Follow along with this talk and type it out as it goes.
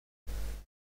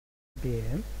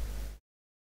Bien.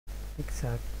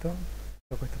 Exacto.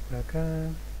 Toco esto por acá.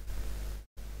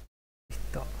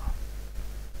 Listo.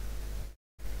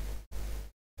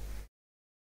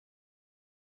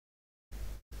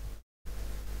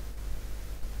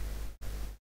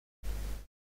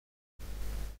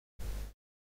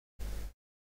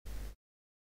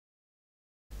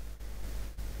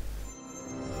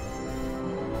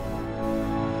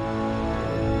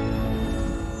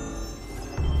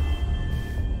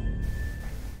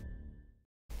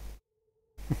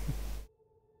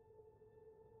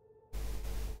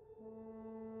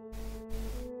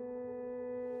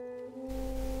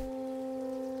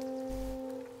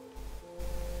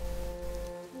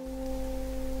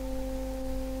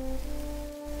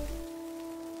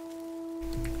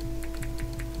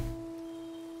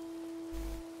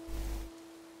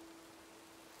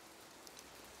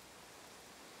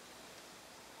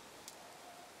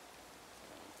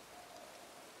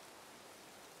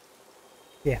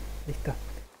 Bien, listo.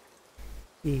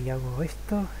 Y hago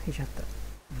esto y ya está.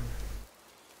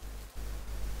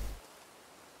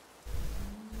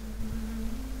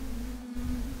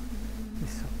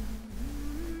 Eso.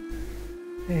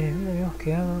 ¿Dónde habíamos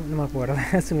quedado? No me acuerdo.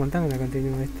 Hace un montón que no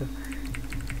continúo esto.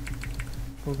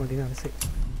 ¿Cómo continuar? Sí.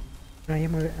 Ah,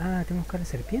 tenemos que buscar la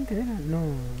serpiente, ¿era? No,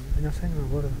 no sé, no me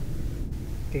acuerdo.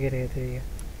 ¿Qué querés que te diga?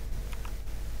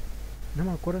 No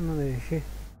me acuerdo dónde dejé.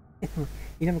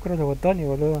 Y no me acuerdo los botones,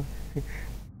 boludo.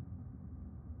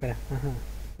 Espera, ajá.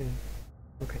 Sí.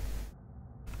 Ok.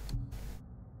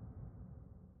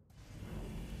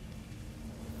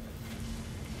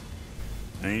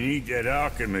 I need that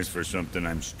alchemist for something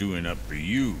I'm stewing up for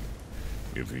you.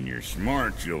 If you're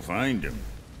smart, you'll find him.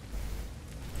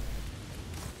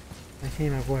 Así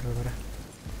me acuerdo, ahora.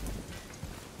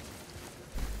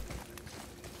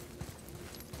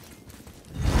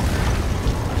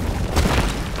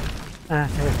 Ah,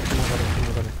 ya ves, no me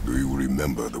acuerdo. Do you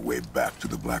remember the way back to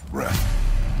the Black Breath?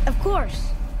 Of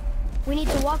course. We need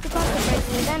to walk across the bridge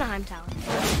to the Vanaheim Tower.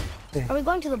 Sí. Are we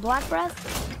going to the Black Breath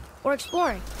or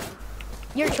exploring?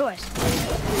 Your choice.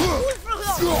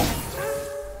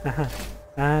 Ajá.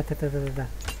 Ah, ta.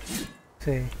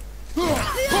 Sí.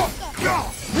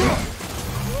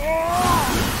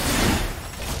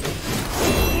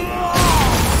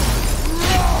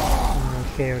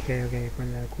 Ok,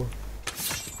 con la Q.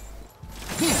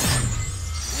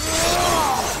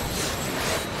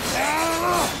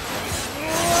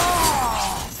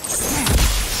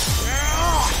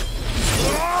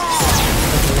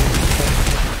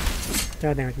 Ya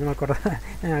lo tengo, no me acordaba.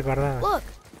 No me acordaba. Look,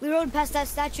 we rode past that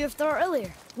statue of Thor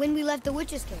earlier, when we left the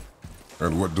witch's cave.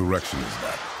 And what direction is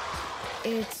that?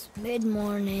 It's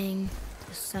mid-morning,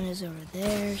 the sun is over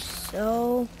there,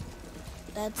 so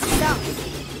that's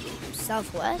south.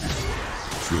 Southwest?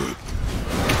 Good.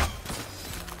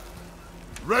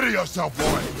 Ready yourself,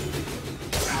 boy!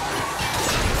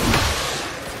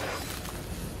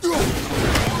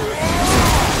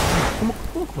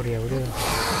 ¿Cómo corría, boludo?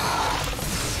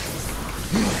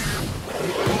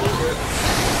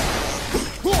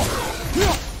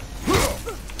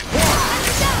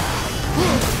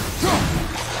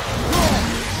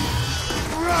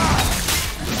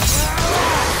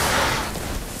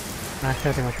 Ah, ya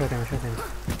lo tengo.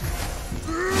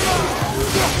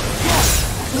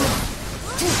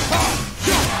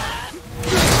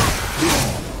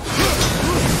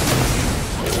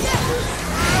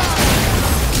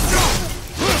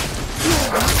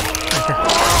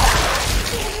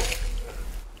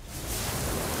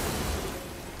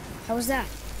 How was that?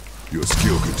 Your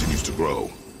skill continues to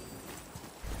grow.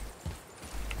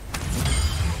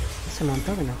 Hace un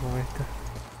montón que no juego esto.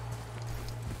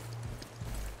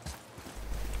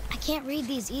 I can't read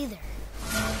these either,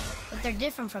 but they're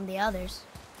different from the others.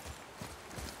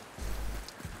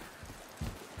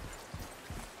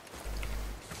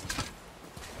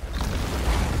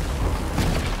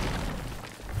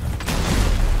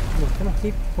 Bueno, tenemos que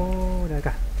ir por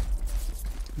acá.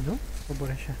 ¿No? O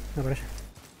por allá. No, por allá.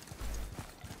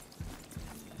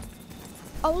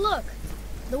 Oh, look!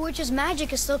 The witch's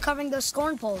magic is still covering those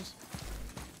scorn poles.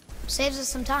 Saves us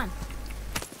some time.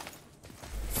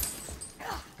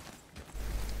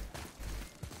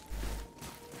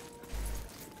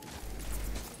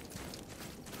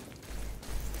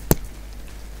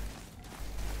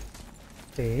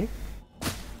 Sí.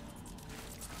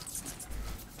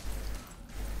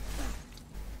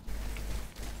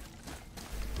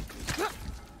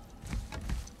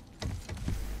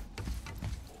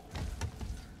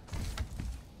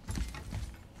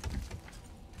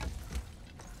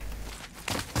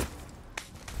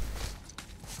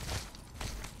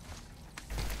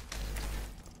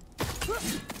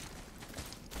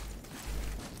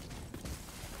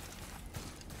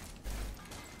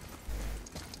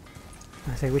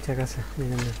 casa, hay mucha casa.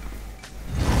 Mira, mira.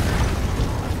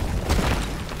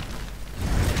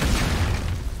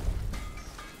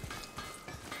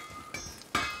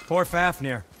 Poor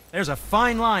Fafnir. There's a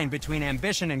fine line between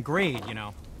ambition and greed, you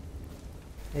know.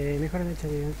 Mejor derecha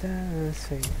libertad,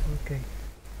 sí, ok.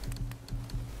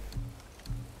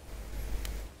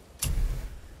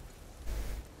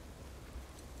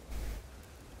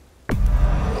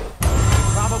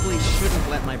 Probably shouldn't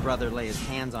let my brother lay his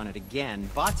hands on it again,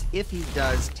 but if he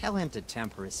does, tell him to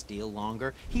temper his steel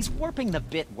longer. He's warping the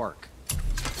bit work.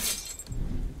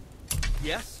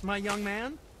 Yes, my young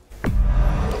man?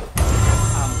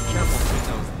 Careful,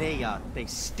 Kratos. They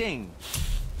sting.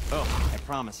 Oh, I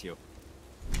promise you.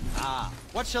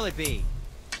 What shall it be?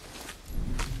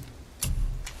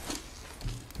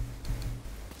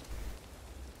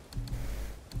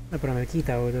 No, pero me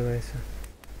quita todo eso.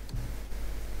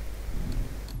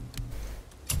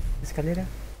 Escalera.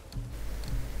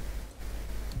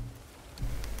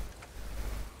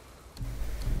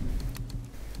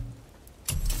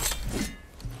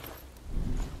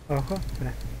 Ojo,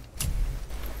 espera.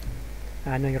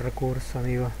 Ah, no hay recurso,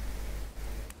 amigo.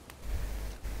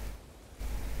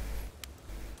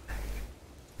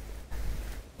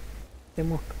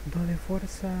 Tenemos 2 de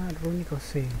fuerza, rúnico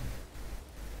sí.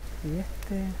 Y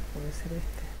este, puede ser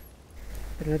este.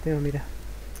 Pero no tengo, mira.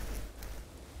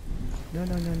 No.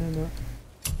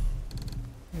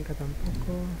 Acá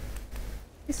tampoco.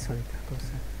 ¿Qué son estas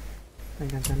cosas?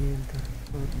 Encantamiento.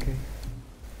 Ok.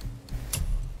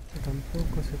 Esto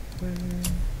tampoco se puede.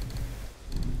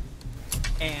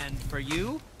 And for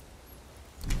you?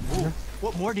 Ooh, No.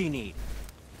 what more do you need?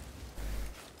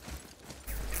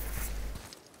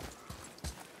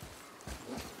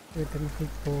 Tenemos que ir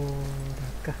por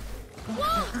acá.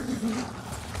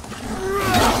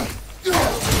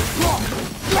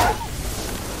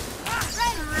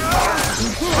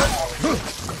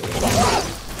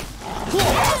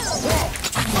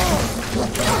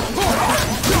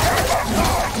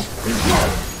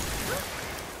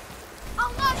 I'll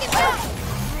knock it down!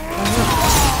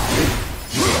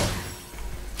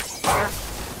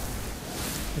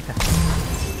 Ahí está.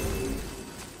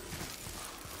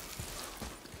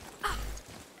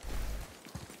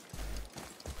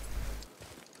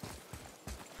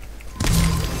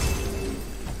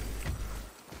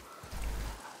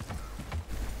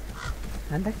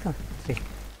 ¿Anda esto? Sí.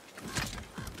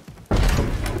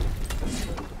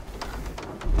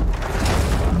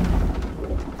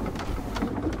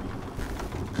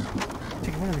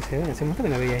 Che, qué bueno que se ve. Hace un montón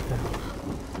que no veía esto.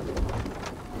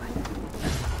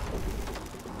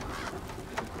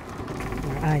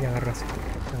 Ah, ya agarró así.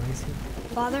 Está buenísimo.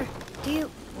 Father, do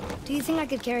you think I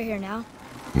could carry her now?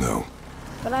 No.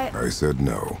 But I said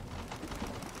no.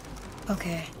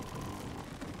 Okay.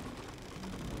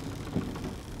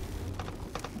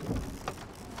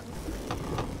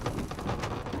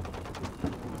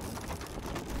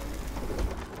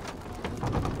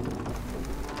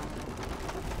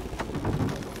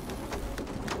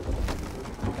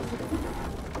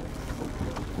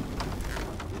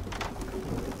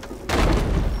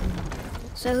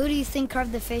 So who do you think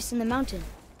carved the face in the mountain?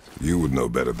 You would know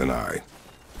better than I.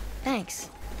 Thanks.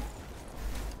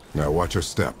 Now watch your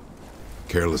step.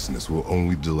 Carelessness will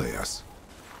only delay us.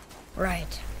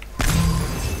 Right.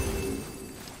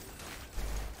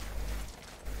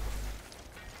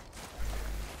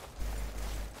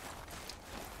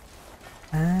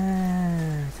 Ah,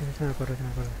 ya me acuerdo.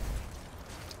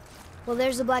 Well,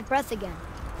 there's the black breath again.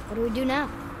 What do we do now?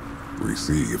 We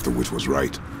see if the witch was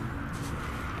right.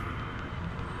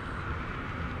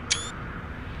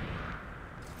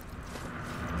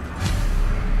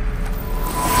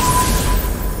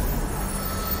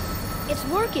 It's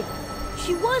working.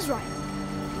 She was right.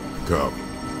 Come,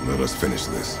 let us finish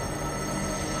this.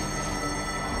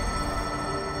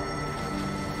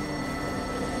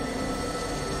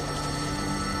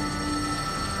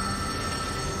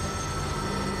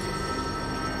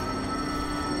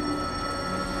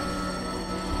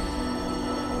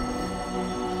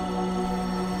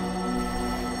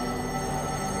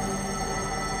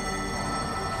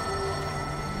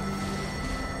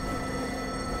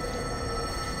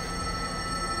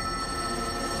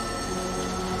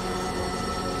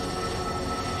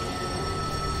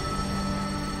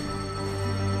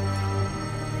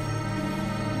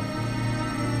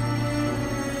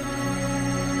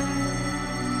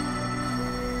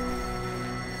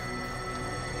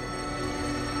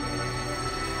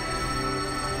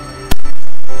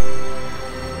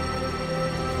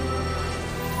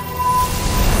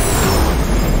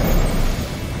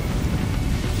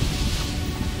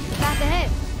 Back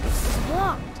ahead. It's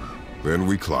blocked. Then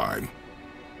we climb.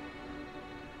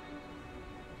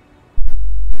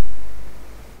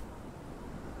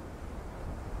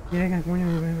 Mira que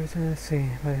comunio de personas sí,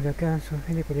 va desbloquear sus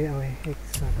cualidades.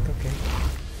 Exacto, ok.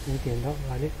 Entiendo,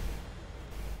 vale.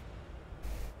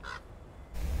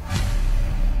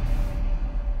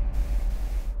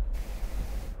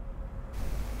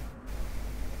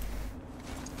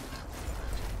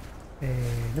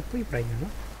 No puedo ir por ahí, ¿no?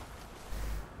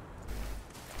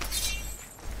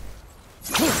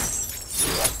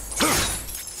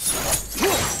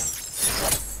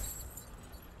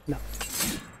 No.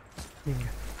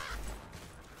 Venga.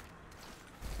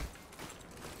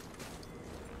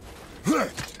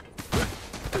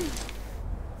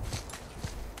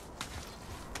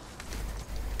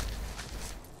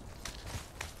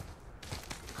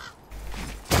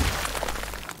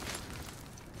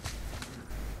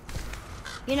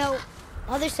 You know,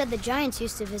 Mother said the giants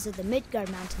used to visit the Midgard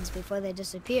Mountains before they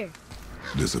disappeared.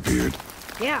 Disappeared?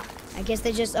 Yeah, I guess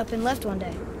they just up and left one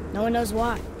day. No one knows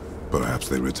why. Perhaps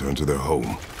they returned to their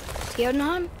home.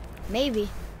 Jotunheim? Maybe.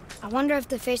 I wonder if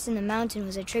the face in the mountain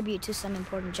was a tribute to some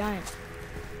important giant.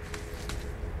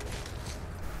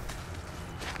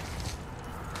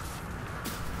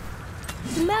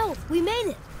 The mouth! We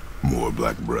made it! More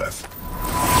black breath.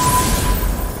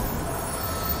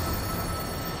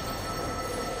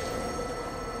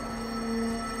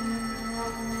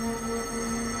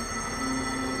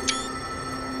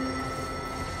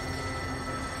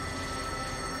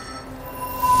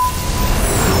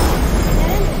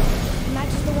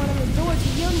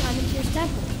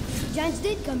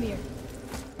 Did come here.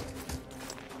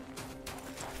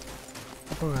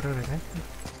 ¿Puedo agarrar acá?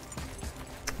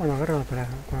 Bueno, agarro para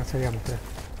cuando salgamos, pero...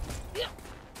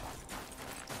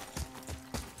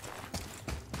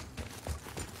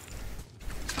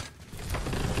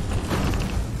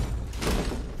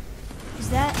 Is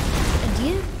that a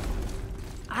deer?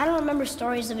 I don't remember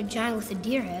stories of a giant with a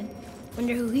deer head.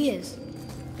 Wonder who he is.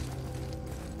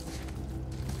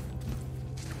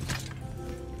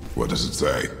 What does it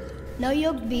say? No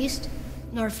yoked beast,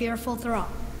 nor fearful thrall,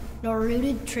 nor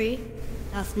rooted tree,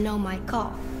 doth know my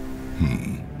call.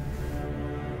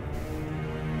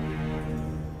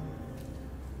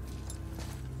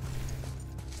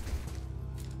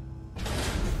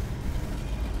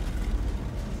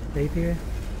 ¿Ahí, pibe?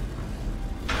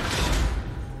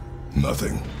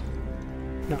 Nothing.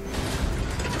 No.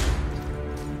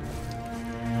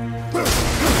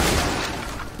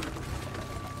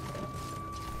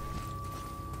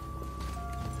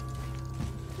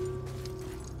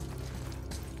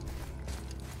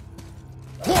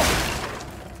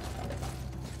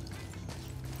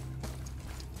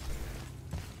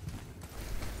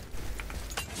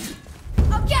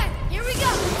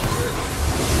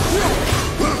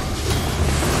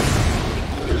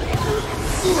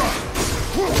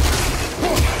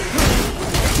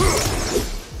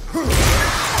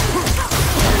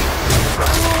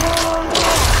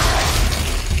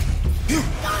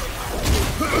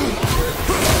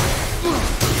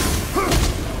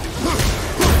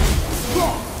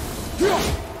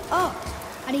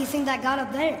 That got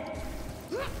up there.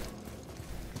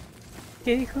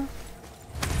 ¿Qué dijo?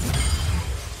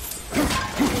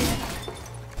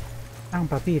 Ah, un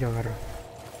papiro agarró.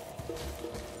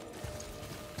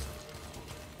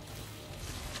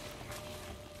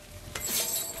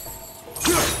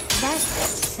 That's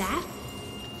sap?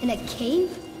 In a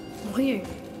cave? Weird.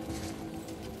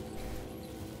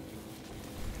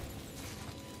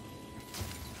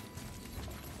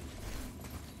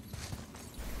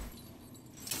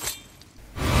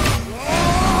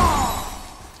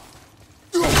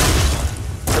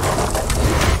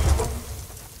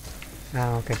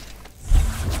 Ah, okay.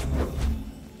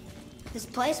 This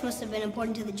place must have been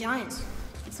important to the giants.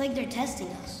 It's like they're testing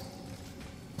us.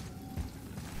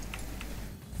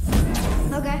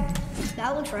 Okay,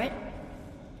 that looks right.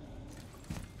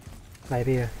 Vai,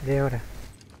 pibe, de ahora.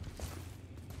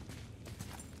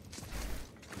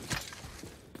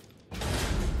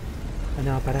 Ah,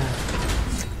 no, pará.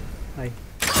 Ahí.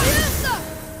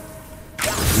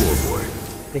 Poor boy.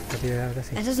 Listo, pibe, ahora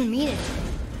sí. That doesn't mean it.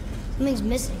 Something's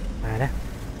missing. Pará.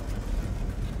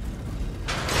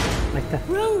 Ahí está.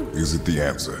 Room! Is it the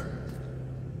answer?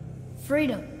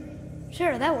 Freedom.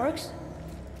 Sure, that works.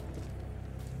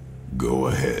 Go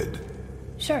ahead.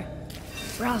 Sure.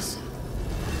 Browse.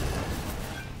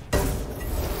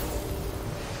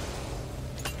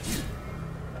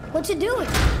 What's it doing?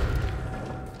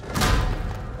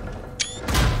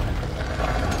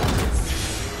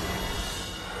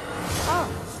 Oh,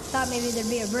 thought maybe there'd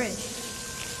be a bridge.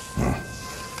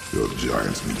 Those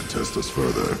giants need to test us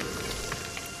further.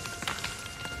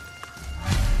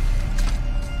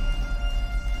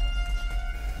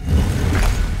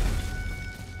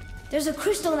 There's a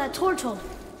crystal in that torch holder.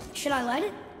 Should I light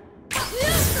it?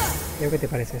 Creo que te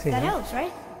parece, sí, That ¿no? helps,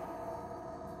 right?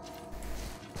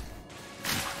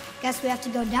 Guess we have to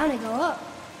go down and go up.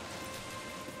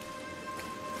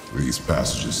 These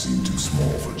passages seem too small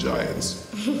for giants.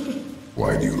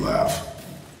 Why do you laugh?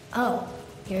 Oh,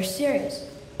 you're serious.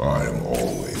 I am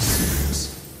always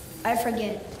serious. I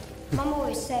forget. Mom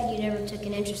always said you never took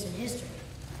an interest in history.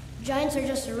 Giants are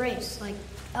just a race, like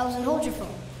elves and hold your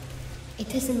phone. It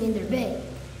doesn't mean they're big.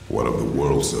 What of the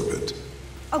world serpent?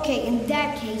 Okay, in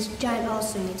that case, giant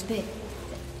also means big.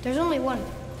 There's only one.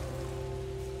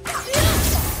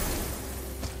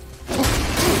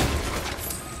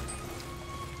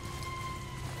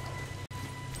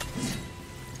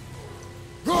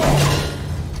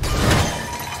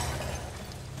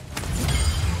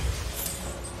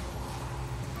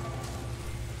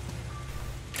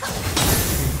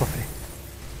 Un cofre.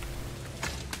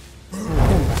 Una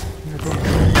tumba. Una tumba.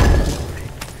 Un cofre.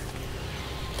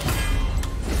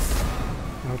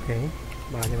 Ok.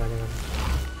 Vale, vale, vale.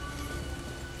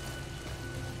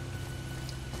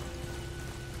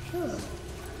 Phew.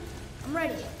 I'm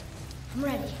ready. I'm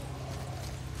ready.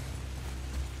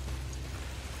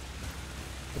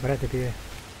 Prepárate, pibe.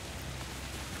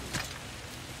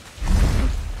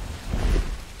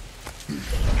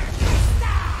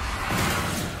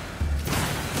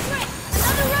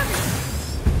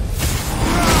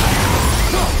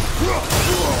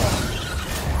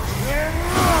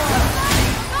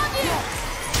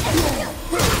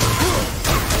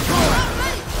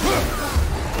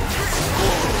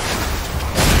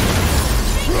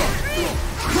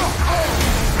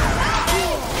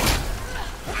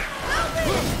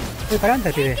 Para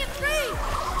adelante, pibe.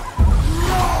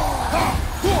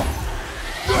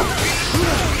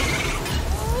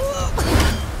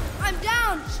 I'm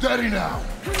down. Steady now!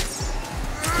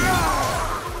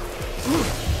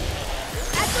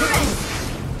 That's the race.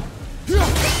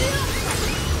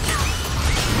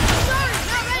 Sorry,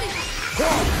 not ready.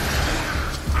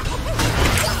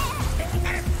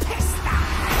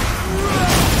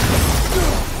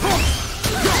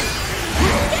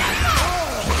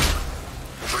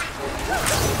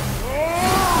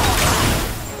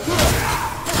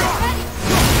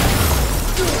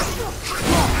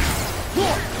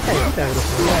 Quita la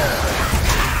grosería.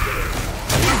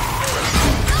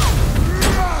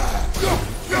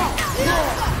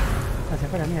 Ah, se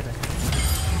fue a la mierda.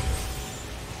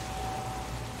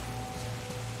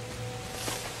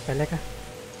 Dale acá.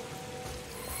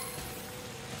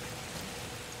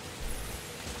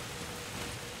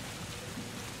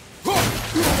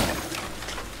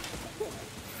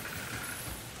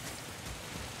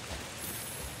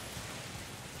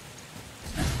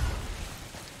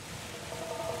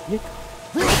 Listo.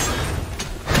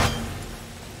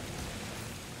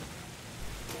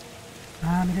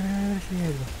 Ah, mira, mira, mira, si hay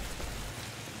algo.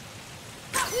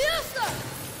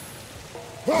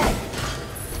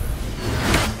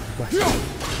 Buah.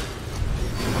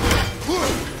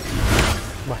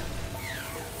 Buah.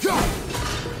 Ya.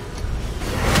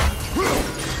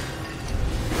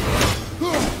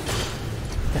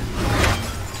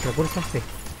 Recursos, sí.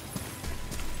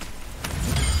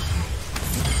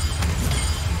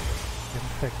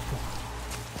 Perfecto.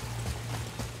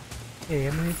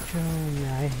 Hemos hecho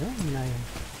una vez, ¿no? Una vez.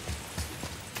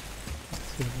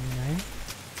 Sí, una vez.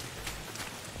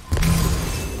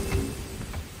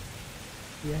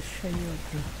 Y allá hay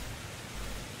otro.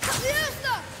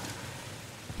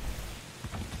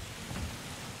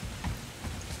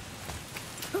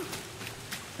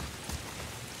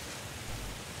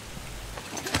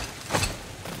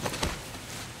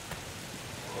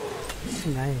 Es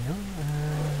una vez, ¿no?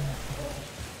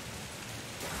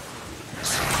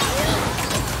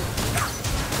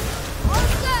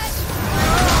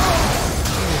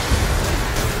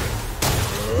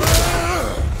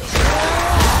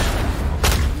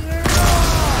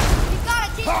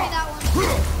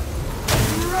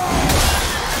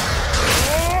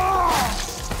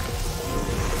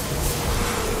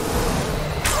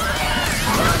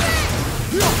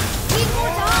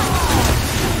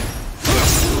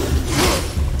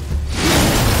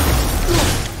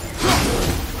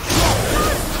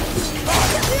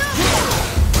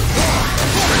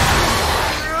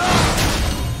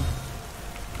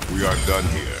 We are done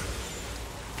here.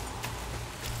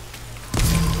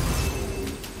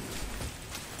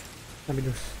 Dame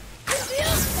luz.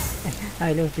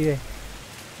 Ay, luz, pibe.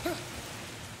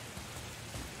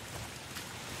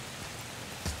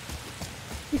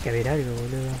 Tiene que haber algo,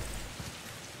 boludo.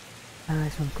 Ah,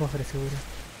 es un cofre seguro.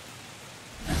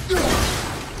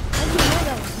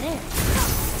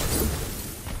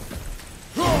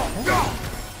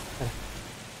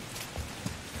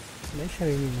 De ahí ya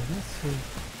vinimos, ¿no? Sí.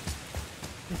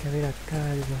 Hay que ver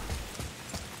acá algo.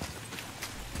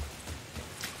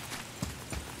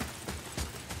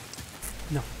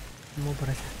 No, vamos por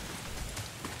allá.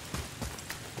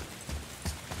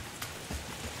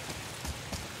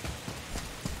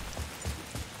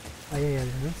 Ahí hay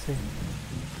algo, ¿no? Sí.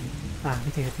 Ah,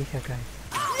 viste que te dije acá.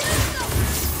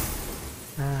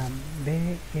 Ah,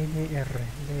 BNR.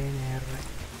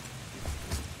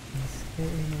 Es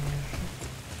BNR.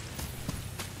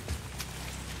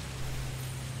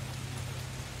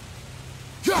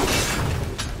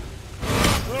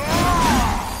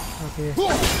 Okay.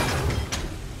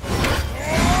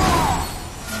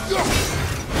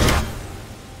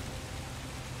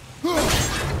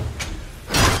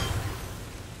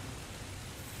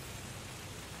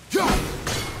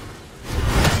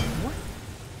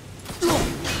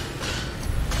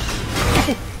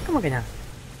 ¿Cómo que nada?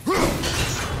 Ahí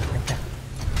está.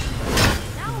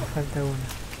 Me falta una.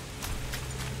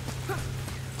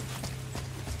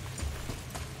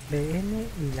 BN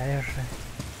y la R.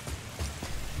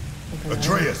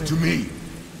 Atreus, to me.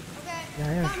 La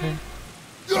R. Ahí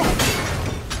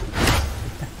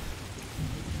está.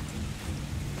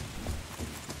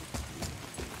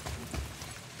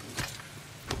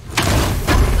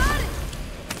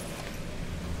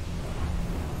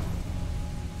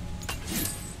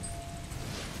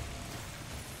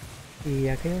 Y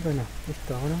aquí hay algo no.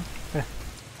 Esto, ¿o no? Espera.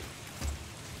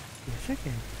 ¿Y allá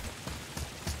qué?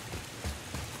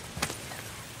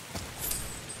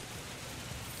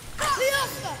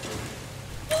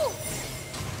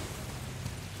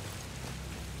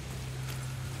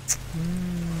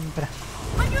 Espera.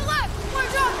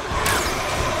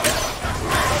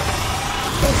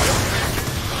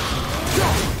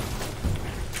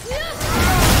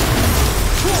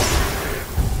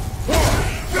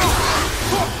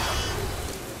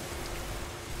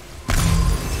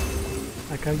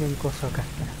 Acá había un coso acá.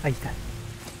 Espera, ahí está.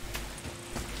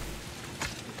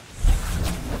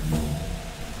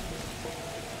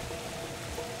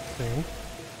 Sí.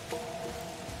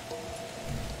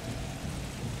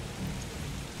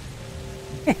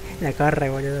 La corre,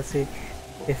 boludo, así.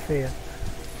 Es feo.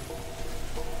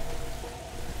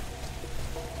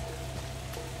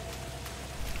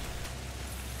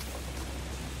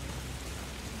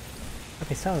 Está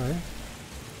pesado,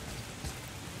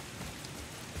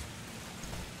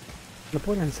 ¿No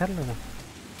puedo lanzarlo o no?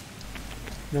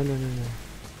 No.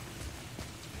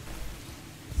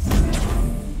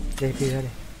 Dale.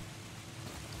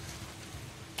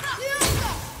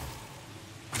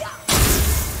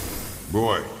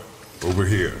 Boy, over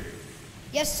here.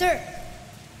 Yes, sir.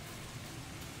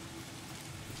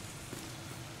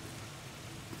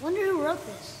 Wonder who wrote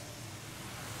this.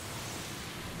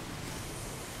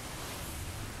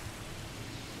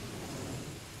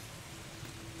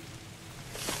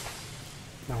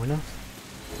 Vámonos.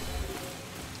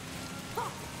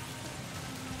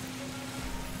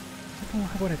 ¿Qué podemos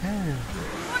bajar por acá?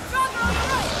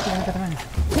 Levanta la mano.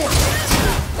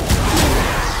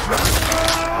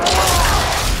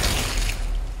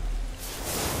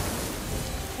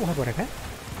 ¿Vamos a por acá?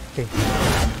 Sí.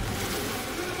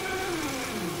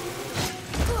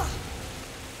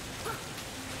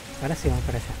 Ahora sí, vamos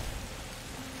para allá.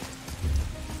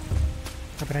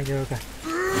 Ah, para allá, acá.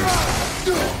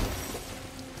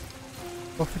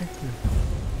 ¿Cofre? No.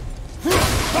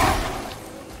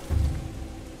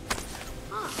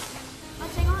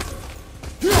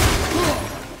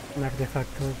 Un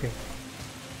artefacto, ok.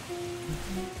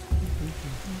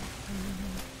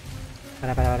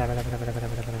 Para.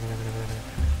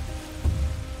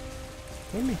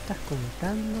 ¿Qué me estás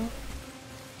contando?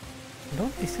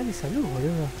 ¿Dónde sale esa luz,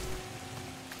 boludo?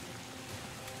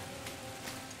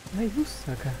 No hay luz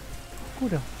acá.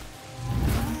 Oscuro.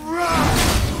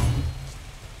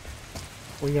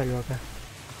 Oí algo acá.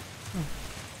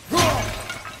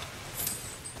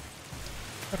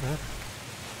 Qué raro.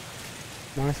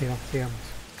 Bueno, sigamos.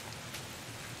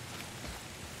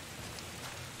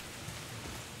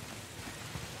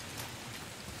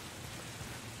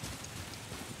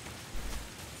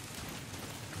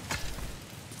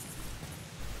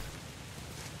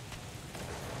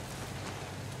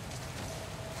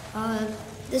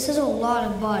 This is a lot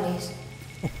of bodies.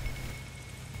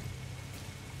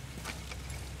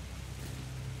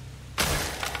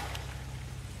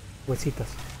 Huesitos.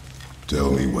 Tell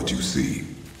me what you see.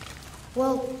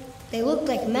 Well, they look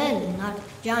like men, not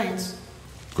giants.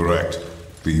 Correct.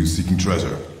 Thieves seeking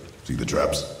treasure. See the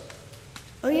traps?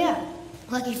 Oh yeah.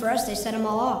 Lucky for us, they set them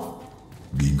all off.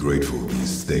 Be grateful these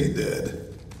stay dead.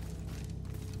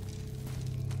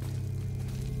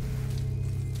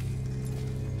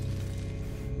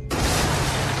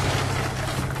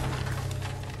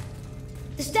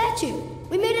 at you!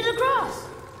 We made it across!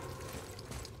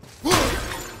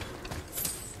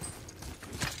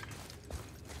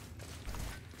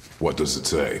 What does it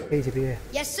say? ¿Qué dice, pibe?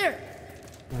 Yes, sir.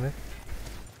 A ver.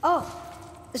 Oh,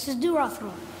 this is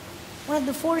Durothron, one of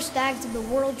the 4 stags of the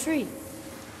World Tree.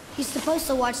 He's supposed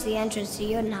to watch the entrance to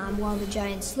Jotunheim while the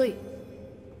giants sleep.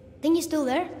 Think he's still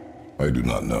there? I do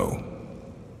not know.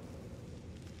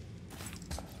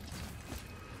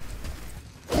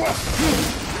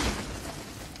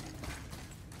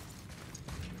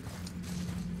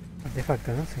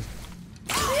 Artefacto, ¿no? Sí.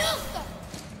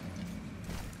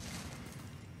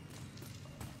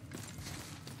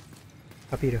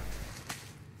 Papiro.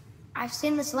 I've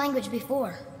seen this language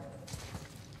before.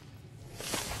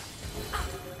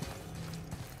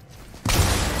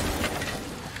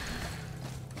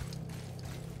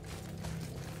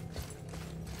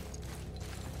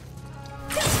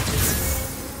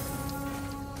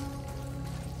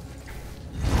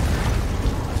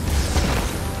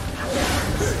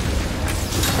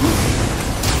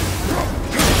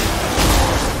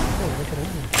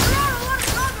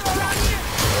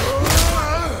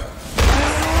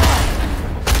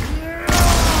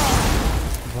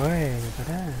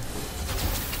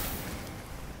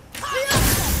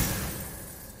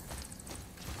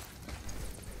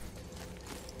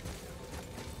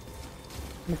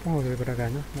 Supongo que por acá,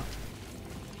 ¿no? No.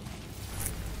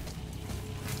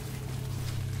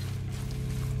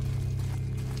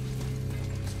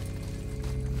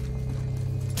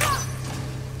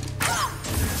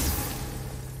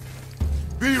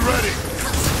 Be ready!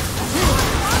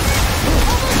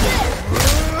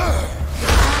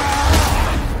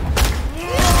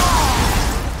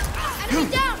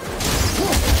 Enemy down!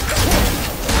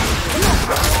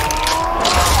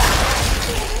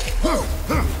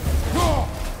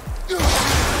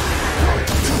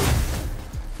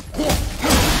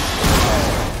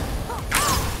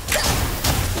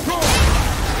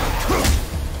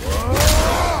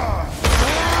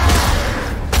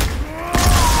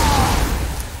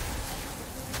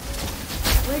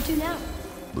 Where to now?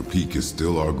 The peak is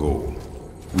still our goal.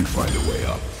 We find a way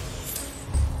up.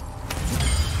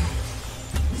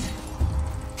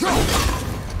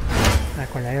 Ah,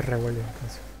 con la R vuelve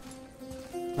entonces.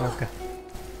 Acá.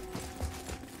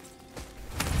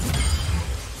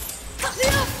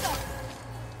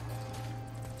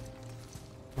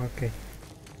 Ok.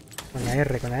 Con la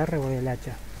R vuelve el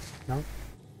hacha, ¿no?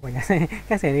 Bueno,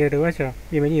 ¿qué hace negro uruguayo?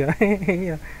 Bienvenido.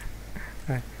 Bienvenido.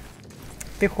 A ver.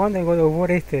 Estoy jugando el God of War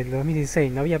este, el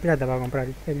 2016, no había plata para comprar,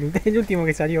 el último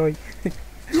que salió hoy.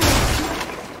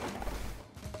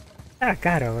 Estaba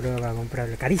caro, bro, para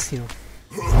comprarlo, carísimo.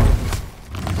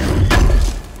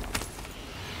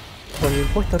 Con el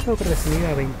impuesto todo creo que se me iba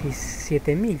a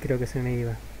 27.000, creo que se me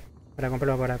iba. Para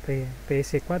comprarlo para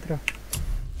PS4.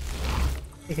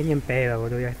 Es que ni en pedo,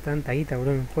 boludo, ya es tanta guita,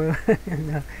 boludo, en un juego.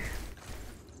 No.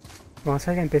 Cuando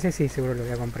salga en PC sí, seguro lo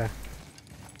voy a comprar.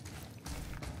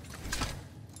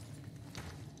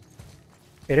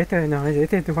 Pero este no,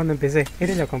 este estoy jugando en PC,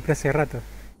 este lo compré hace rato.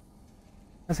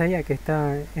 No sabía que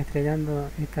estaba estrenando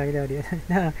esta gloria.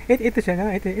 Nada,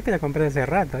 este lo compré hace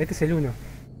rato, este es el 1.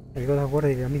 El God of War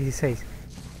de 2016.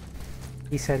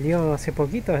 Y salió hace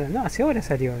poquito, no, hace horas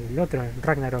salió el otro, el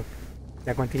Ragnarok.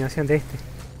 La continuación de este.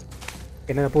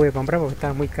 Que no lo pude comprar porque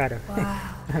estaba muy caro.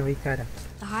 Wow. Muy caro.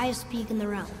 The highest peak in the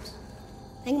realms.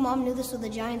 Think Mom knew this was the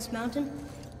Giant's Mountain?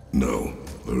 No,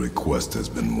 the request has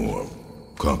been more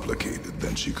complicated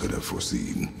than she could have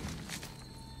foreseen.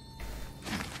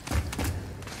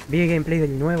 Vi el gameplay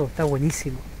del nuevo, está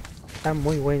buenísimo. Está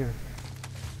muy bueno.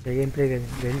 El gameplay del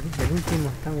último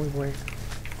está muy bueno.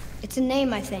 It's a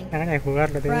name, I think. La gana de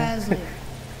jugarlo tenía. Brasley.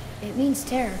 It means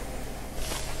terror.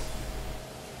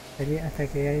 Hasta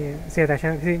que hay... Sí, hasta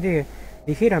ya, sí,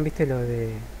 dijeron, viste, lo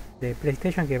de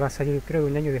PlayStation que va a salir creo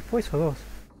que un año después o 2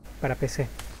 para PC.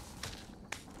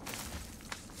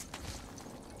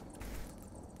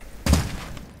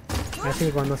 Así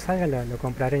que cuando salga lo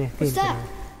compraré en Steam. What's that?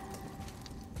 Pero...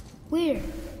 Weird.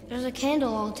 There's a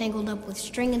candle all tangled up with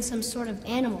string and some sort of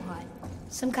animal hide.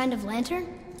 Some kind of lantern?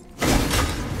 No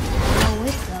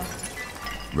wick,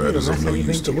 though. That is of no 20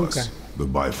 use to lucas. us. The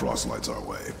Bifrost lights our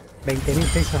way. 20.000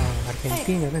 pesos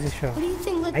argentinos, qué sé yo. What do you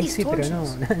think lit Ahí these sí, pero torches?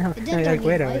 no The me dead da el don't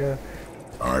cuero, need pero...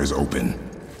 light. Eyes open.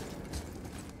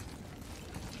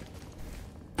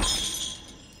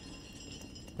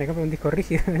 Me compré un disco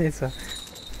rígido en eso.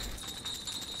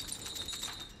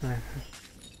 Ajá.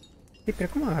 Sí,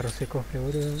 pero ¿cómo agarro ese cofre,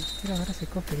 boludo? Quiero agarrar ese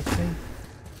cofre que está ahí.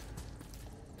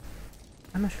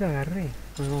 Ah, no, yo lo agarré.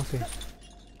 Bueno, vamos a ver.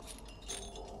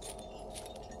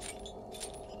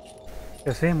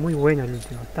 Pero se ve muy bueno el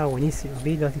último, estaba buenísimo.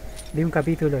 Vi un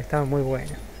capítulo que estaba muy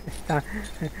bueno.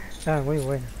 Estaba muy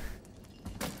bueno.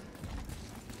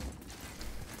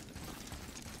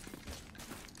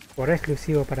 Por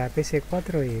exclusivo para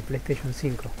PS4 y PlayStation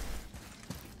 5.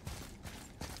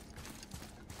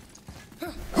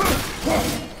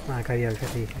 Ah, acá había el que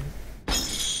te dije.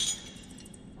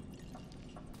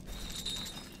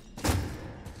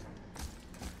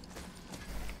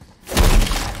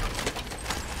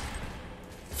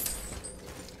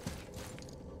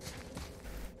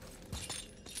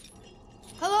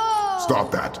 Hello!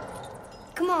 Stop that.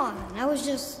 Come on, I was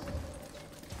just...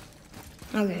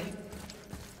 Okay.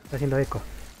 Está haciendo eco.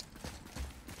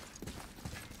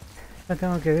 Ya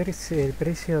tengo que ver el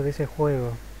precio de ese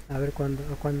juego. A ver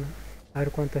a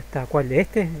ver cuánto está. ¿Cuál? ¿De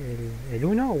este? ¿El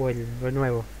 1 o el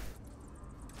nuevo?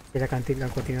 Que es la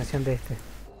continuación de este.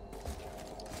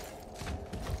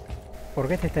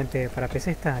 Porque este está para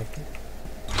PC está este.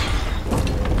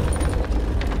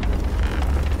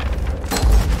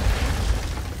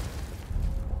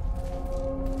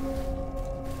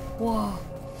 Whoa.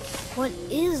 What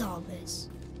is all this?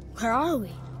 Where are we?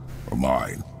 A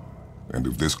mine. And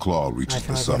if this claw reaches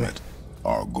the summit,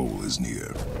 our goal is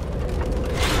near.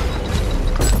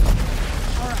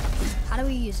 Alright, how do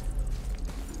we use it?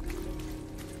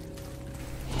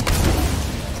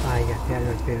 Ay, gasté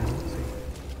algo el pedo, ¿no? Sí.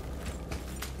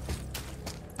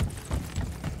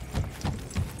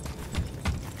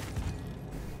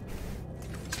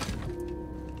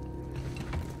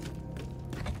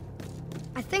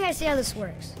 I think I see how this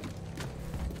works.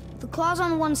 The claw's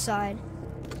on one side,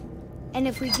 and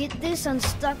if we get this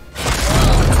unstuck...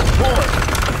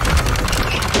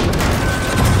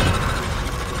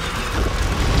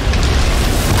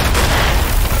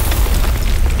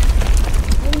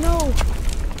 Oh no!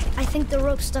 I think the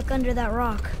rope's stuck under that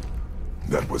rock.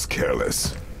 That was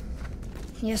careless.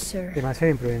 Yes, sir.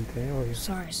 Demasiado imprudente, obvio.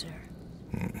 Sorry, sir.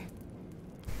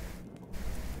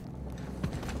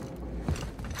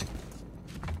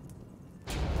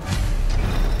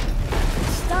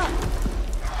 Stuck.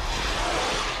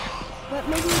 But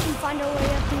maybe we can find our way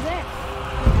up through there.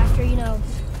 After, you know,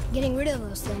 getting rid of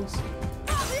those things.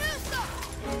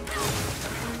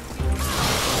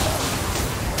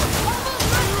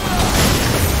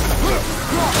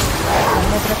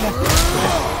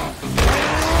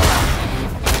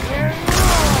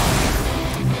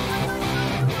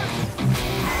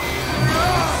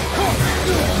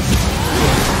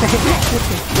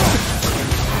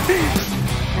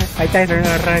 Ahí está, eso en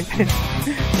la raid.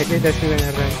 Aquí está haciendo en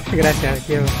la raid. Gracias,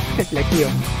 Kio. La Kio.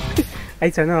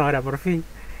 Ahí sonó ahora, por fin.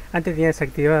 Antes tenía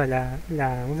desactivada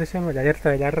 ¿cómo se llama? La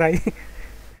alerta de la raid.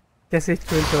 ¿Qué haces,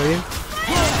 Chuy? ¿Todo bien?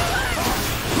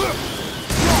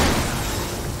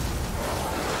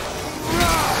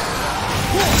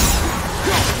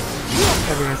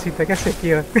 Camioncita, ¿qué haces,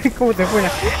 Kio? ¿Cómo te fue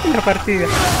la partida?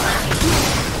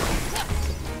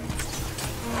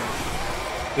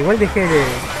 Igual dejé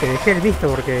el visto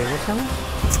porque, ¿cómo se llama?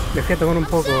 Dejé tomar un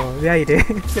poco de aire.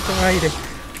 Se toma aire.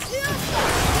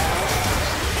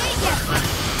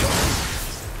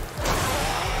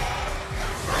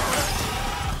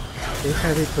 Deja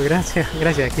el visto,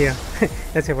 gracias, Kio.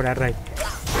 Gracias por la raid.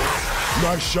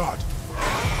 Nice shot.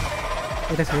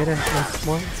 Esta señora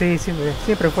sí,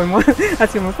 siempre fue mod.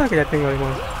 Hace un montón que la tengo de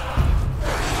mod.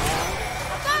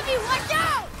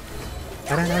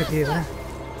 Pará, no, tío, pará.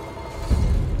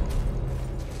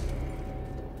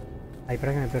 Ay,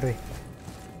 para que me perdí.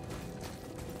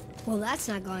 Well, that's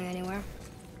not going anywhere.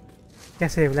 ¿Qué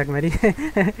hace Black Marie?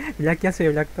 Black, ¿qué hace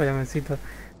Black? Hola, mancito.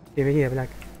 Bienvenida, Black.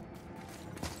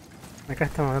 Acá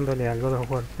estamos dándole al God of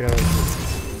War, pero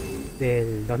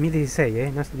del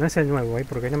 2016, no es el nuevo,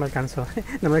 porque no me alcanzó.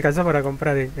 No me alcanzó para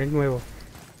comprar el nuevo.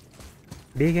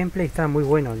 Vi gameplay, estaba muy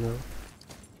bueno el nuevo.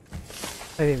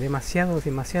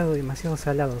 Demasiado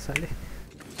salado sale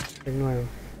el nuevo.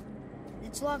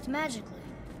 It's locked magically.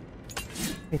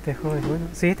 Este juego es bueno.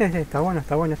 Sí, este está bueno.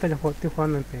 Este lo estoy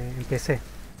jugando en PC.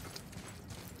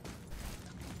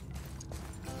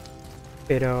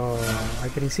 Pero al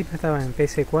principio estaba en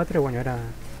PS4, bueno, ahora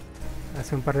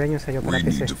hace un par de años salió para We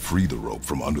PC. need to free the rope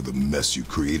from under the mess you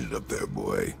created up there,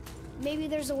 boy. Maybe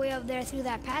there's a way up there through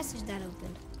that passage that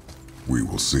opened. We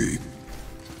will see.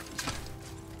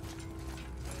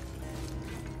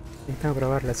 Necesitamos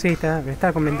probarla. Sí, me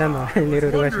estaba comentando el negro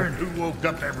uruguayo. Wondering who woke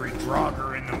up every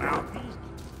drogger in the mountains.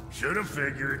 Should have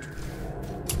figured.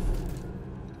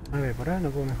 A ver, por ahora no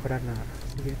puedo mejorar nada.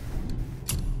 Así que...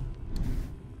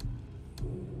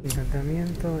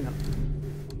 encantamiento, no.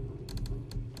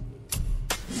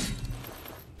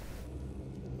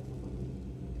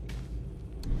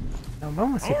 No,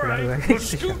 vamos a ir por la duda. Well,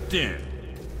 scoot then.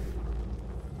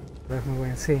 Es muy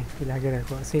bueno, sí. Y la que era el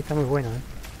juego. Sí, está muy bueno,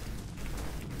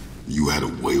 You had a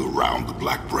way around the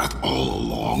Black Breath all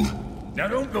along? Now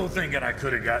don't go thinking I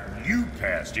could have gotten you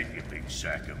past it, you big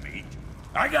sack of meat.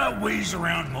 I got ways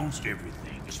around most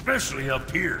everything, especially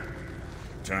up here.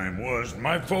 Time was,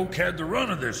 my folk had the run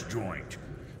of this joint.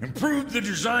 Improved the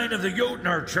design of the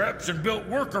Jotnar traps and built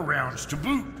workarounds to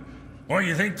boot. Why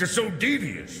you think they're so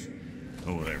devious?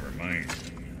 Oh, that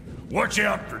reminds me. Watch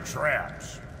out for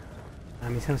traps. Ah,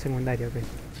 misión secundaria, ok.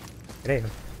 Creo.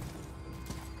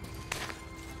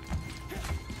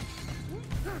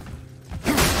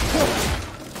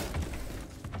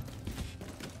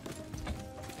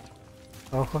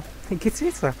 Ojo. ¿Qué es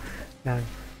eso?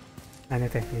 La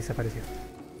neta desapareció.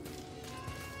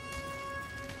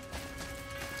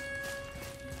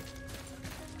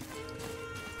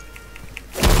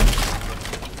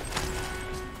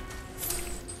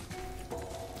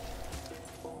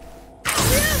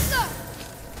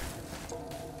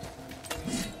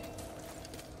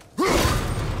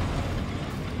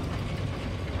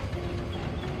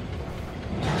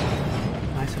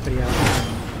 Ah, eso quería.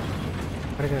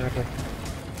 Ahora que agarré.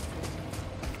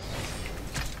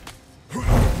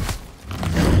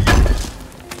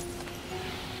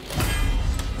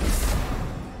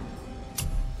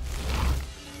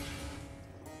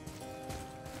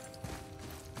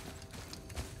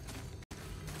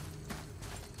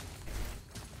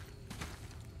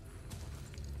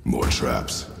 More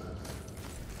traps.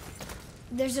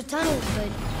 There's a tunnel, but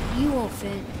you won't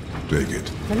fit. Take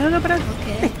it. No, para.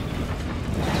 Okay.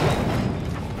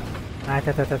 Ah,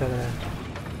 está. Espérate.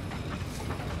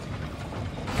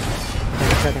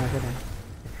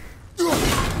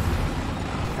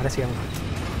 Ahora sí vamos.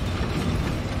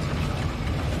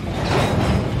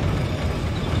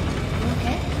 You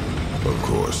okay? Of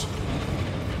course.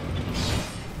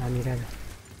 Ah, míralo.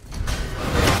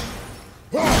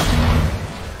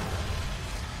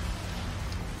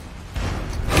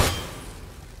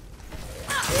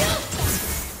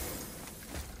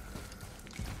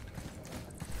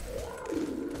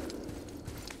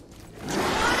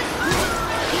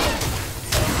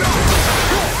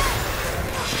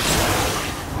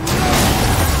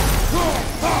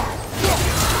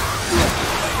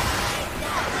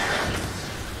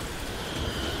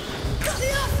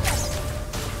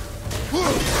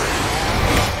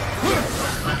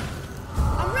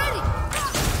 I'm ready.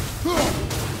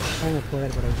 Vamos a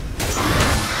poder por ahí.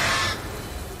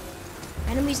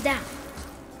 Enemies down.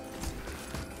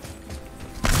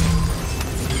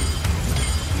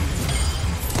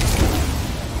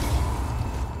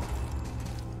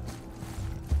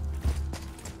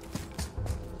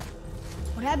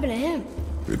 What happened to him?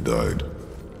 It died.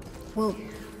 Well,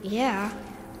 yeah.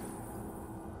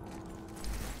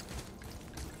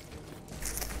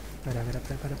 Para.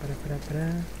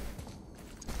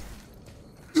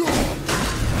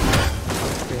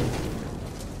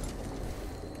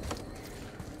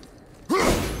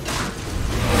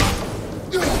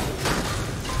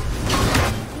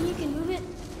 Think you can move it?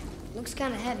 Looks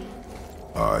kind of heavy.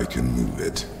 I can move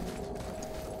it.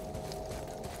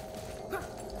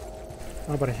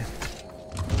 Vamos por allá.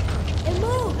 It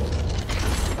moved!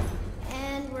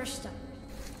 And we're stuck.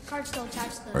 Cart's still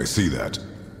attached to I the... see that.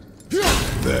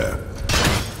 There.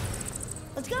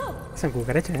 Let's go! Son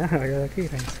cucarachas, ¿no? De aquí,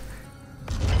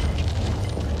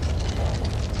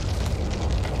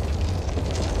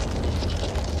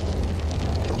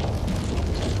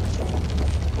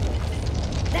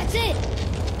 That's it!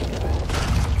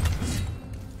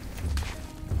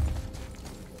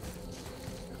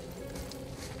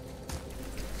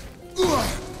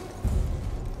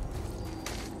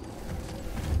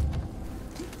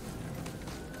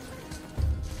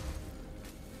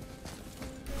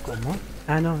 ¿Cómo?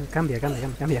 Ah, no, cambia,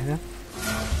 ¿no?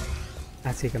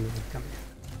 Ah, sí, cambia.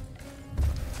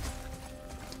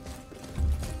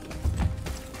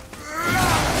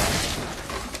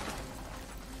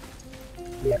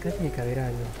 Y acá tiene que haber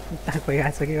algo. Está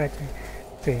juegazo, qué gacho.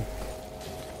 Sí.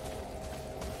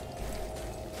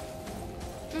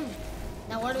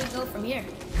 Now where do we go from here?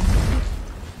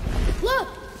 Look!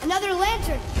 Another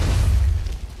lantern!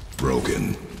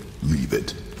 Broken. Leave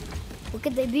it. What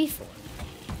could they be for?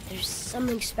 There's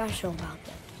something special about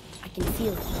them. I can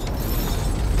feel it.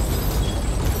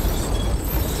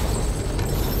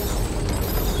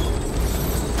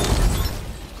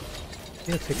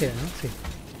 Creo que se queda, ¿no? Sí.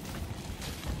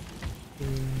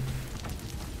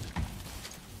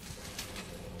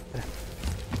 Espera.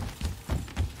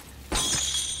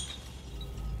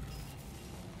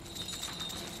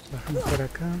 Bajamos por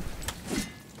acá.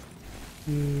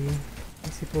 Y...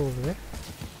 ¿Y si puedo ver?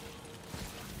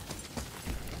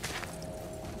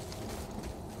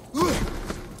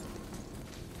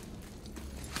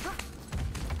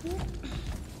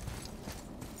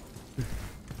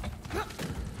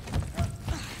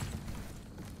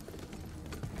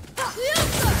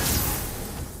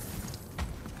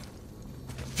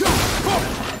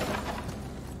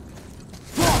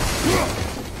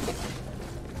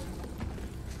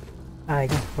 Ay,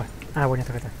 no. Bueno. Ah, bueno,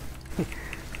 está acá.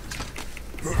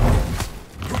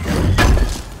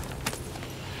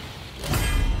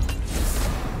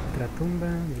 Otra tumba,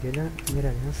 mirela,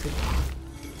 mira, no sé.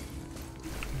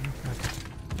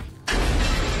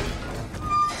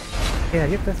 ¿Queda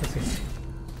abierto eso? Sí.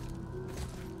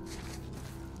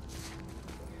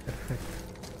 Perfecto.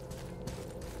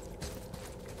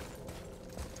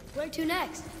 Where to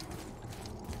next?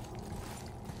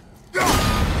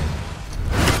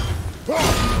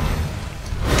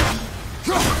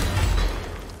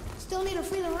 Still need to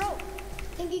free the rope.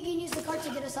 Think you can use the cart to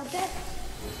get us up there?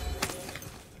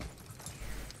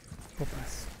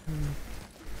 Copas.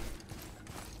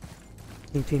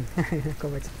 Chin chin.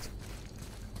 Copa chin chin.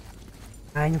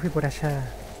 Ay, no fui por allá.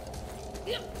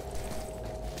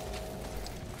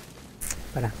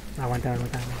 Pará, aguanta.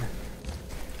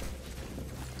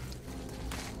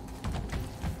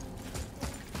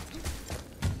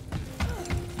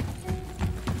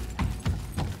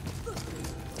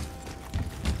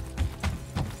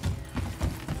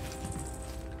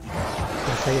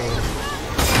 Ahí.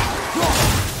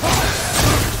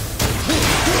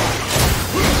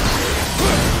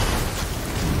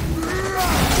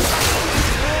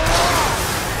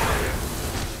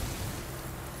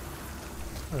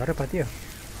 Agarré patio.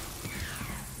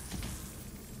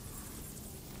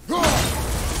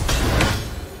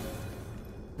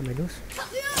 Dame luz.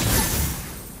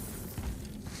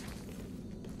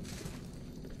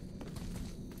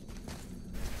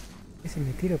 ¿Qué si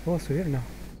me tiro puedo subir? No.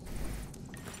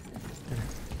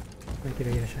 No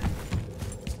quiero ir allá.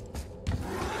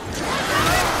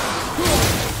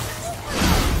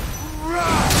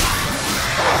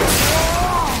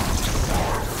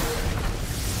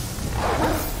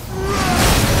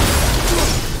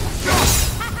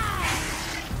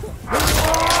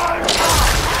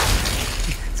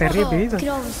 Se ríe, pibito. Get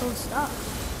all this old stuff.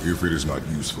 If it is not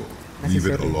useful, leave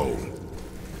it alone.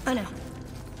 I know.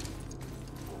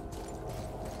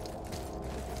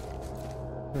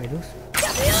 No hay luz.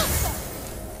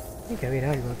 Tiene que haber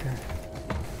algo acá.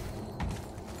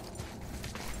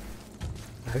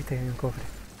 Ah, viste que hay un cofre.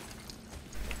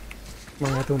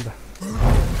 Una tumba.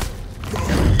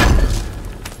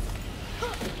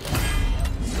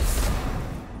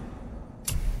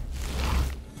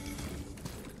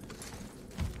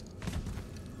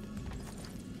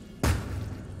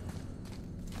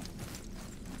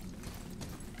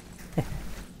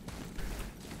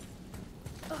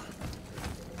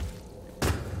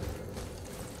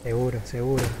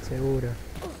 Seguro.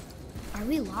 Are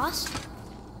we lost?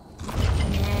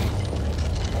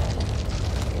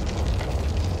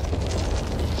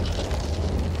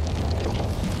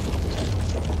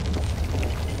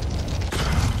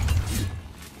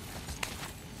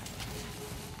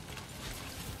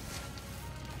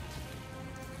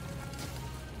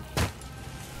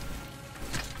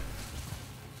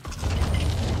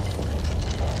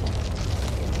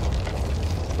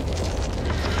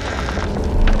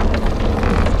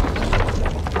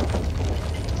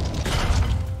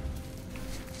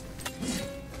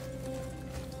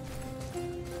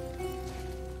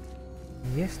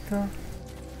 ¿Y esto?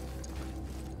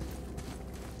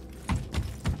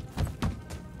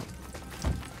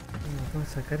 Vamos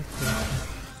a sacar esto.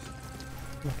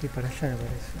 Vamos a ir para allá, me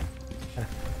parece.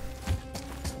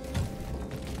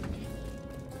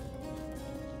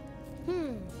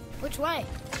 Which way?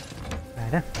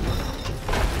 Para. I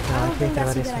don't think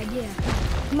that's a good idea.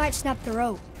 You might snap the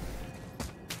rope.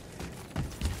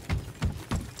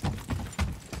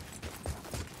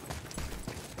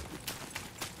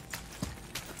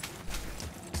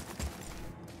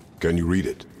 Can you read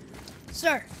it?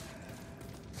 Sir.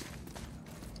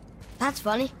 That's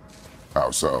funny.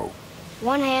 How so?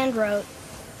 One hand wrote,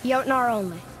 Jotnar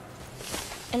only.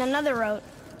 And another wrote,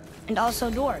 and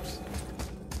also dwarves.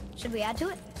 Should we add to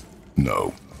it?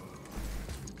 No.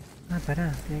 Ah,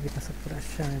 pará, tiene que pasar por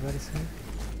allá, me parece.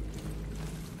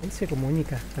 Él se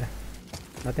comunica. Pará.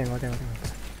 No tengo. Pará.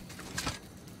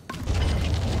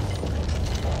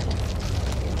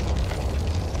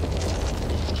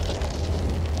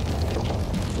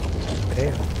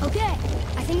 Creo. Okay,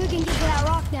 I think we can get to that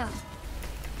rock now.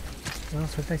 No,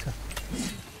 suelta eso.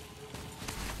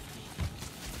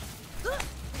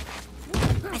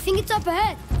 I think it's up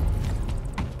ahead.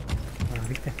 Ah,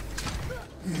 ¿viste?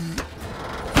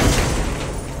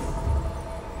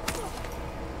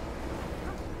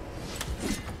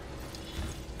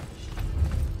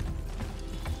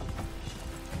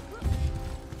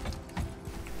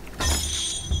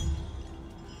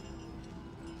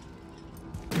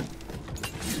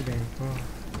 Bien,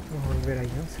 vamos a volver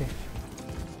ahí, ¿no? Sí.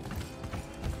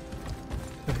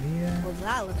 Vida. Well,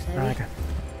 that looks Ah, heavy. acá.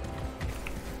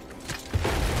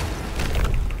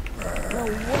 No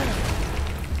way.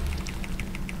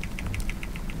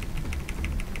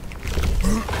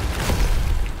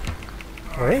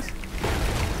 ¿Lo ves?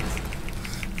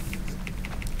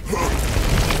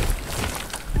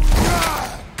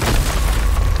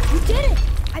 You did it!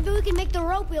 I bet we can make the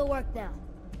rope wheel work now.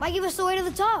 Might give us the way to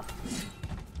the top.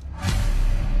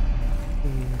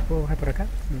 ¿Puedo bajar por acá?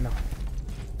 No.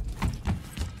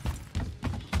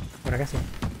 Por acá sí.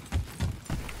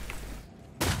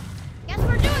 Guess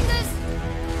we're doing this!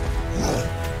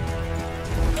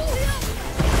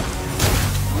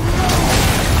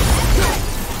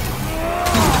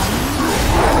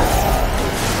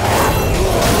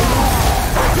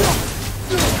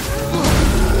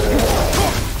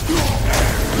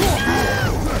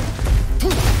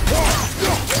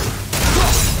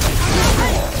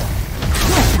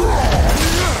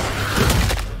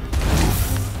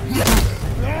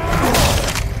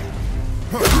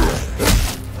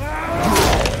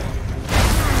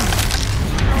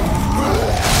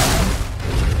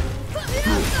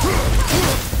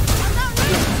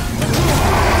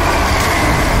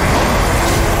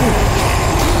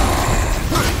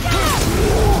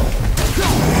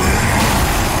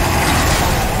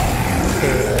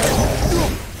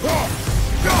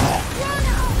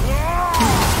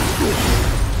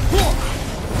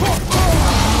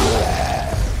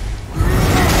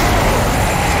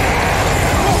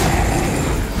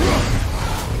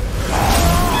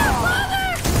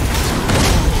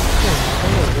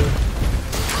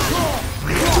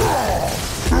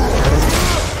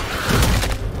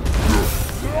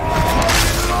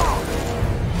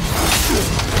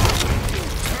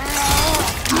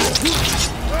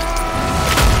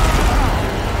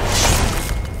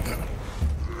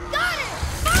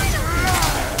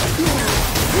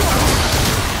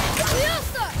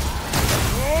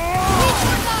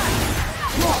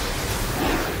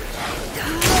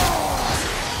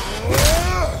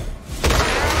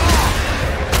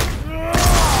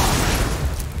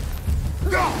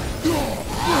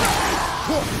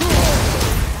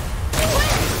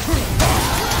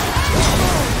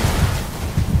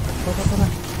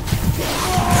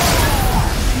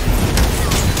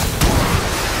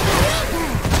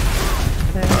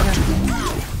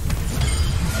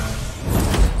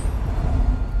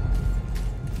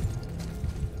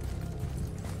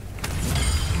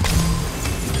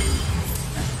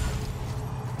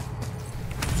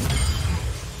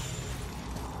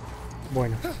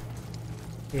 Bueno.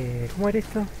 ¿Cómo era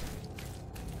esto?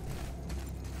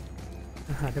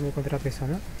 Ajá, tengo contrapeso,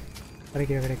 ¿no? Ahora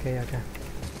quiero ver qué hay acá.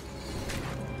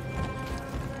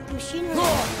 The machinery is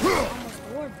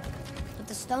almost bored. But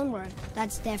the stonework,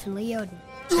 that's definitely Odin.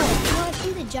 You know, I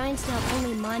think the giants not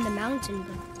only mined the mountain,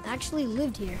 but actually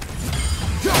lived here.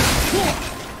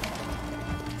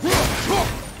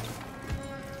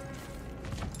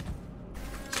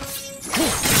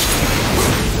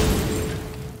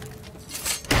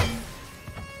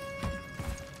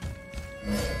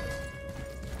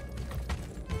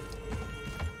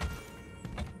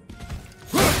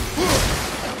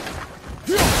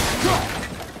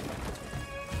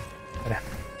 Espera.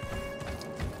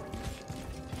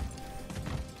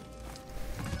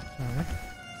 A ver.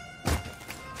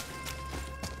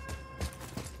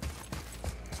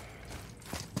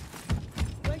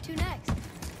 Where to next?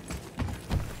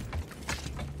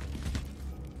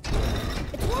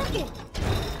 It's working!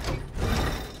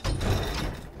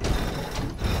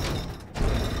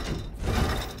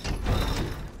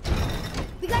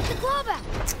 We got the clawback!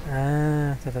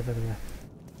 Ah, ta.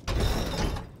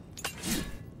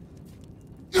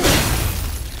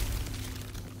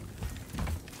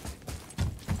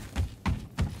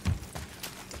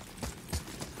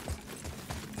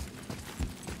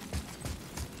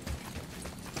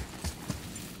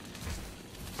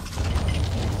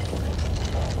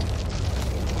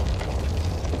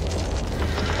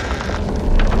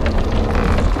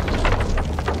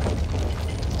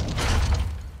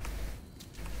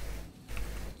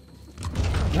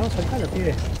 No, soltalo,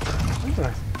 pibe. ¿Dónde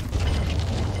vas?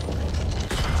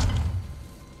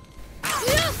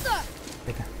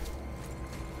 Ahí está.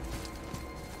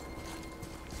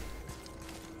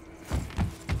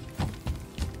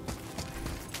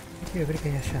 Quiero ver qué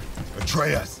hay allá.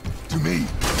 Atreus, to me.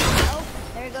 Oh,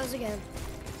 there it goes again.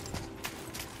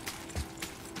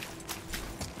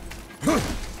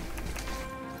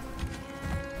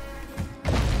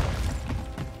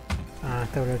 Ah,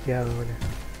 está bloqueado, boludo.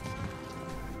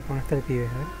 ¿Dónde está el pibe?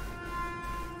 A ver.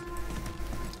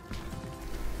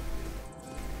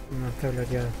 No, está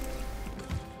bloqueado.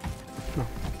 No.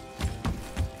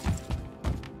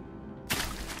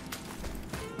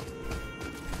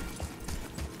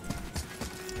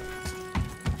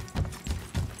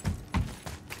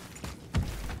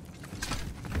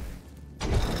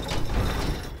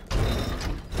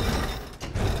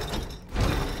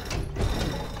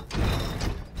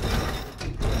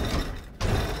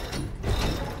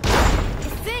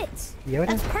 ¿Y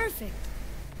ahora? That's perfect.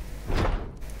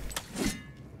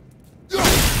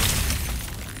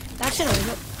 That should hold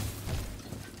it.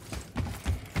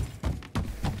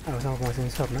 Ah, usamos como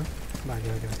sensor, ¿no? Vale,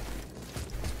 vale, vale.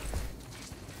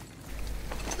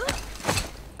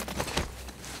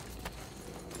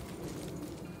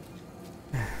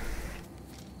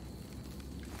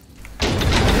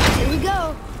 Here we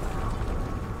go.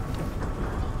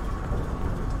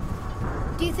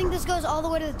 Do you think this goes all the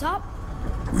way to the top?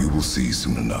 We will see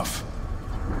soon enough.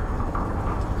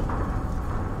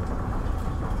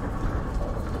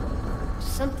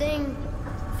 Something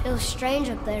feels strange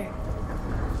up there.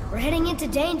 We're heading into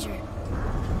danger.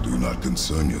 Do not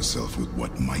concern yourself with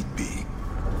what might be.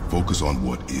 Focus on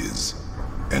what is,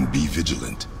 and be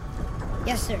vigilant.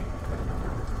 Yes, sir.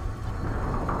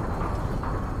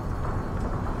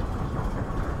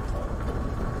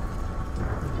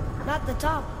 Not the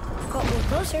top, but we're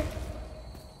closer.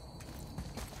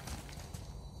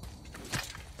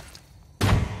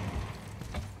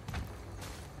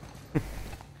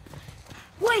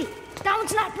 Wait! That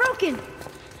one's not broken!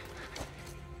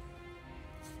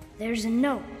 There's a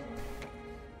note.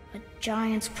 A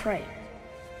giant's prayer.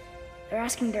 They're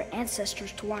asking their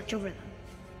ancestors to watch over them.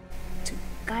 To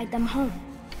guide them home.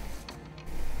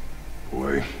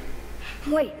 Boy.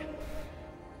 Wait.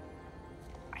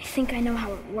 I think I know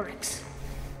how it works.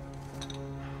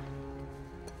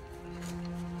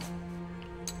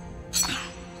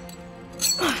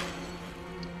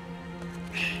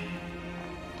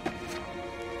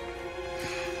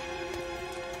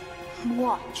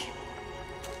 Watch.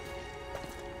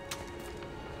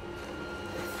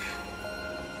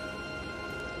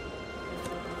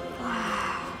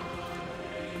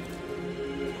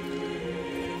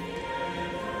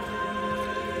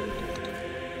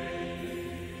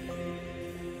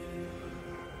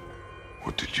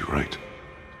 What did you write?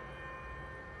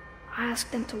 I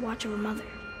asked them to watch over Mother.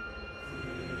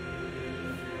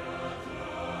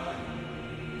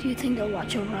 Do you think they'll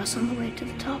watch over us on the way to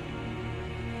the top?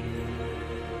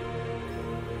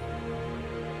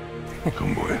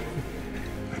 Come, boy.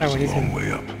 That is a long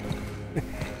way up.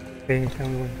 Sí, está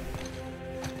muy bueno.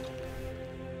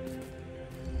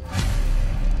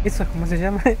 Eso, ¿cómo se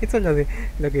llama? Eso es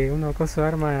lo que uno coso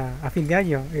arma a fin de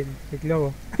año, el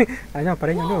globo. Ah, no,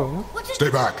 para año nuevo, ¿no? Stay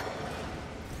back.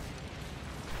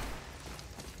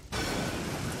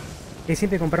 Y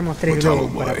siempre compramos 3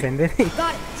 globos para prender y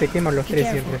se queman los 3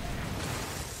 siempre.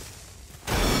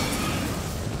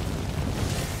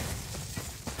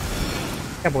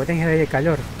 Ya, porque tenés aire de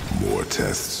calor. More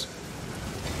tests.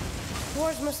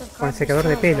 Con el secador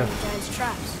de pelo.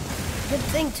 Good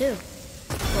thing too.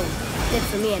 Well, good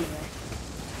for me anyway.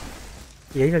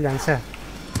 Y ahí lo lanzás.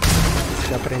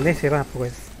 Lo prendés y se va,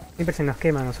 pues siempre se nos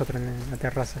quema a nosotros en la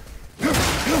terraza.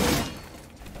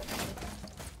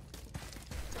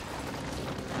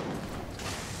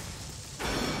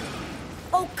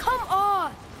 Oh, come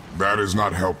on! That is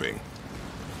not helping.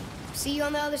 See you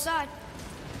on the other side.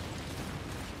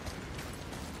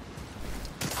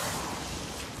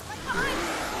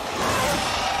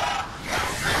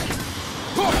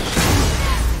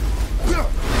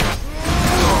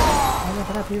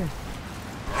 Pará, pibe.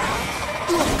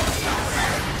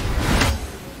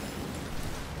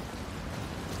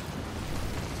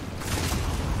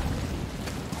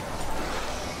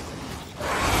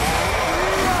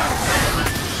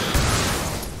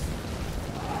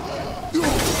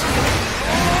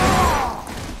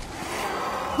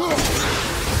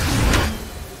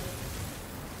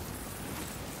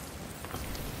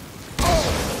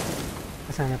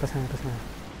 Pasa nada.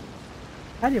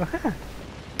 Dale, bajá.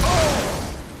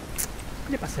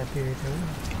 ¿Qué le pasa al pibe, boludo?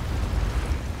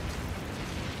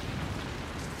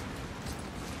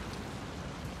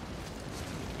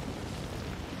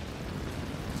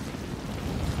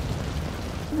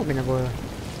 ¿Cómo que no puedo?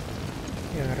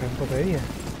 Voy a agarrar un poco de vida.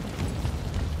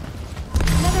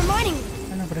 Another mining.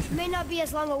 Ah, no, pero yo May not be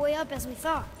as long a way up as we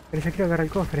thought. quiero agarrar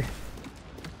el cofre.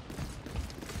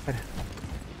 Para.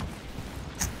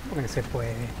 ¿Cómo que no se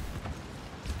puede?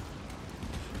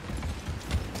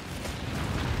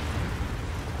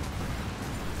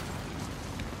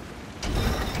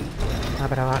 Ah,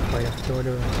 para abajo, Dios, qué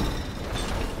boludo.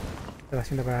 Estaba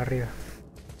haciendo para arriba.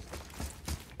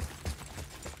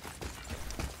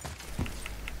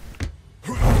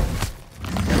 The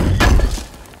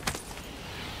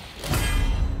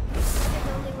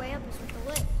only way up is with the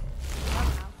lift.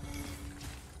 Somehow.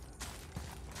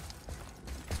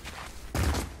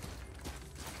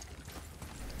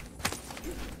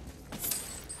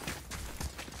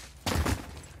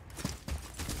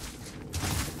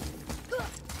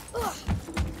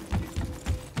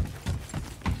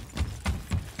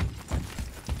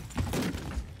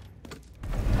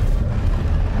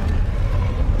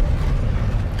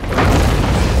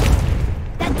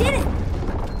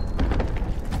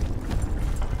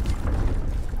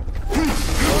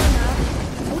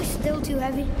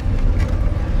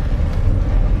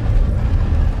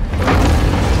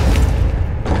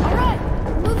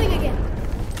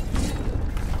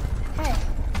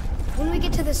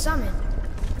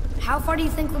 far do you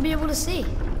think we'll be able to see?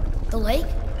 The lake?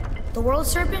 The world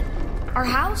serpent? Our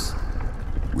house?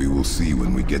 We will see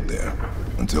when we get there.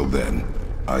 Until then,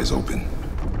 eyes open.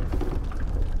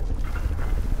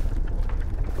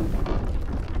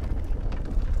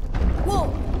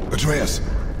 Whoa! Atreus!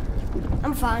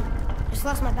 I'm fine. Just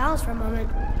lost my balance for a moment.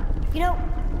 You know,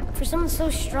 for someone so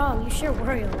strong, you sure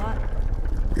worry a lot.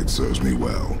 It serves me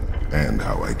well, and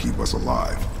how I keep us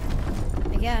alive.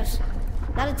 I guess.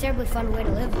 Not a terribly fun way to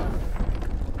live, though.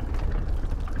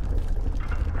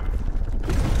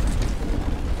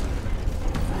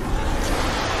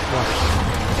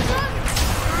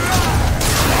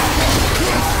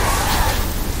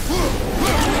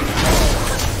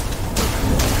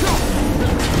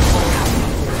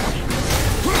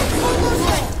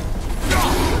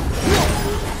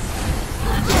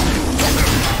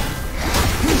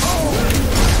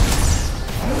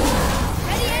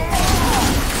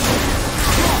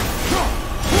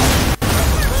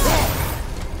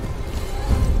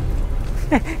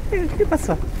 ¿Qué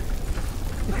pasó?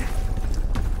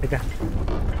 Ahí está.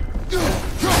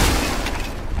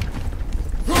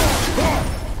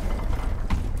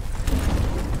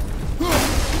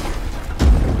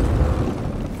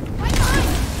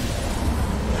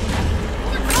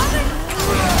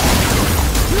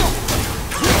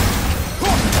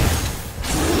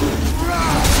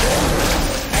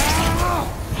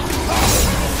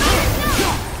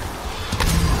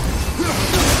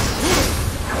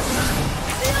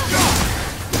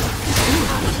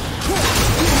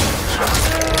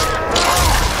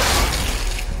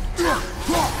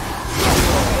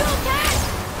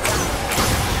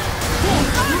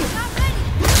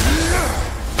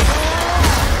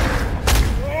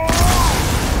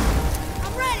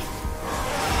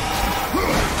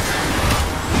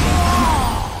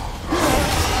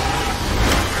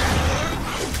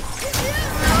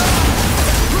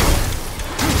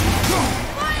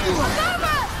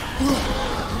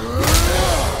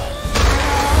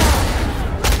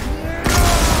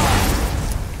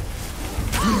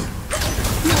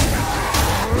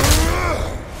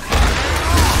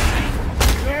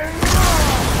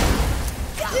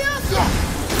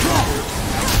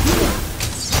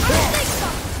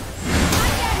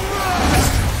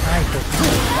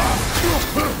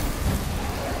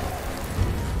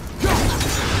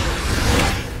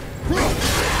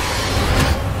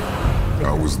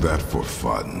 That for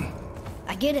fun?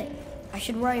 I get it. I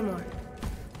should worry more.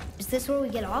 Is this where we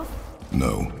get off?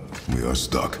 No, we are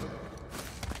stuck.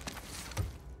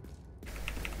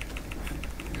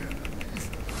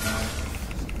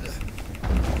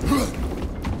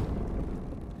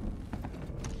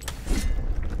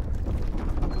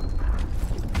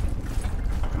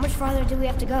 How much farther do we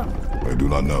have to go? I do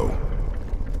not know.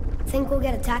 Think we'll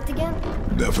get attacked again?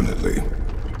 Definitely.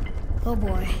 Oh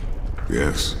boy.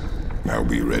 Yes. Now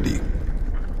be ready.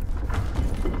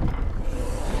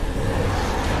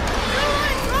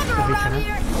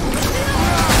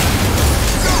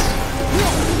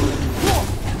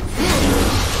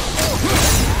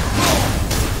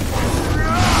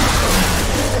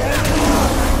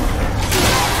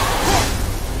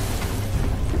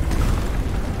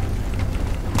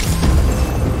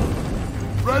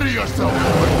 Ready yourself,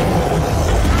 boy!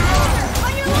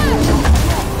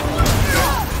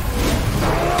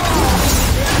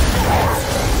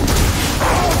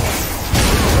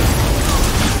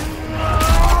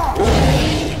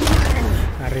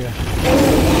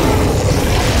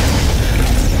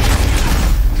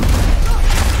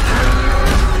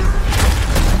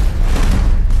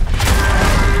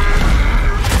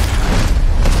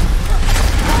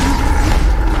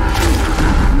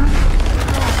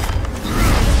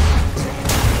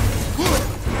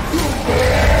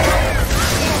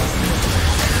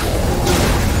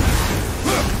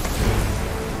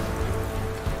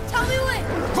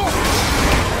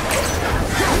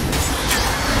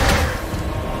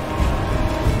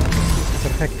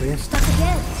 Perfecto, bien. Stuck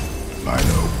again. I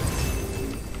know.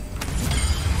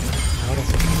 Ahora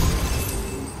sí.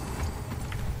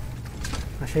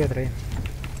 Allá hay otra vez.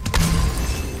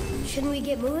 Shouldn't we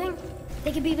get moving?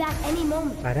 They could be back any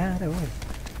moment. Pará, ahora voy.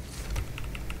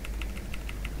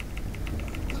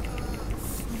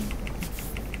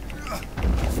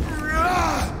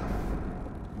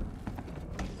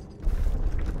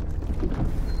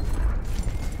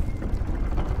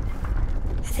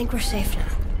 I think we're safe now.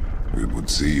 It would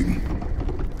seem.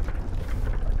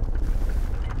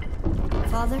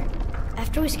 Father,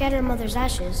 after we scatter Mother's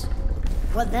ashes,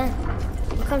 what then?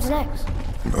 What comes next?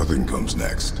 Nothing comes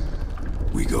next.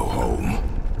 We go home.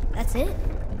 That's it?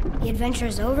 The adventure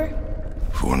is over?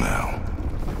 For now.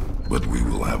 But we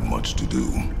will have much to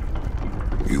do.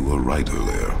 You were right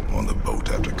earlier on the boat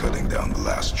after cutting down the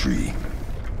last tree.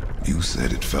 You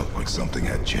said it felt like something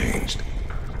had changed.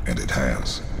 And it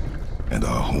has. And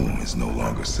our home is no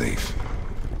longer safe.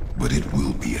 But it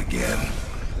will be again.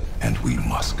 And we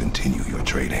must continue your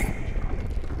trading.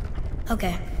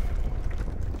 Okay.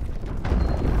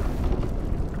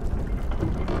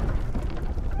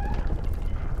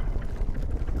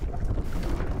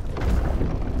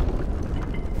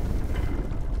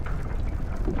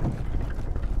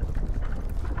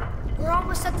 We're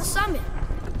almost at the summit.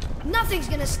 Nothing's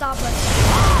gonna stop us.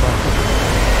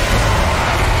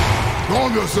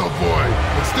 Calm yourself, boy,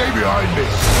 and stay behind me.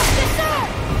 Yes, sir!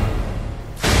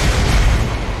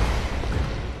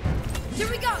 Here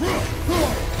we go!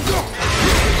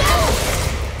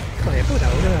 Hijo de puta,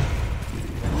 boludo.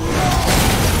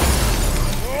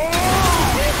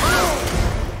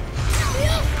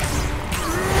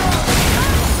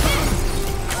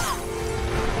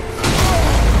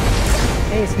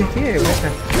 Si quiere, vuelta.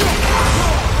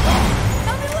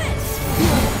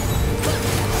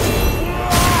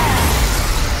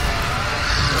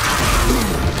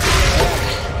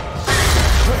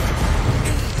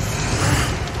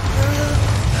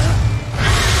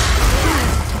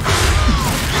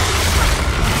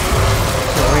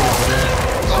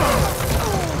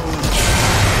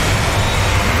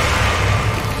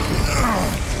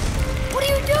 What are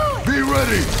you doing? Be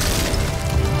ready.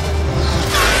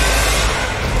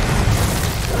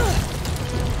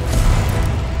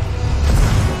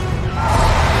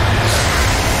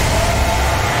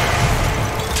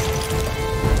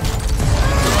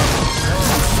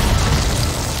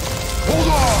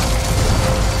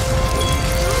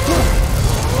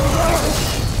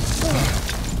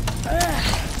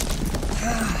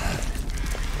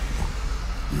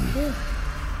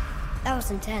 That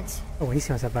was intense. Oh,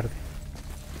 buenísima esa parte.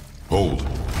 Hold.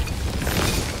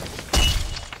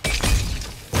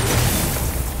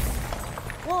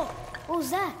 Whoa, what was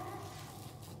that?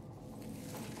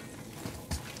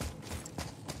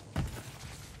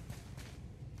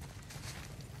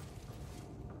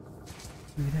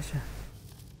 Mira allá.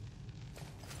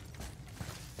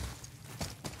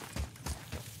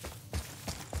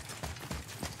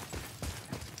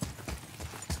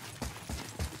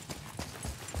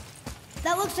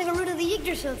 That looks like a root of the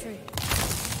Yggdrasil tree.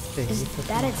 Is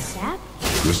that its sap?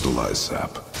 Crystallized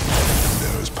sap.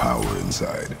 There is power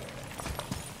inside.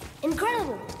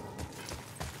 Incredible!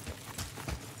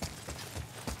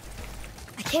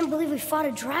 I can't believe we fought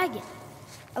a dragon.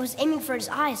 I was aiming for his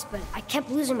eyes, but I kept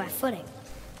losing my footing.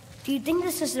 Do you think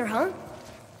this is their home?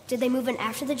 Did they move in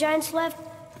after the giants left?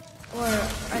 Or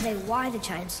are they why the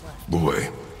giants left? Boy,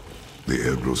 the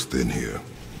air grows thin here.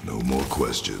 No more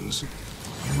questions.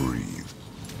 Breathe.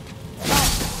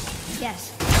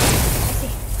 Yes. I see.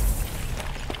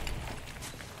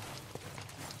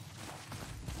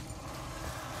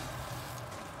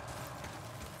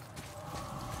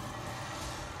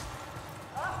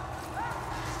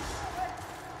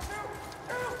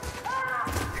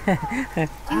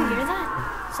 Do you hear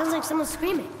that? Sounds like someone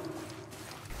screaming.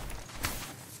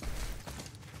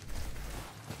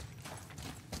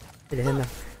 Leyendo.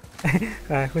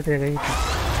 Ah, justo le leí.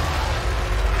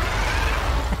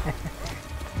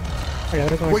 Hola,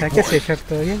 bro, ¿cómo estás? ¿Qué haces, Jack?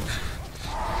 ¿Todo bien?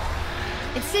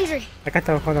 It's Sindri. Acá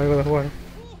estamos jugando algo de jugar.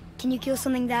 Can you kill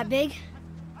something that big?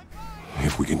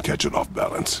 If we can catch it off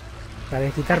balance. Para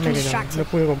desquitarme que no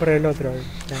pude comprar el otro,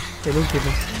 el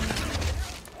último.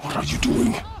 What are you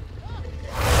doing?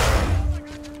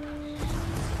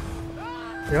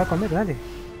 Se va a comer, dale.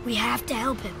 We have to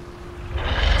help him.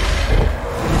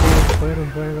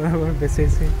 Juego, empecé,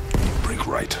 sí. Break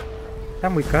right. Está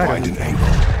muy caro. Find an angle.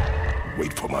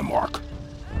 Wait for my mark.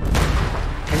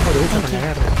 Tengo lo uso con la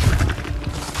guerra.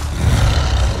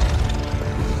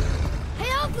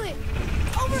 Hey, Ugly!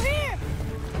 Over here!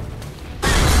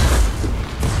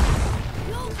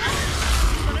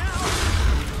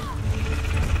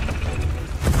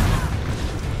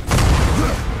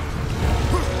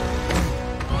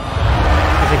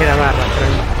 Pensé que era barra,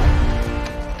 pero...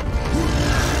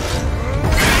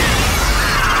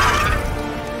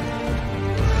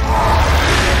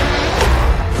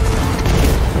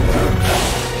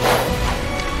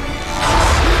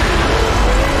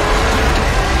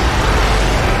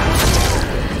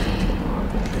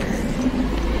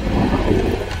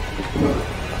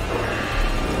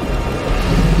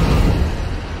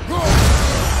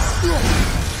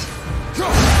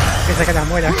 Saca la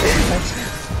muela.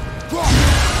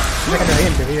 Saca la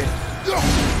diente, vive.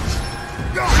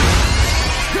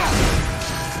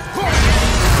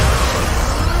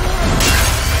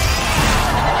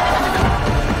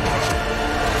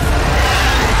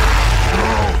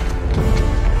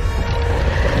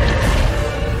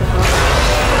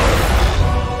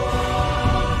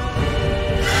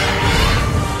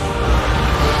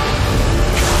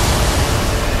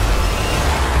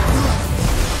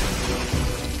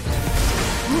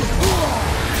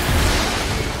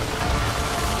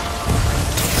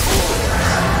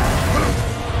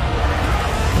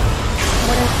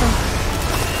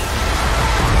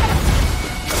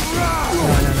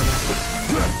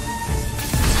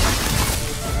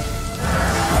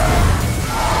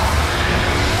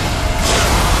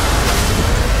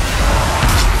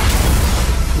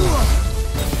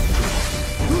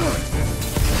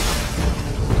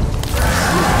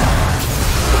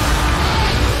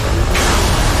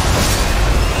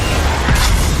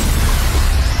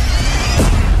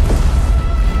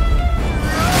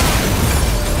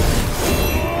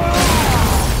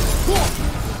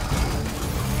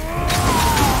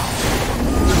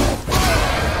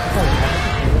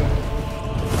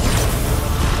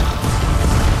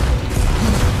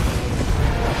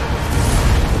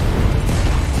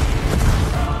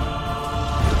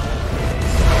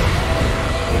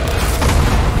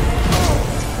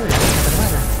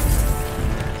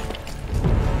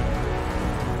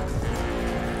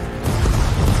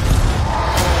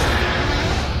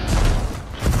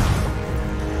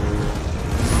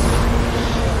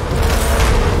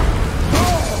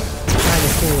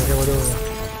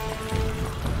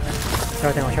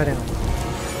 ahora.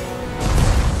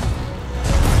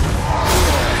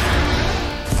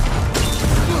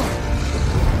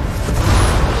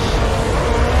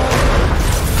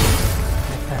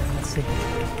 Sí.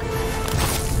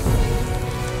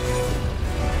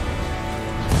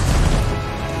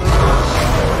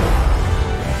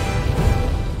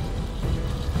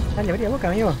 Dale, abrí la boca,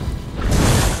 amigo.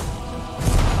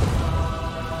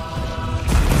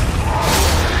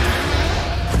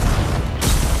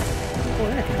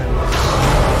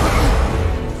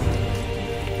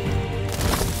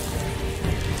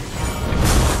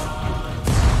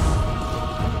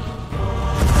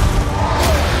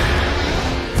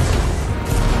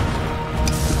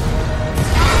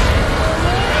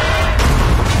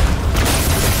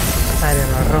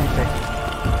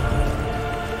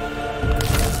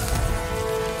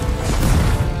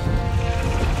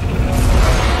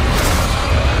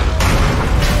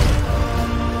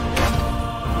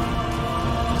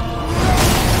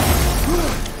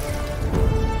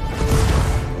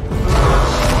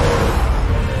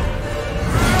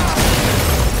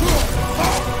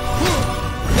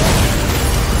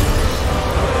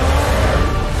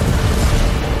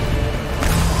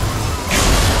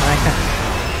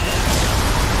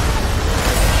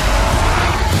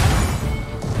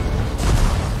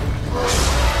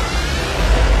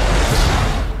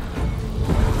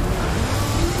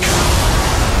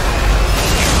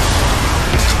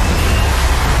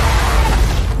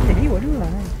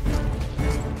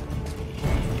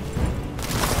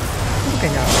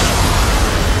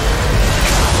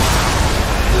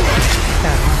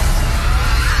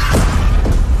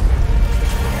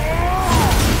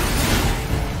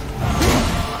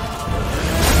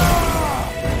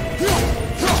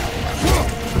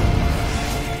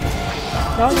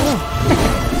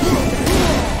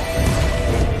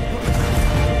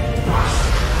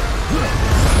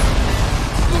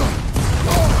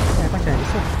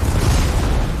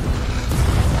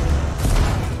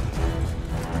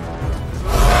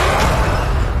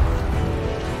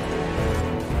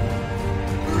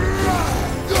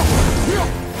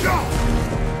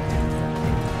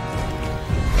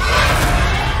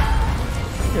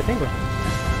 Lo tengo.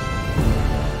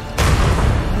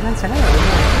 No lanza nada,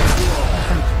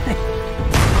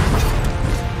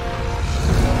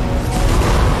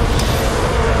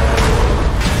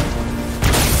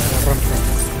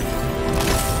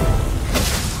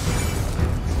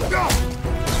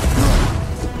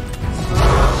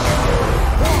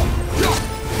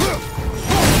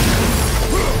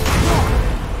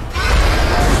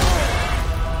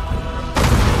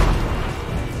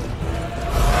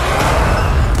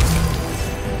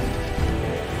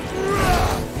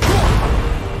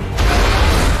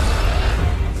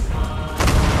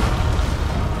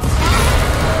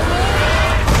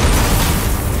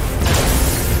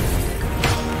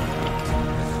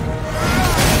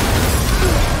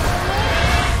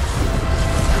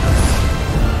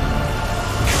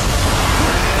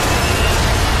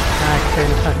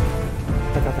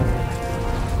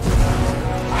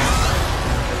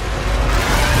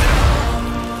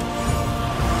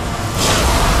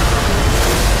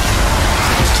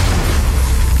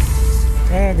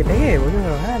 le pegué,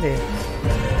 boludo, dale.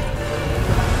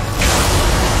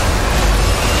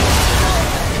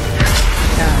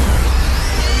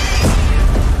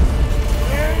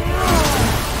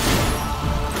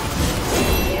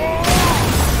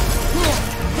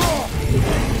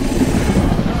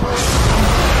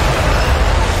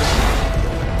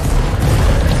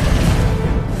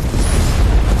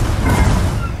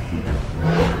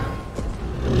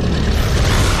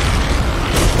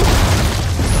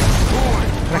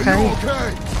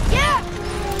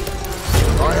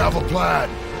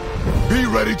 Be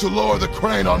ready to lower the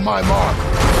crane on my mark.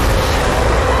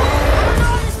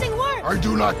 How will this thing work? I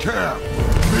do not care.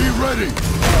 Be ready.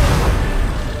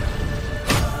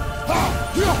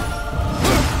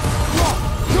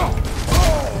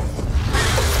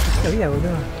 Sabía,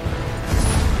 boludo.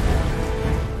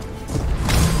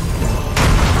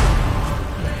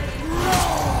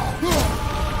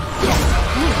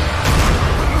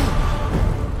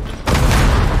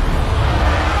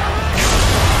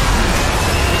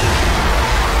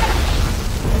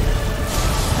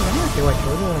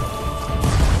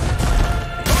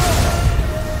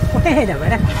 Buena,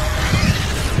 pará.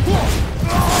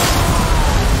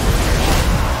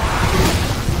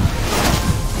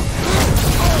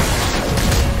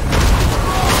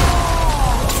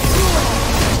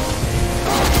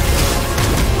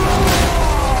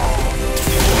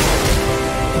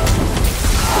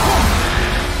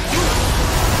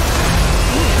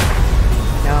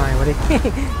 No, me morí.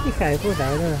 Hija de puta,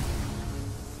 boludo.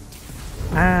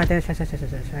 Ah, ya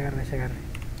agarré, ya agarré.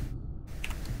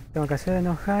 Tengo que hacer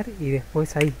enojar y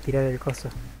después ahí tirar el coso.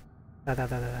 Ya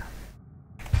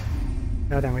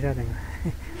lo tengo, ya lo tengo.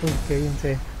 Uy, qué bien se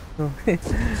ve.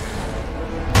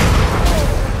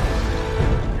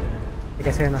 Hay que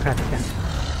hacer enojar, ya.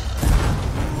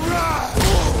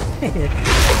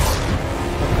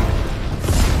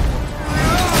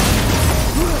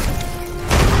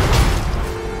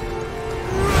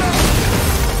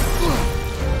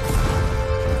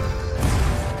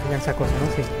 Esa cosa, ¿no?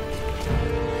 Sí.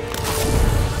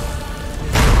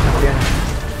 Bien.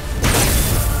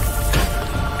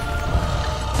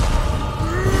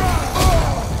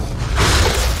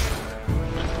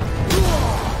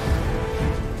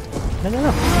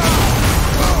 No.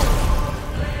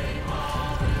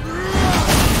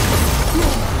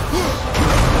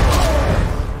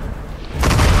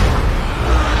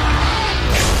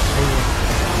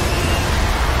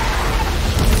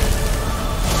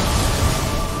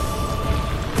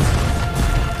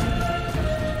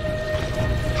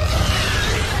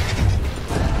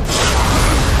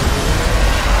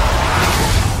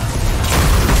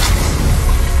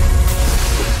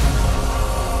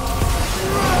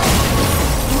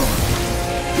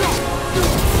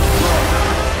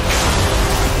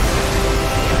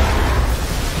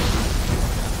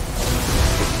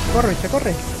 Corre, che,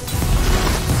 corre.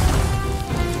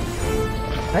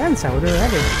 Avanza, boludo,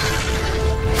 dale.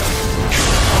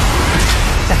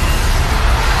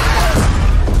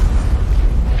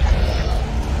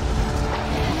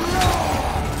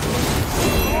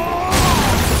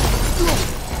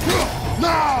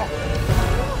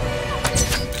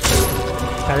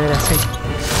 Cadera, sí.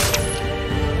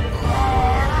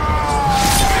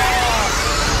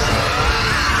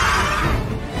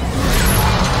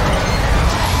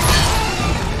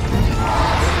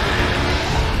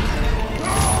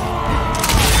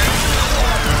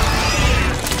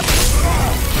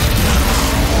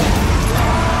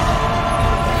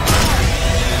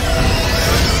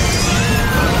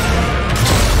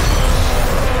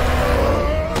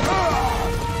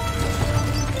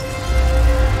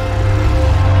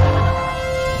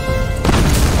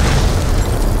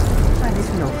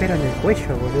 En el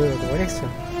cuello, boludo, por eso.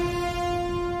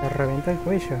 Me reventó el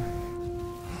cuello.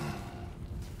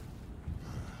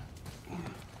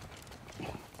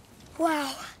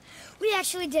 Wow, we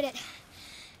actually did it.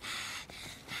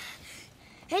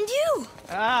 And you!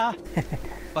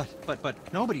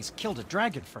 But nobody's killed a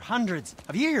dragon for hundreds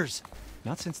of years.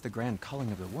 Not since the grand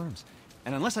culling of the worms.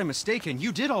 And unless I'm mistaken,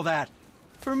 you did all that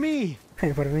for me.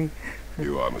 Por mí.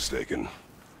 You are mistaken.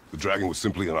 The dragon was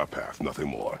simply in our path, nothing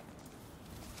more.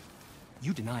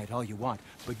 You deny it all you want,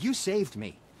 but you saved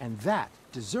me, and that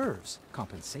deserves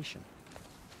compensation.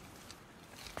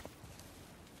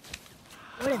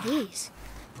 What are these?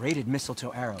 Braided mistletoe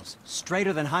arrows,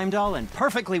 straighter than Heimdall and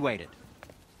perfectly weighted.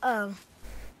 Oh.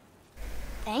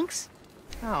 Thanks?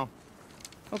 Oh.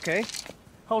 Okay.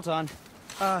 Hold on.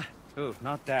 Ooh,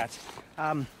 not that.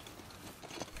 Have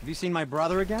you seen my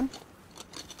brother again?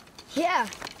 Yeah,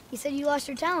 he said you lost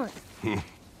your talent.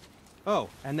 Oh,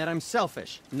 and that I'm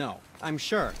selfish? No. I'm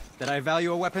sure. That I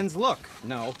value a weapon's look?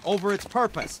 No. Over its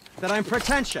purpose? That I'm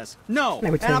pretentious? No.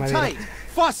 And uptight?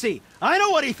 Fussy? I know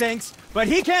what he thinks, but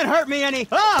he can't hurt me any—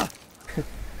 Ah!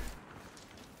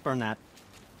 Burn that.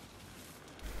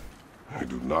 I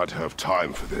do not have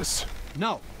time for this.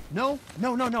 No. Wait.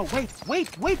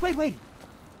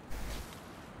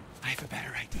 I have a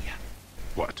better idea.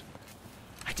 What?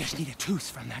 I just need a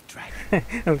tooth from that dragon.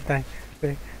 Okay.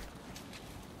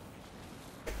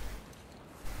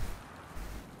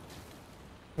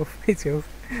 Uf. Hecha.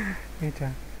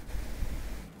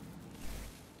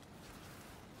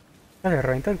 No, le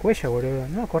reventó el cuello, boludo.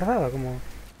 No me acordaba cómo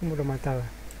lo mataba.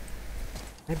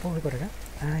 ¿Ahí puedo ir por acá?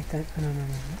 Ah, ahí está. No.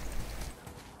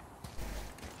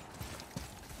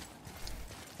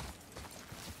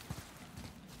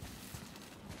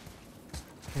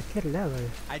 Aquí al lado.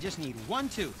 I just need one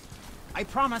tooth. I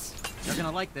promise. You're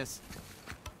gonna like this.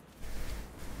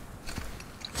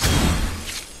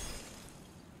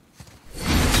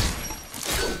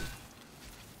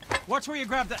 Watch where you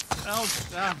grab that. Oh,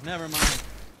 never mind.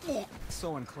 Oh,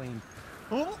 so unclean.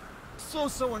 Oh,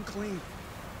 so unclean.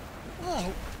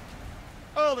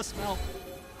 Oh, the smell.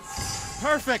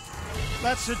 Perfect.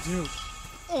 That should do.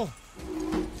 Oh.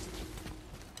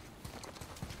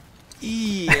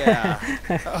 Yeah.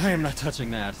 I am not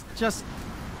touching that. Just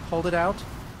hold it out.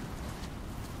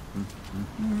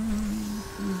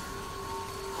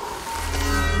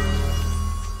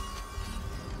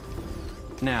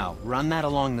 Now, run that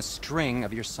along the string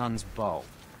of your son's bow.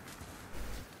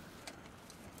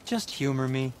 Just humor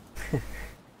me.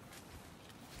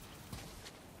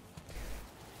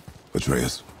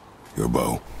 Atreus, your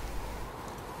bow.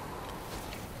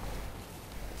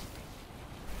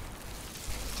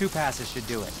 Two passes should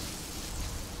do it.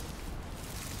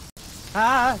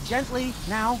 Gently,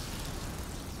 now.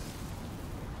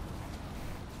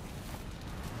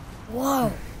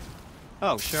 Whoa.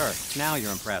 Oh, sure. Now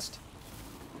you're impressed.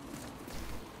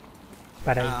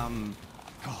 How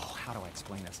do I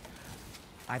explain this?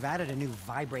 I've added a new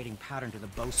vibrating pattern to the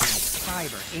bowstring's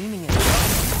fiber, aiming at...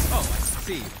 Oh, I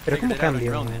see. Pero ¿cómo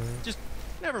cambio? Just,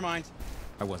 never mind.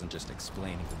 I wasn't just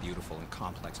explaining the beautiful and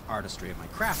complex artistry of my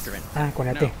crafter and... Con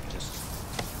la T. No, just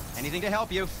anything to help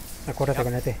you. Acuérdate,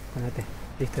 con la T, con la T.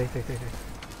 Listo.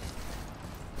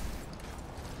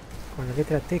 Con la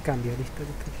letra T cambio, listo.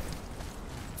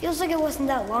 Feels like it wasn't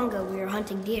that long ago we were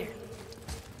hunting deer.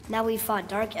 Now we fought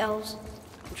dark elves,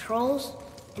 and trolls,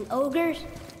 and ogres,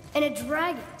 and a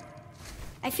dragon.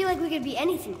 I feel like we could be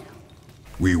anything now.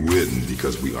 We win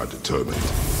because we are determined,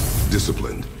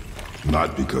 disciplined,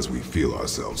 not because we feel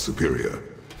ourselves superior.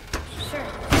 Sure.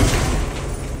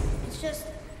 It's just,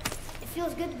 it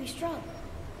feels good to be strong,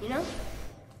 you know?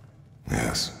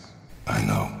 Yes, I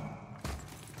know.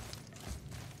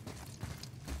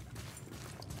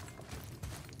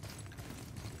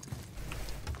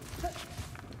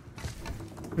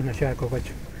 Nos lleva el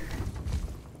cococho.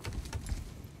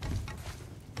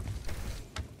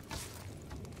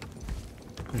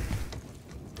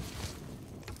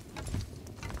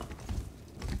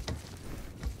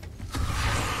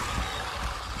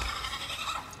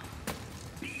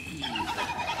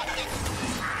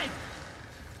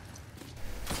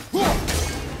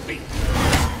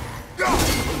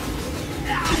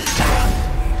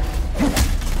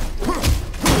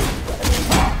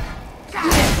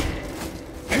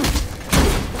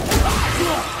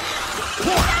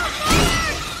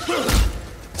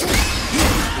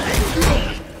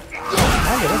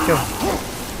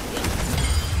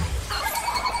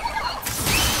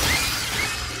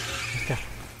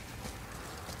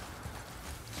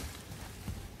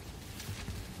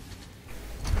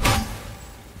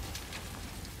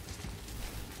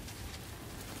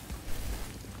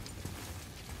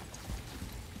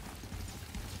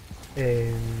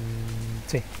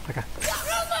 Sí, acá.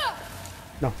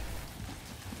 No.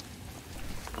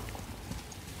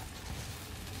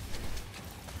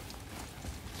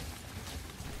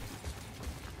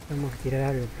 Tenemos que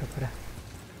tirar algo, pero para.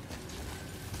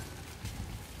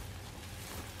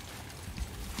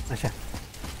 Allá.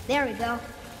 There we go.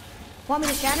 Want me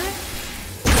to shatter it?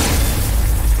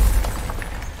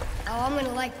 Oh, I'm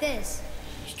gonna like this.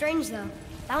 Strange though.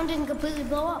 That one didn't completely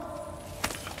blow up.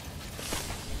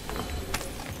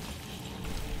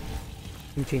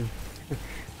 Un chin.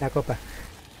 La copa.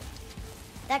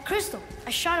 That crystal.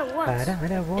 I shot it once.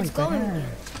 Ahora voy, It's glowing pará. again.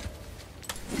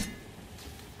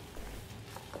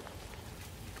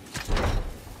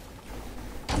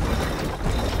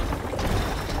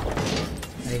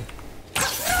 Ahí.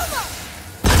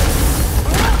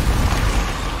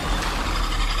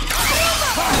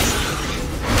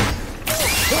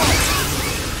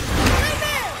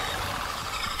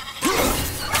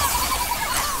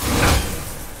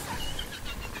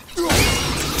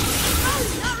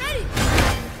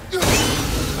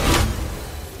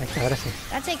 Ahora sí.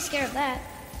 That takes care of that.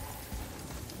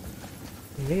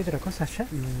 ¿Y hay otra cosa allá?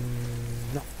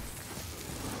 No.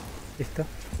 Listo.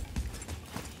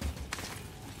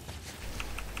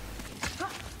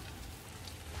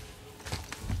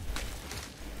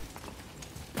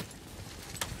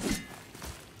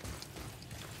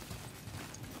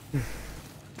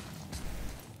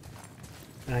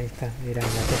 Ahí está, mira la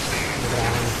testa.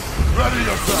 Ready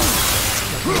yourself!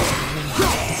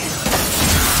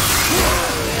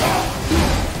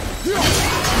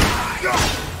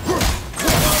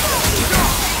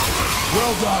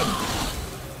 Well done!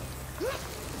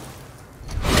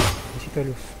 Necesito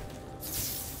luz.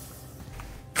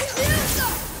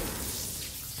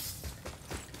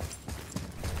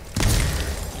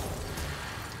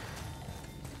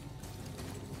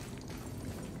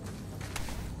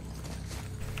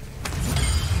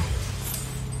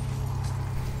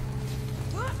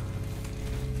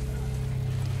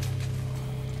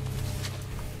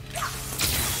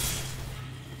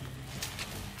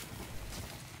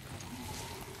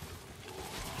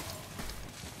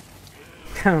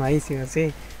 Está mamadísimo,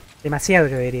 sí. Demasiado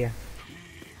yo diría.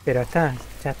 Pero está,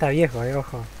 ya está viejo,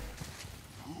 ojo.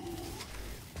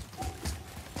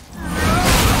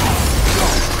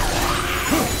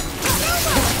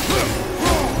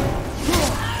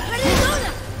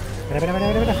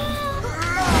 Espera.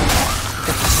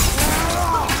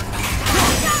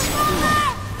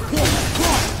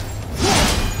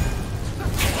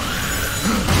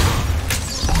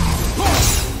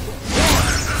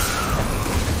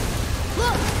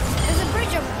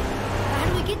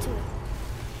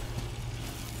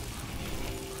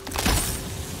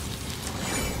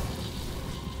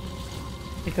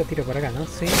 esto tiro por acá, ¿no?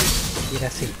 Sí. Y era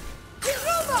así.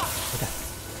 Acá.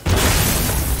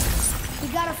 We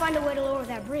gotta find a way to lower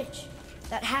that bridge.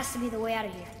 That has to be the way out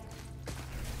of here.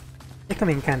 Esto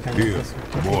me encanta. Here,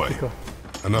 boy.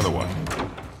 Another one.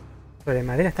 Lo de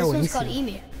madera está This one's called buenísimo.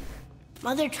 Emir.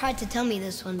 Mother tried to tell me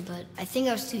this one, but I think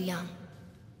I was too young.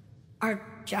 Are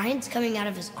giants coming out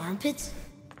of his armpits?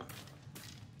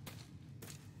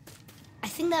 I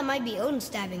think that might be Odin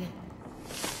stabbing him.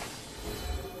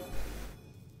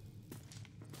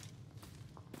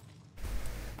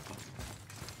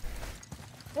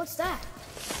 What's that?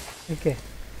 ¿Y qué?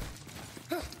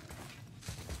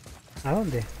 ¿A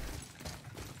dónde?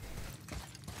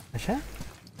 ¿Allá?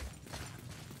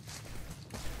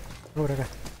 Por acá.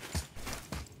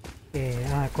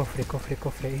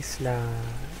 Cofre. Es la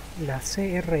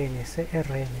CRN.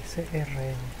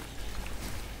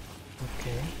 Ok.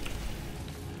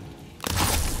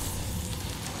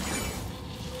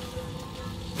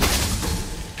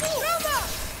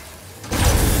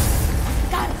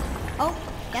 Got it! Oh,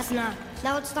 guess not.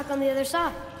 Now it's stuck on the other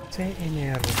side.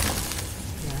 CNR.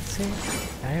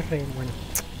 La RN, bueno.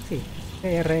 Sí,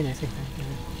 CRN, sí.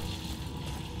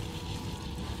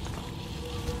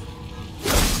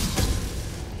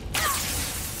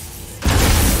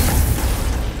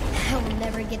 I will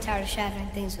never get tired of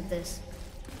shattering things with this.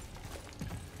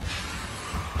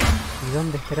 ¿Y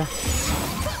dónde estará? Sí.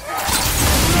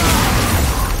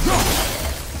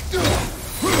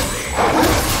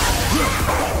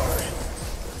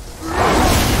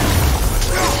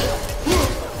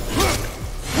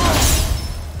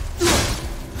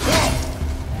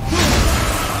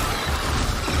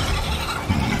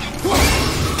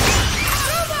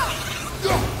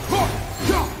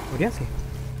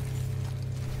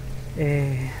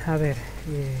 A ver,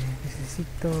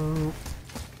 necesito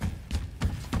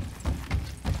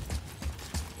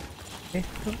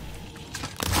esto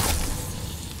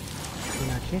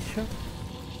con aquello.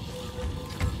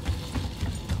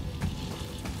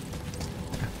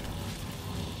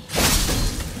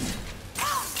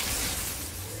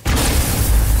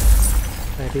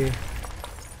 Vale,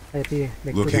 pibe,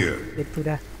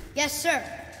 lectura. Yes, sir.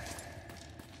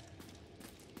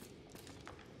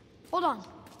 Hold on.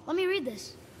 Let me read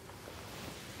this.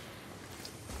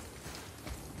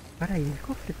 Para, ¿y el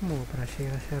cofre cómo para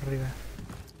llegar allá arriba?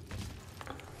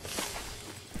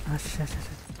 Ya.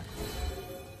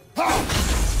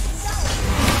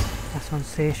 Son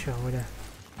sellos, ahora.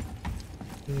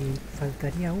 Y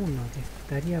faltaría uno, que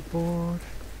estaría por...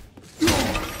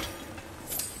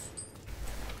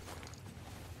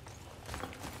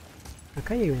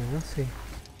 Acá hay uno, no sé.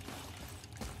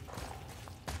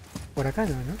 Por acá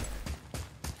no, ¿no?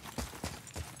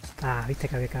 Ah, viste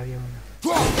que acá había uno.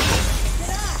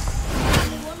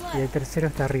 Y el tercero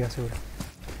está arriba, seguro.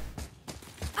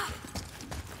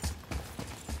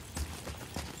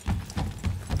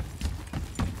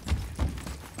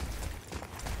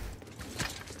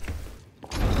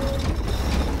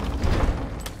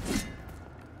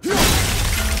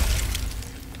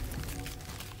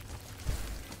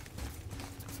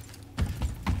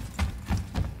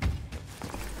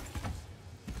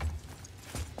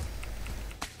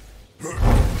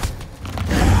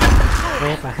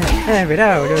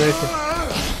 Esperá, boludo, ese.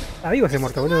 Está vivo ese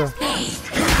muerto, boludo. El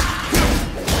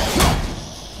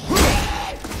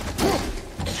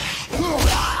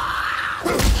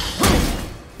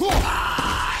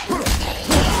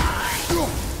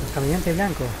caminante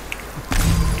blanco.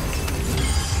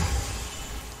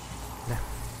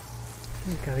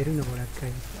 Tiene que haber uno por acá.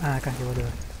 Ah, acá, qué boludo.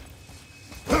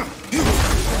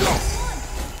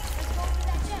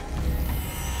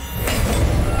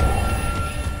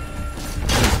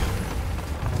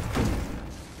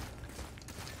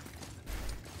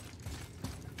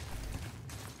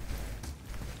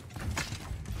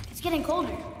 It's getting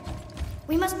colder.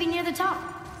 We must be near the top.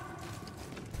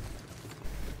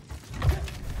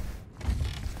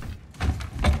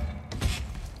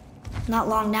 Not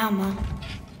long now, Mom.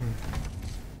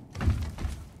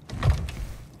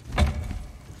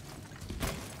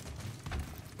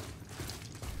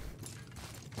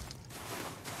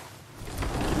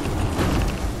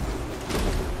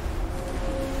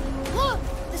 Look!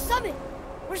 The summit!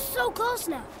 We're so close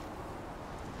now.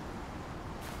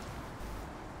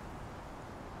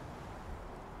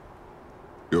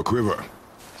 Your quiver.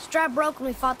 Strap broke when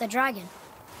we fought the dragon.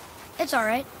 It's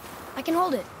alright. I can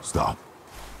hold it. Stop.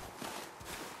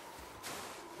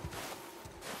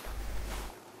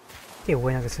 Qué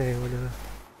buena que se ve, boludo.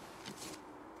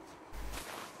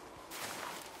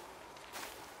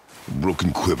 A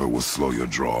broken quiver will slow your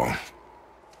draw.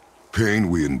 Pain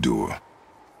we endure.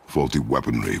 Faulty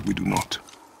weaponry we do not.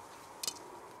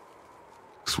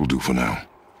 This will do for now.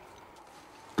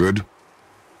 Good?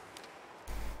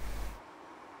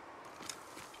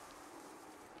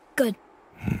 Good.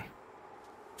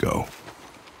 Go.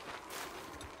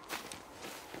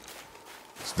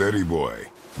 Steady, boy.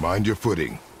 Mind your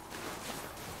footing.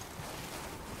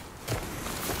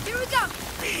 Here we go!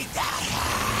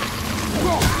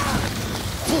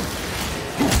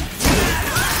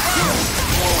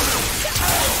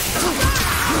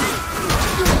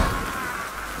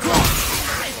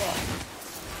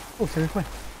 Se me fue.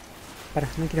 Para,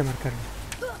 no quiero marcarlo.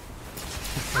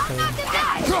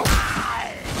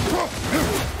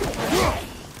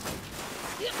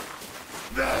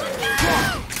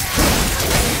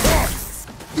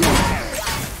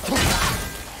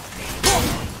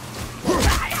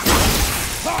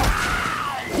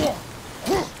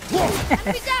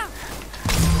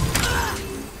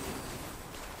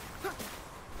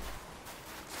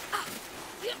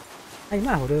 Hay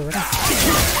más, boludo, ¿verdad?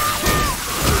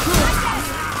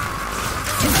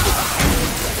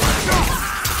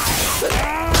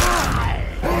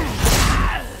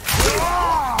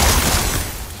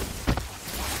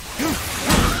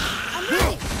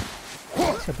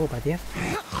 ¿Se puedo patear?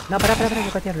 No, pará, hay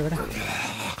que patearlo, pará.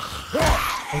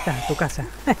 Ahí está, tu casa.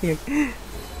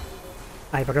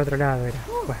 Ay, por el otro lado era.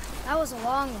 Bueno. That was a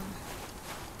long one.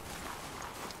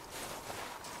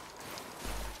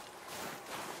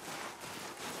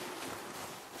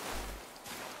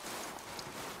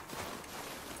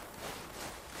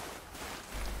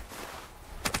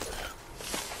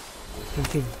 Chin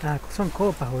chin. Ah, son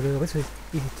copas, boludo. Por eso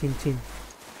dice chin chin.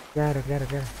 Claro.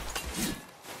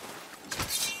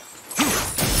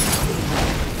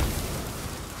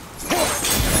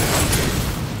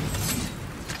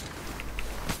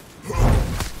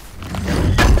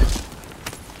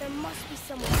 There must be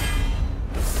someone.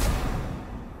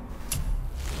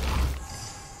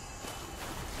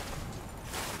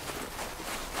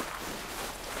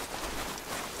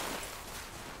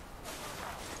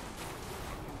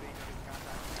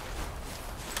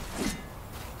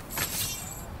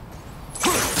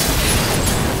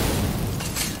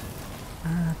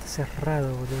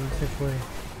 Cerrado, boludo, no se puede.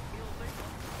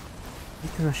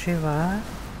 Esto nos lleva a...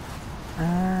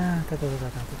 Ah, está todo.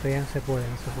 Todavía no se puede.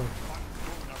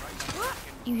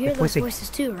 You hear those voices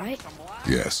too, right?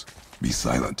 Yes. Be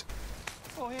silent.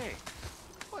 Oh, hey.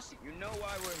 You know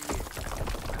why we're here.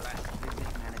 My last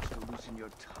visit managed to loosen your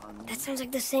tongue. That sounds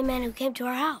like the same man who came to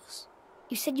our house.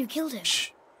 You said you killed him.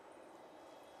 Shh.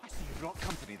 I see you brought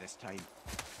company this time.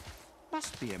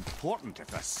 Must be important if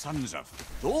the sons of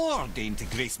Thor deign to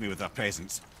grace me with their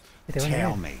presence.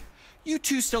 Tell me, you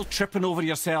two still tripping over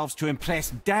yourselves to impress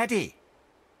Daddy?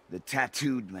 The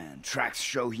tattooed man. Tracks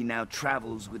show he now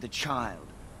travels with a child.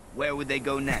 Where would they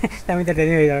go next? Está muy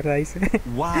entretenido, la verdad, dice.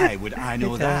 Why would I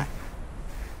know that?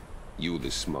 You're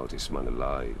the smartest man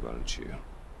alive, aren't you?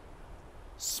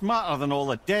 Smarter than all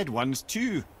the dead ones,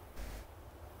 too.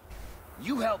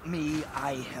 You help me,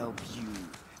 I help you.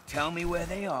 Tell me where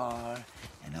they are,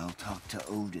 and I'll talk to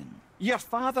Odin. Your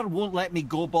father won't let me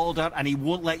go, Balder, and he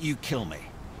won't let you kill me.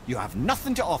 You have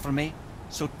nothing to offer me,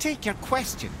 so take your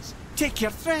questions, take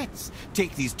your threats,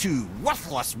 take these two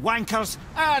worthless wankers,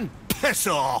 and piss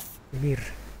off! Mir.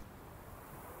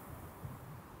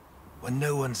 When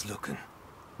no one's looking,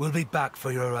 we'll be back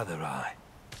for your other eye.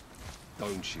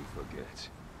 Don't you forget,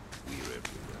 we're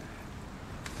everywhere.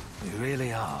 We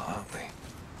really are, aren't we?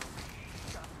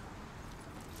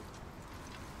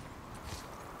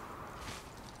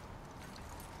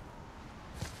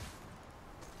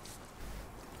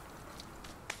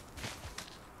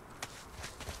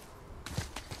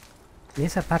 Y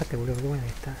esa parte, boludo, qué buena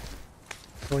que está.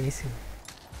 Buenísimo.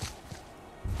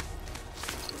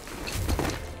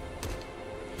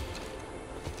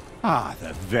 Ah,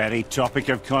 the very topic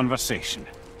of conversation.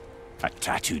 A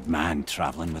tattooed man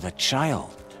traveling with a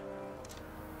child.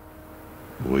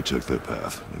 We took their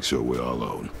path. Make sure we're all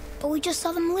alone. But we just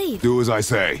saw them leave. Do as I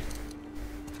say.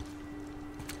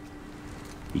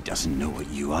 He doesn't know what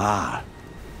you are.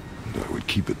 And I would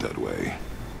keep it that way.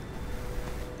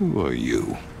 Who are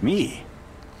you? Me?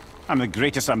 I'm the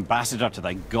greatest ambassador to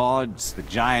the gods, the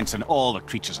giants, and all the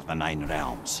creatures of the Nine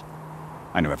Realms.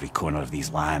 I know every corner of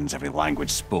these lands, every language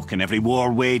spoken, every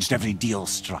war waged, every deal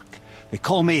struck. They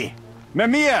call me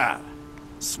Mimir,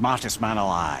 smartest man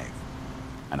alive.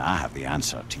 And I have the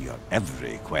answer to your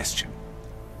every question.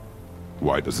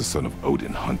 Why does the son of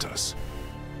Odin hunt us?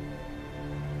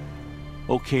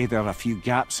 Okay, there are a few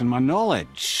gaps in my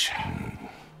knowledge.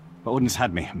 But Odin's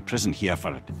had me imprisoned here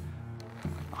for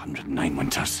 109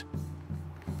 winters.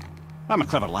 I'm a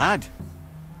clever lad.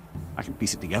 I can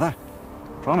piece it together.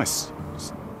 Promise.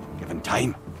 Just given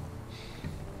time.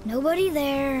 Nobody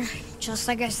there, just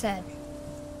like I said.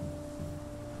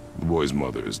 The boy's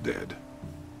mother is dead.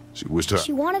 She wished her...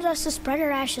 She wanted us to spread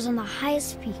her ashes on the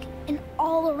highest peak in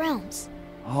all the realms.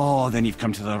 Oh, then you've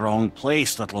come to the wrong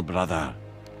place, little brother.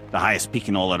 The highest peak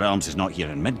in all the realms is not here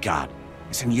in Midgard.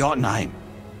 It's in Jotunheim,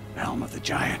 realm of the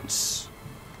giants.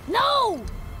 No!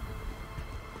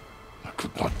 That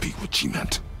could not be what she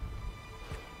meant.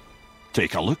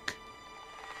 Take a look.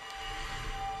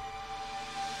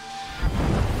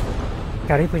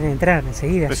 Claro, ahí pueden entrar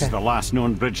enseguida. This is the last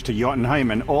known bridge to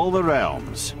Jotunheim in all the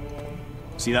realms.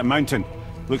 See that mountain?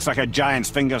 Looks like a giant's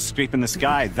finger scraping the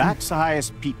sky. That's the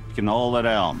highest peak in all the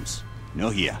realms. No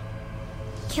here.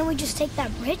 Can't we just take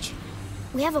that bridge?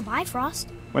 We have a Bifrost.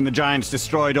 When the giants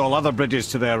destroyed all other bridges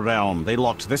to their realm, they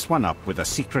locked this one up with a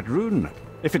secret rune.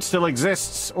 If it still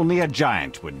exists, only a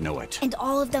giant would know it. And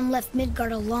all of them left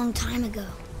Midgard a long time ago.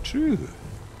 True.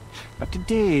 But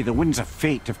today, the winds of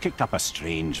fate have kicked up a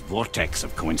strange vortex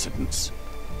of coincidence.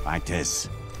 Fact is,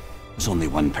 there's only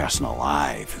one person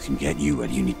alive who can get you where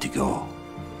you need to go.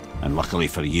 And luckily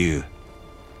for you,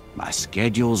 my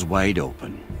schedule's wide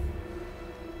open.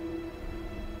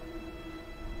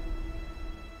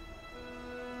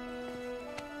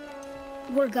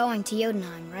 We're going to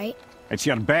Jotunheim, right? It's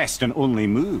your best and only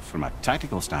move from a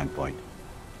tactical standpoint.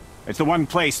 It's the one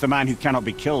place the man who cannot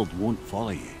be killed won't follow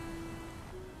you.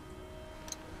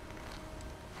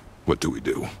 What do we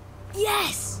do?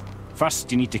 Yes!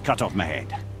 First, you need to cut off my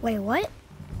head. Wait, what?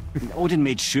 Odin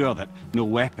made sure that no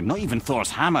weapon, not even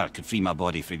Thor's hammer, could free my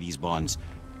body from these bonds.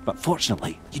 But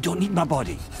fortunately, you don't need my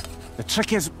body. The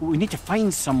trick is, we need to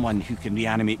find someone who can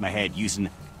reanimate my head using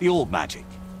the old magic.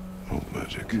 Old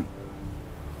magic?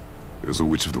 There's a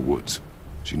witch of the woods.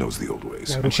 She knows the old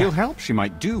ways. And she'll help. She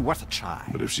might do worth a try.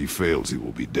 But if she fails, he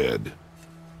will be dead.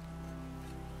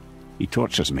 He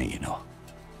tortures me, you know.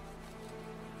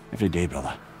 Every day,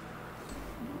 brother.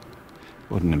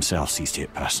 Odin himself sees to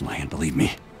it personally, and believe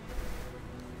me,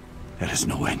 there is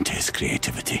no end to his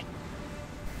creativity.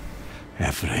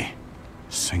 Every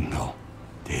single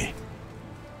day.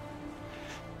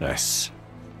 This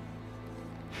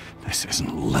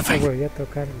isn't living. Volví a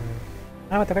tocar la...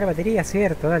 Ah, va a tocar la batería,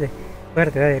 cierto, dale.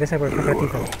 Fuerte, dale, gracias por el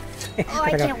ratito.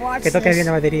 Que toque bien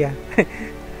la batería.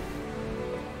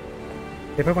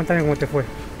 Después contame cómo te fue.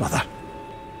 Brother.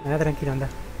 Anda tranquilo, anda.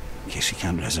 In case you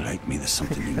can't resurrect me, there's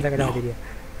something you need Anda to con la know. batería.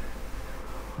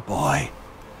 Boy,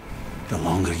 the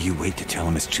longer you wait to tell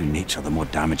him his true nature, the more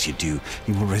damage you do.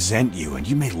 He will resent you, and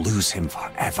you may lose him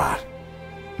forever.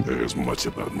 There's much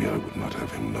about me I would not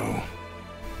have him know.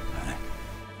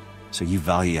 So you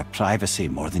value your privacy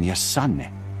more than your son?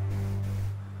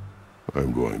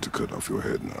 I'm going to cut off your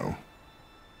head now.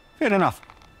 Fair enough.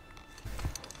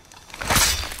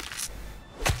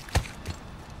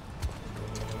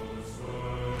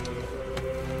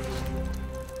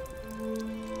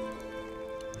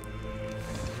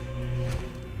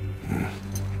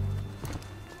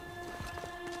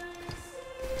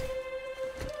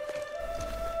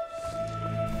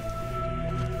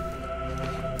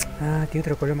 Ah, tiene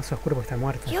otro color más oscuro porque está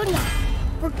muerto. Yona!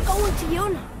 We're going to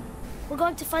Yona! We're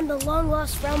going to find the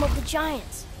long-lost realm of the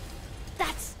giants.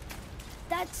 That's...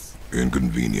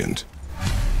 Inconvenient.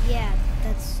 Yeah,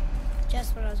 that's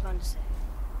just what I was going to say.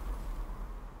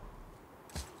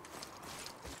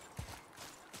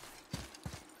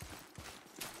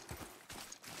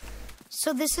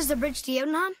 So this is the bridge to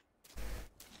Jotunheim?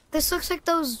 This looks like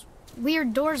those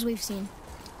weird doors we've seen.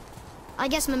 I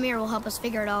guess Mimir will help us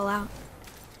figure it all out.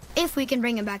 If we can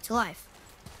bring him back to life.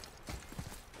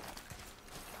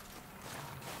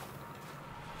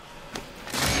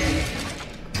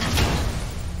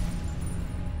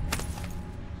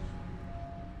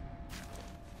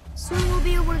 Soon we'll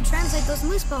be able to translate those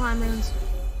Muspelheim runes.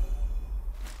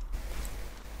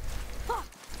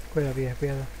 Cuidado,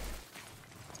 cuidado.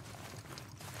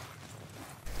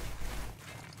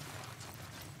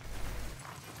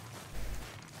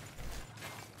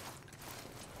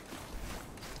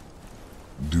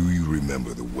 Do you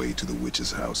remember the way to the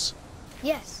witch's house?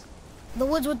 Yes. The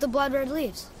woods with the blood-red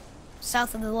leaves.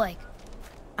 South of the lake.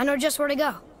 I know just where to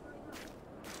go.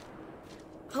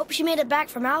 Hope she made it back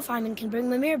from Alfheim and can bring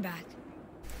Mimir back.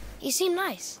 He seemed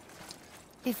nice.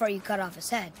 Before you cut off his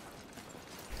head.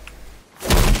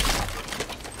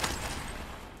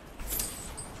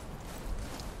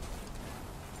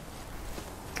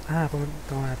 Ah, toma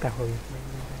un atajo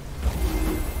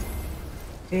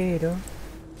bien.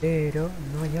 Pero,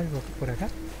 ¿no hay algo por acá?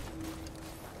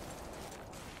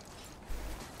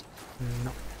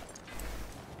 No.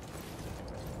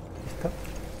 ¿Esto?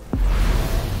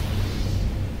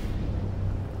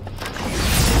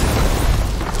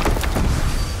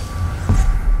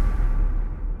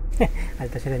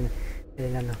 taller del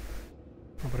enano.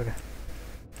 Vamos por acá.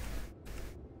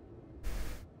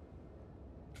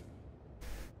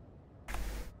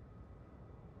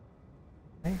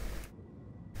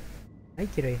 Ahí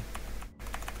quiero ir.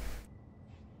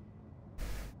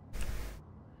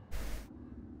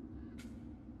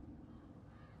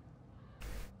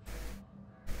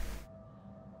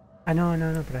 Ah,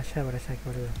 no, por allá, qué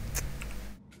boludo.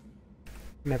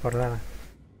 Me acordaba.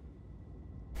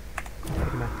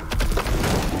 Confirmar.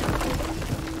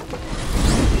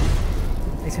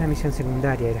 Es una misión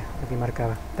secundaria, era lo que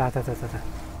marcaba. Ta.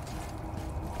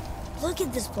 Look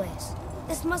at this place.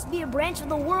 This must be a branch of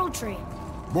the World Tree.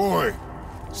 Boy,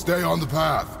 stay on the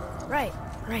path. Right,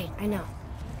 I know.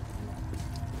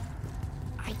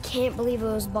 I can't believe it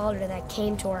was Baldur that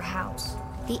came to our house.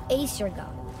 The Aesir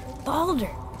god. Baldur!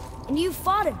 And you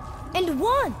fought him, and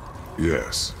won!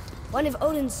 Yes. One of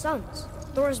Odin's sons,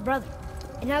 Thor's brother.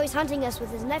 And now he's hunting us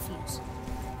with his nephews.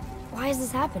 Why is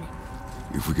this happening?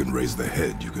 If we can raise the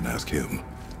head, you can ask him.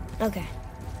 Okay.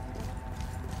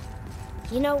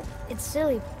 You know, it's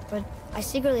silly, but I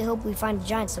secretly hope we find a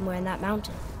giant somewhere in that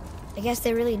mountain. I guess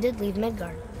they really did leave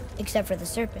Midgard, except for the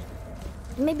serpent.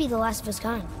 He may be the last of his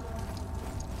kind.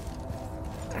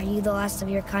 Are you the last of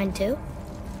your kind too?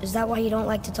 Is that why you don't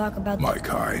like to talk about my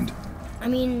kind? I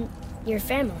mean, your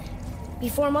family.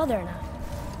 Before Mother and I.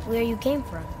 Where you came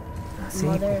from.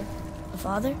 Mother, a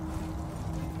father?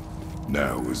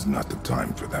 Now is not the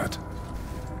time for that.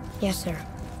 Yes, sir.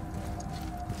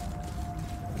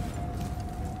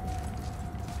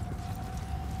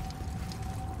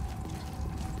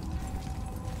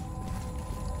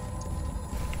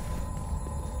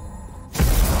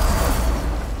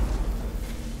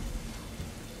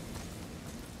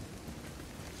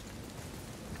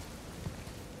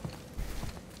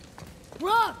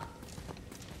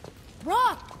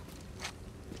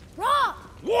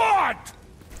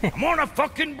 I'm on a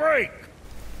fucking break!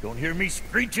 Don't hear me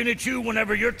screeching at you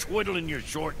whenever you're twiddling your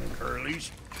short and curlies.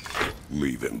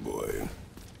 Leave him, boy.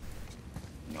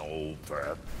 No,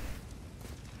 Fab.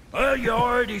 Well, you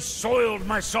already soiled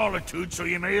my solitude, so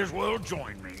you may as well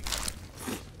join me.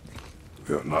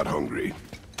 You're not hungry.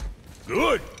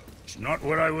 Good. It's not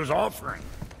what I was offering.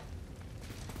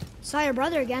 Saw your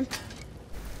brother again.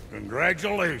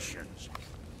 Congratulations.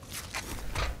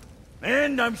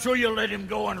 And I'm sure you'll let him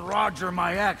go and Roger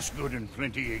my axe good and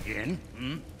plenty again.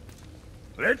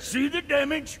 Let's see the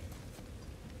damage.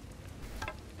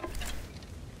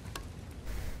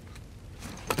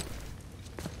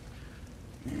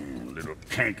 Little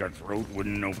canker-throat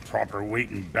wouldn't know proper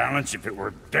weight and balance if it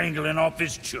were dangling off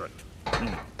his chut.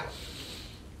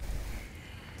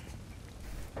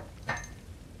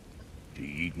 You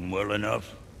eating well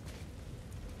enough?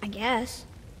 I guess.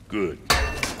 Good.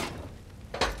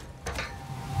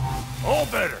 All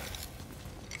better.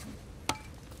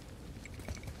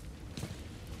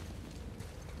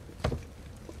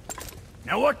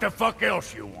 Now what the fuck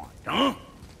else you want, huh?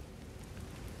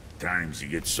 Times he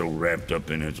gets so wrapped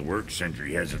up in his work,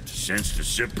 Sentry hasn't the sense to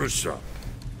sip or sup.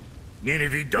 And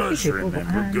if he does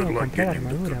remember, good luck getting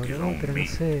him to cook his own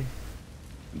meat.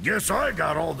 Guess I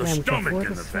got all the stomach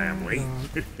in the family.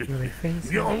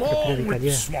 You along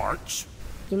with smarts.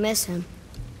 You miss him.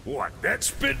 What, that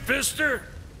spit-fister?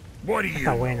 What do you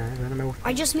know?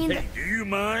 I just mean that. Do you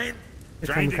mind?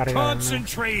 Trying to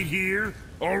concentrate here,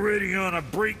 already on a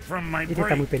break from my break.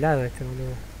 Está muy pelado este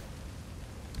boludo.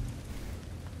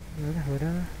 Doradas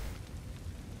doradas.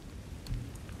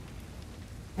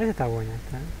 Esta está buena,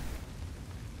 esta.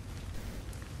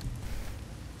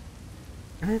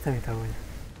 Esta también está buena.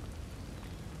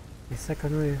 Le saca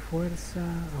 9 de fuerza,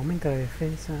 aumenta la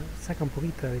defensa, saca un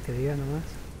poquito de vitalidad nomás.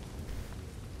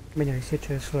 Menos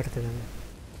 18 de suerte también.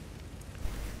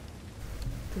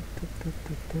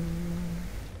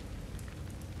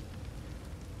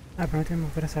 Ah, pero no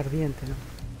tenemos brasa ardiente, ¿no?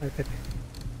 Al Pepe.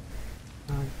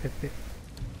 Al Pepe.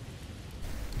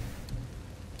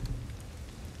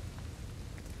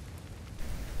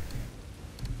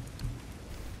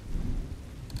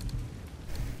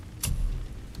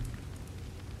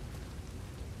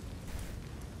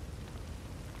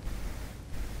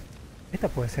 Esta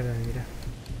puede ser la de mirar.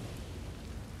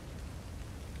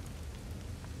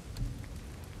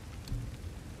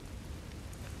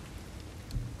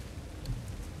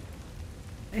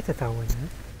 Esta está buena, ¿eh?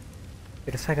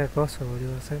 Pero saca coso,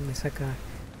 boludo. Me saca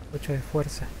 8 de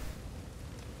fuerza.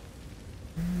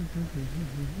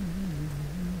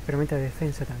 Pero aumenta de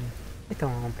defensa también. Esta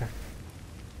vamos a comprar.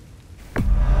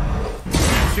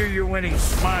 I'm sure you're winning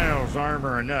smiles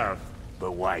armor enough,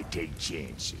 but why take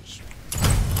chances?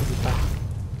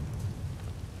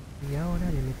 Y ahora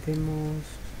le metemos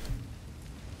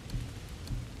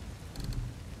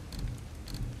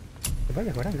 ¿Puedo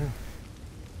mejorar? No.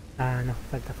 Ah, no,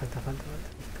 falta.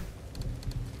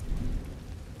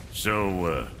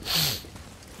 So,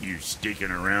 you sticking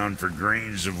around for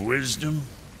grains of wisdom?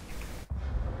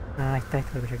 Ah, ahí está, esto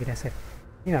es lo que yo quería hacer.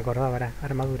 Ni me acordaba ahora,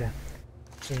 armadura.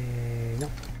 No.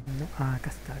 Ah, acá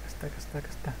está.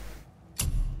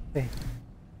 Sí.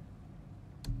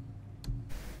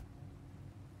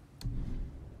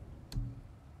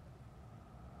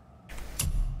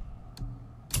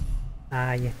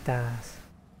 Ahí estás.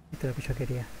 Esto es lo que yo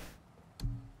quería.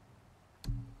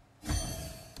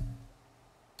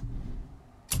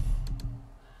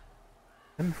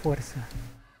 Dame fuerza.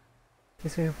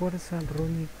 Ese de fuerza,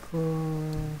 rúnico.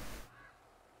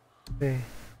 B.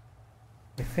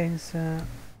 Defensa.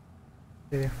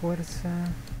 B de fuerza.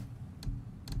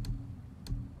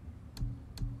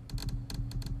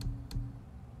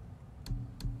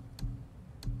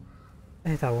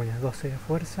 Esta está buena, 12 de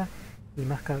fuerza y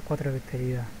más 4 de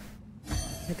vitalidad.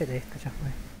 Métele esta, ya fue.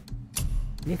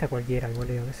 Y esta cualquiera, el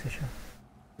voleo, qué sé yo.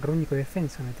 Rúnico de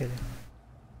defensa, métele.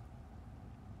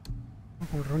 Vamos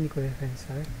con rúnico de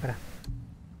defensa, a ver,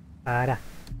 pará.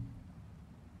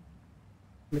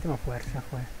 Metemos fuerza, ya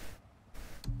fue.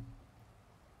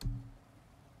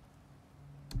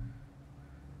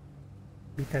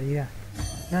 Vitalidad.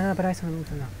 No, para eso no me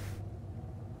gusta, no.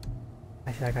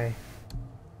 Ahí ya la cagué.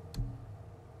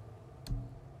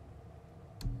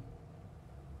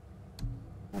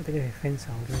 No tenés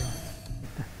defensa, boludo. Ahí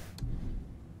está.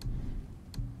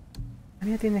 Ah,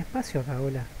 mira, tiene espacio acá,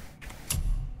 hola.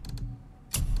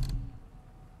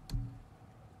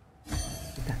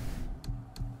 Ahí está.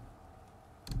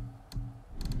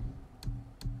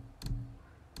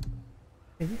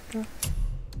 ¿Es esto?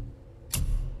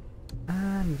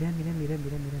 Ah, mirá.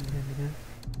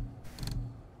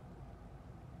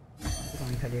 Con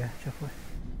mi calidad, ya fue.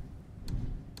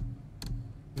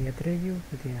 Y Atreyu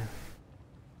no tiene nada.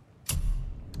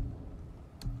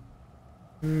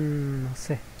 No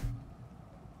sé.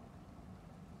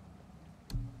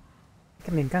 Es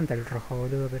que me encanta el rojo,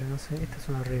 boludo, pero no sé. Estas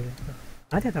son horribles.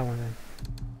 Ah, este está bueno.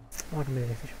 Vamos a cambiar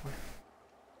de este, ya fue.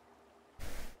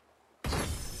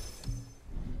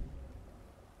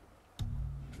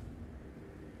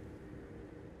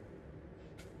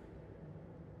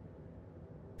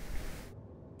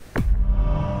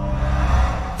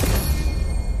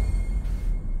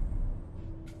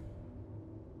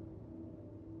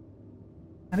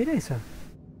 Ah, mira eso.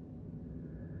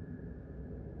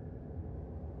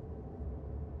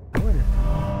 Ah, bueno.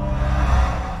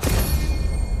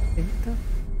 ¿Esto?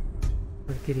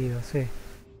 Adquirido, sí.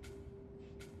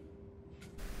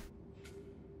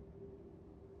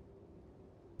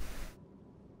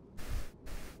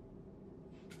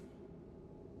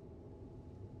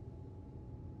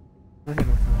 No le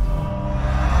gusta más.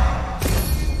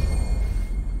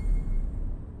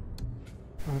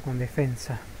 Vamos con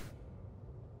defensa.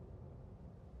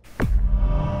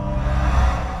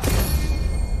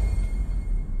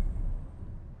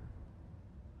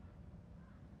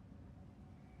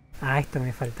 Ah, esto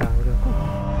me faltaba, boludo. ¿Cómo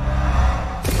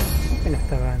que no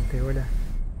estaba antes, bola?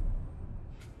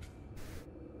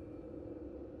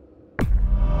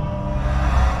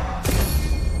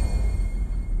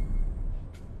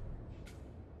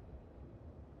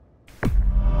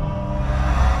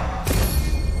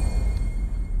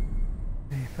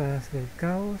 Espadas del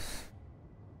caos.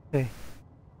 Sí.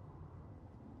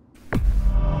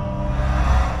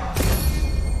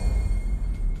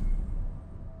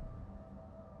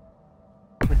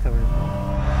 Está bueno.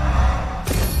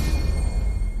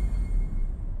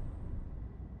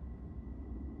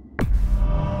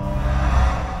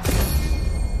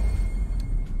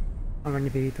 Vamos a ver mi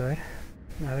pibito, a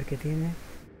ver qué tiene.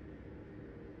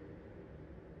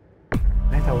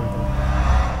 Ahí está bueno.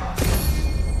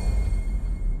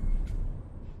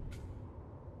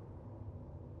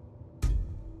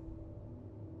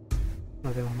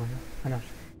 No tenemos más, ¿no? Ah, no,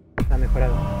 está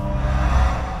mejorado.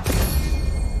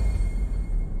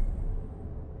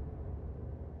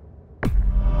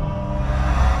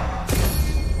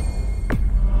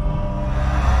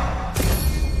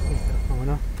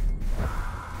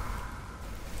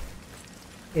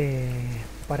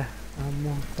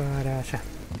 Vamos para allá.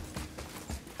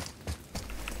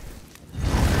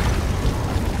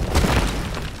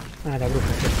 Ah, la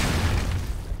bruja.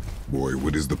 Boy,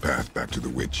 what is the path back to the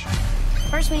witch?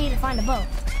 First we need to find a boat.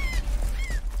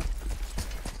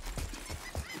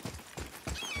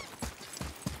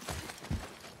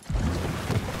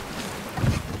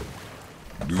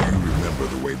 Do you remember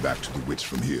the way back to the witch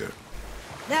from here?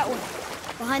 That way,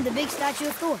 behind the big statue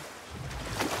of Thor.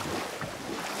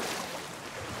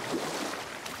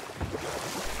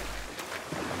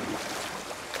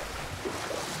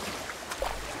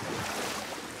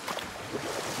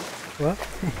 What?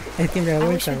 Es tiempo de I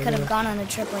wish vuelta, we could have boludo. gone on a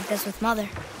trip like this with Mother.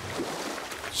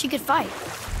 She could fight,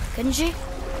 couldn't she?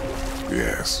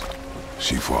 Yes,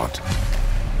 she fought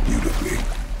beautifully.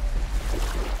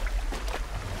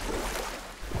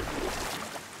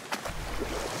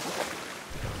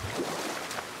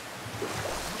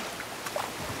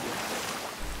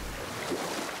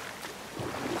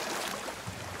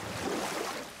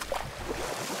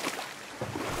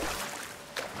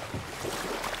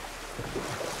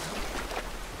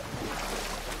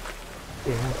 Sí,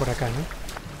 vamos por acá, ¿no?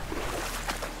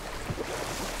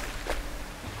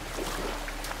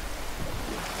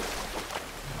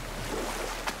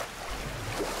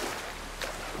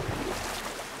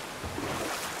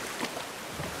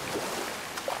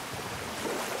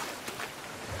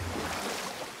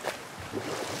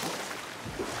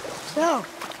 So,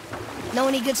 know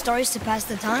any good stories to pass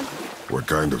the time? What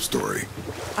kind of story?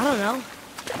 I don't know.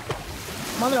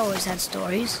 Mother always had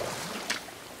stories.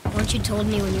 Weren't you told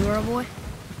me when you were a boy?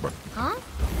 But Huh?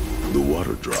 the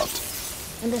water dropped.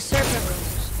 And the serpent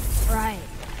rose. Right.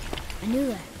 I knew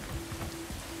that.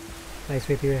 Ahí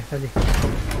soy pibe, dale.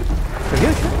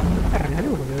 ¿Salió ya? Arranca la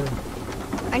luz, boludo.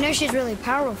 I know she's really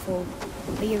powerful,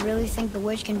 but you really think the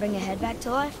witch can bring a head back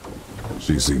to life?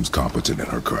 She seems competent in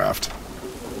her craft,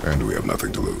 and we have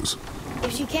nothing to lose.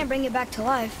 If she can't bring it back to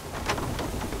life,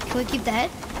 can we keep the head?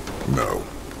 No.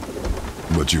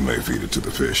 But you may feed it to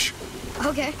the fish.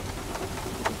 Okay.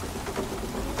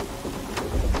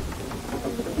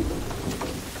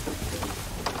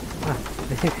 Ah,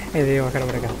 debo bajar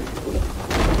por acá.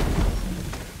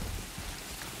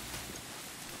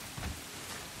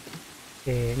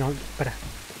 No, para.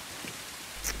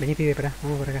 Vení, pibe, para.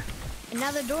 Vamos por acá. And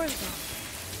now the door's gone.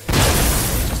 The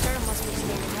witch's turtle must be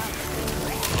standing up.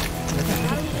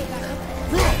 How do we get back up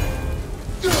there?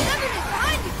 Seven is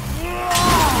behind you!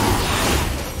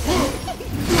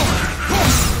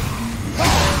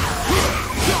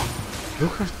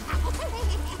 ¿Bruja?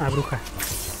 Ah, bruja.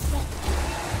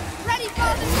 Ready,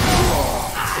 father!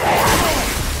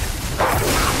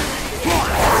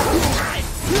 Fight,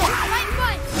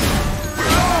 fight!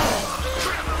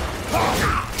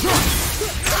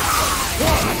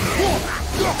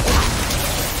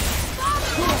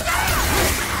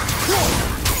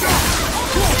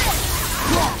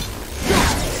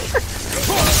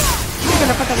 Con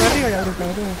la pata por arriba la bruja,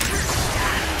 boludo.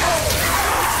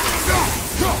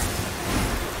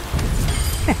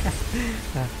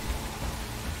 Ah.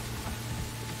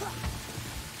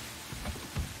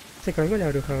 Se colgó la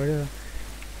bruja, boludo.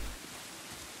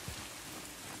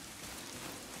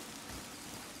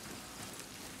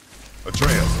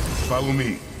 Atreus, follow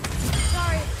me.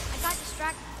 Sorry, I got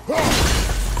distracted.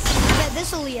 Yeah,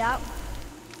 this'll lead out.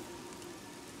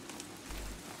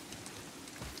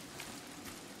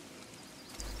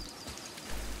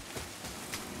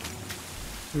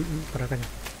 Por acá no.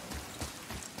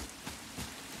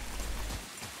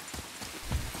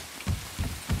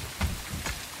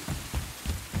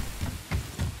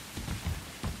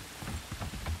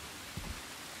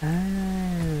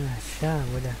 Ah, ya,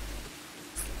 abuela.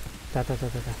 Ta.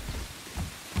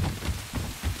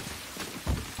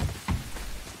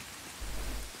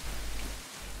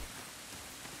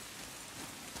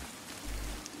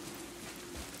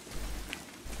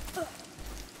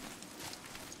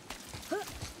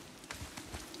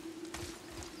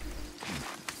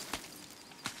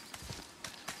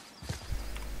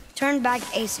 Turn back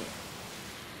ASAP.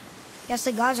 Guess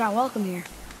the gods are welcome here.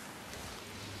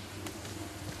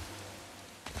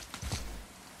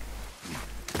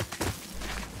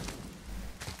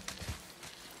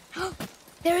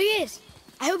 There he is!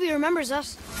 I hope he remembers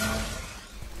us.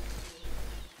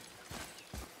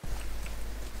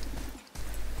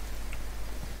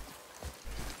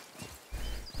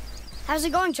 How's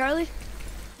it going, Charlie?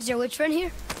 Is your witch friend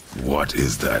here? What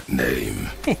is that name?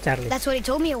 Charlie. That's what he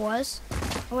told me it was.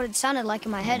 Or what it sounded like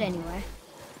in my head, anyway.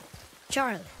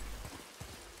 Charlie.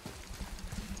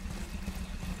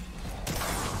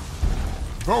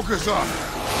 Focus up!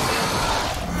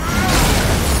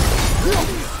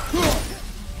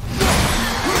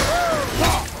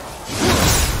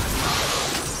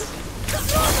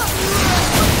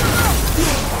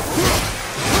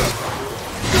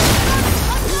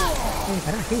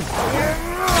 Pará, ¿qué? Pará.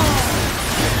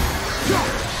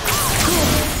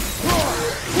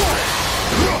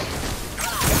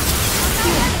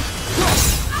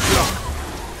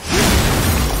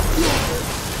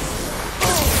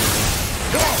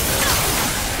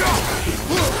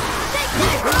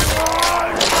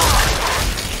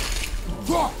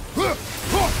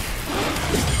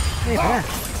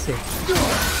 Sí.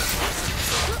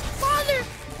 Father!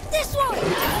 This one!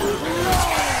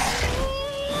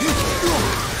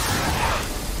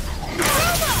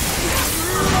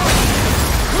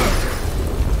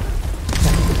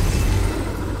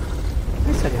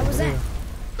 How was that?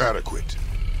 Adequate.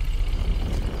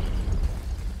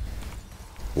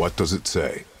 What does it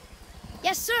say?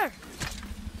 Yes, sir.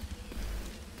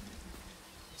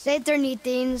 Save their need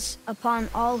things upon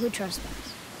all who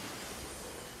trespass.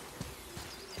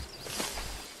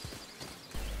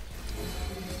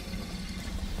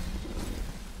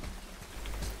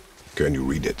 Can you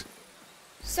read it?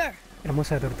 Sir.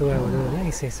 Hermosa tortuga, boludo. ¿Qué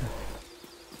es eso?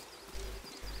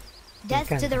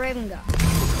 Death to the Raven God,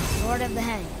 Lord of the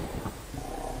Hang.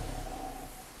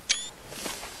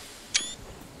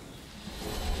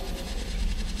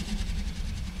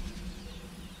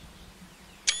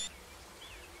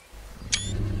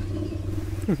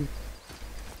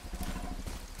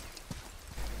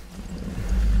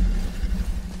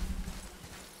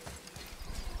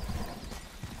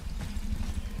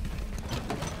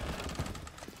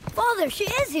 Father, she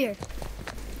is here.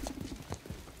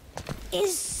 It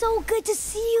is so good to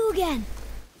see you again.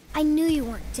 I knew you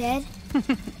weren't dead.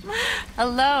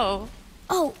 Hello.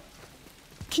 Oh,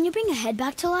 can you bring a head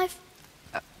back to life?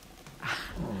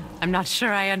 I'm not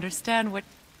sure I understand what...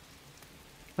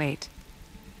 Wait.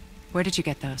 Where did you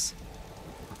get those?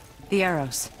 The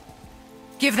arrows.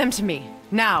 Give them to me,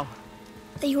 now.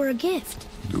 They were a gift.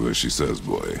 Do as she says,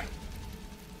 boy.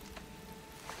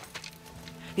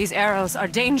 These arrows are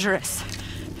dangerous.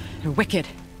 They're wicked.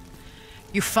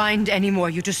 You find any more,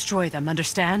 you destroy them,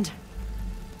 understand?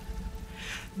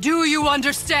 Do you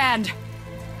understand?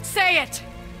 Say it!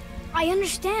 I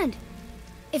understand.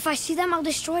 If I see them, I'll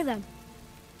destroy them.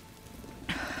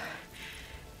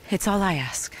 It's all I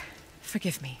ask.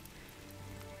 Forgive me.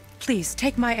 Please,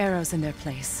 take my arrows in their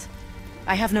place.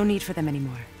 I have no need for them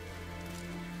anymore.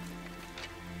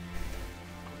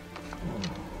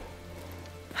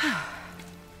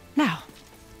 Now,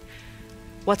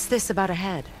 what's this about a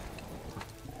head?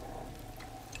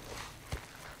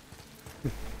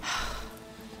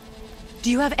 Do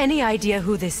you have any idea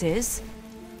who this is?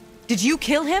 Did you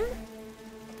kill him?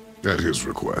 At his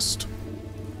request.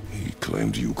 He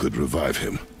claimed you could revive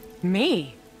him.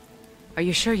 Me? Are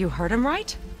you sure you heard him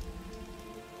right?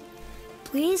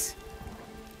 Please?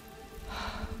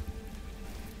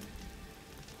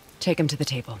 Take him to the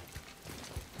table.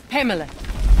 Pamela.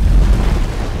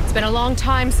 It's been a long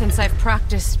time since I've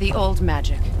practiced the old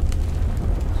magic.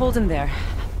 Hold him there.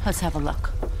 Let's have a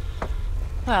look.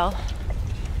 Well,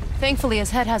 thankfully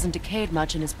his head hasn't decayed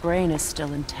much and his brain is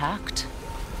still intact.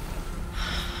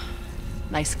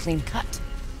 Nice clean cut.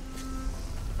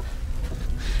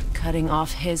 Cutting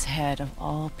off his head of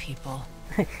all people.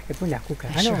 I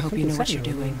sure hope you know what you're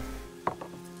doing.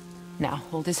 Now,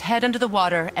 hold his head under the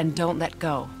water and don't let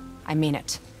go. I mean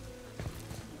it.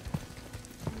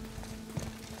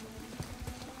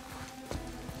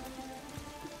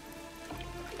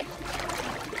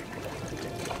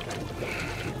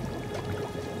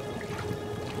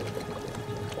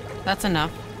 That's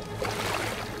enough.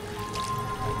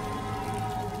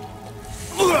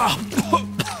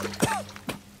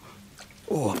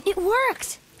 It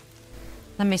worked!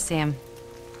 Let me see him.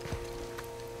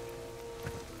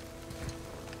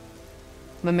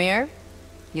 Mimir?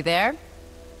 You there?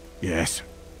 Yes.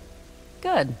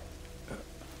 Good.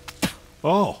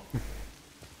 Oh.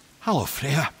 Hello,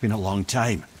 Freya. Been a long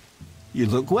time. You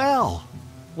look well.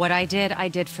 What I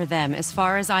did for them. As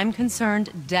far as I'm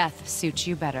concerned, death suits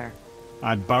you better.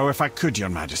 I'd bow if I could, Your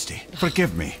Majesty.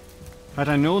 Forgive me. Had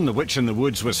I known the witch in the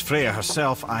woods was Freya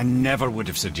herself, I never would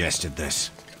have suggested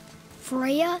this.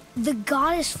 Freya? The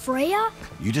goddess Freya?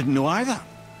 You didn't know either?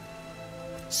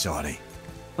 Sorry.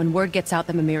 When word gets out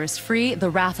that Mimir is free, the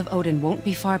wrath of Odin won't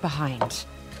be far behind.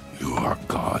 You are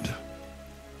God.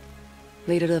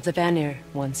 Leader of the Vanir,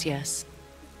 once, yes.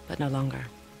 But no longer.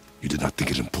 You did not think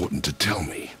it important to tell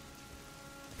me.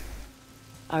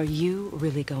 Are you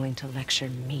really going to lecture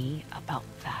me about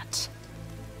that?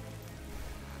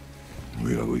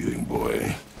 We are leaving,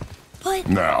 boy. But...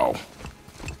 Now.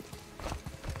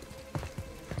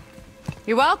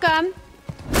 You're welcome.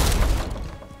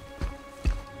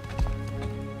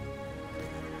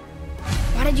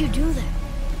 Why did you do that?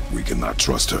 We cannot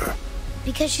trust her.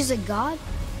 Because she's a god?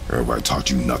 Have I taught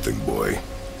you nothing, boy?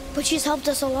 But she's helped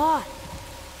us a lot.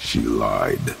 She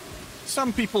lied.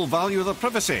 Some people value their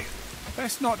privacy.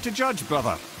 Best not to judge,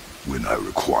 brother. When I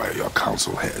require your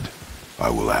council head, I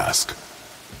will ask.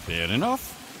 Fair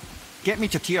enough. Get me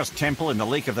to Tyr's temple in the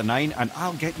Lake of the Nine, and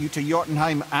I'll get you to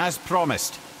Jotunheim as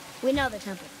promised. We know the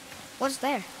temple. What's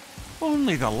there?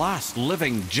 Only the last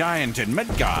living giant in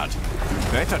Midgard.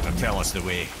 Better to tell us the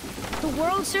way. The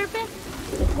world serpent?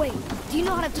 Wait, do you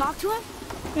know how to talk to him?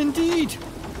 Indeed.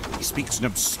 He speaks an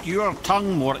obscure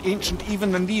tongue more ancient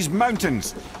even than these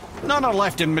mountains. None are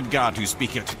left in Midgard who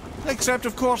speak it. Except,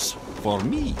 of course, for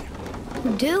me.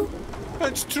 You do?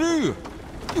 It's true.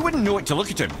 You wouldn't know it to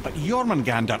look at him, but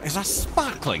Jormungandr is a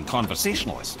sparkling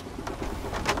conversationalist.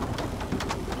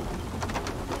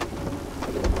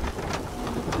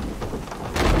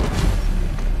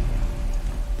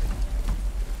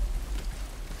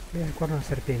 Mira el cuerno de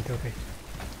serpiente, ok.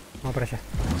 Vamos para allá.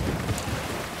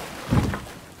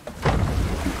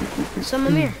 So,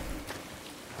 Mimir,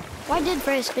 why did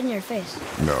Frey spit in your face?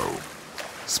 No.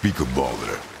 Speak of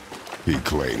Baldur. He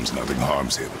claims nothing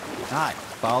harms him. Aye,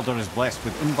 Baldur is blessed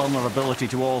with invulnerability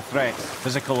to all threats,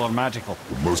 physical or magical.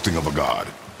 Boasting of a god.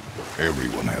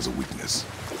 Everyone has a weakness.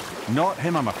 Not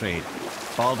him, I'm afraid.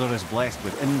 Baldur is blessed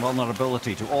with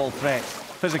invulnerability to all threats,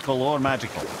 physical or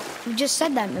magical. You just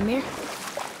said that, Mimir.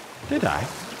 Did I?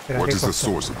 What is the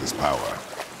source of this power?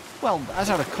 Well, as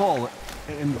I recall,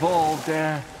 it involved,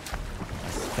 a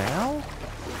spell?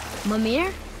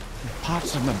 Mimir?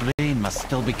 Parts of my brain must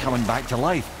still be coming back to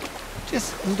life.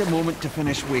 Just need a moment to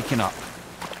finish waking up.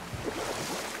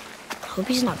 Hope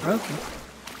he's not broken.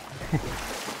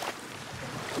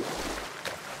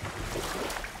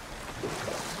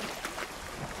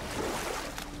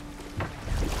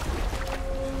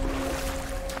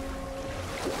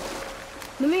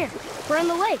 Mimir, we're on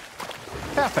the lake.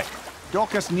 Perfect.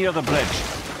 Dock us near the bridge.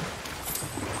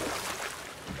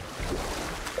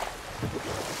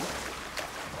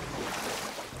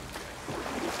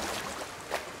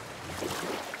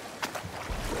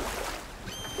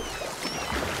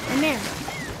 Mimir,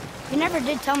 you never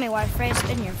did tell me why Frey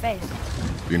spit in your face.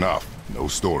 Enough. No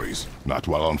stories. Not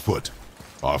while on foot.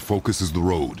 Our focus is the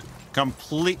road.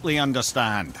 Completely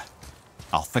understand.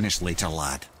 I'll finish later,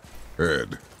 lad.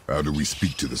 Ed, how do we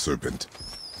speak to the serpent?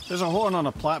 There's a horn on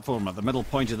a platform at the middle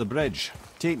point of the bridge.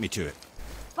 Take me to it.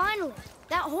 Finally,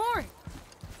 that horn.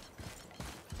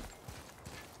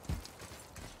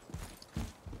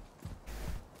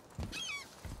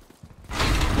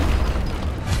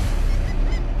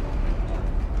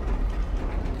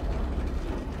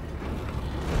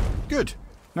 Good.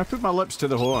 Now put my lips to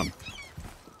the horn.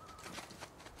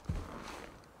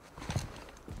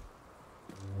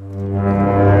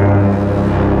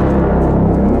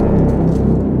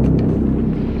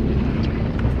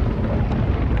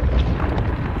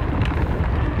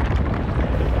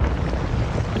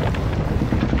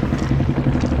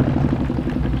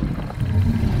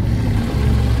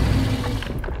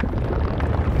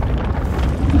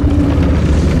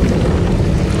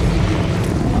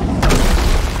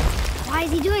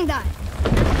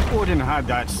 Had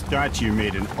that statue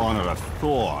made in honor of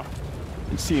Thor.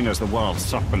 And seeing as the world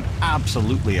serpent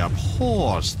absolutely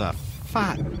abhors the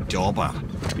fat dauber,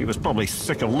 he was probably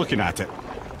sick of looking at it.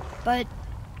 But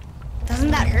doesn't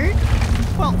that hurt?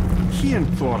 Well, he and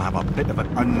Thor have a bit of an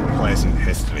unpleasant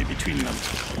history between them.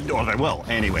 Or they will,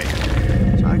 anyway.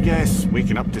 So I guess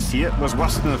waking up to see it was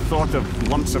worse than the thought of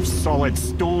lumps of solid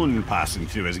stone passing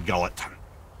through his gullet.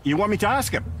 You want me to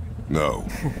ask him? No.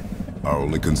 Our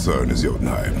only concern is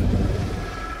Jotunheim.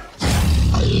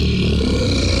 All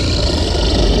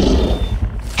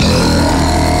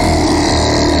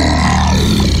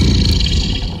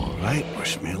right,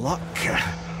 wish me luck.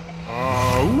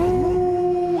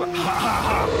 Oh, ha ha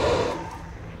ha!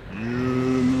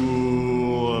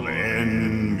 You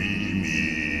envy me.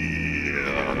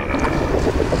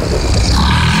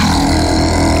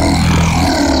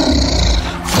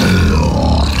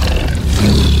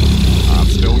 I've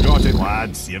still got it,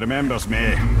 lads. He remembers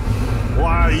me.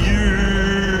 Why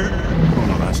you? Oh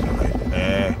no, that's not right.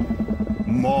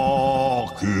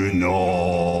 Makuna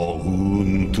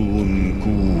huntun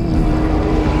kun.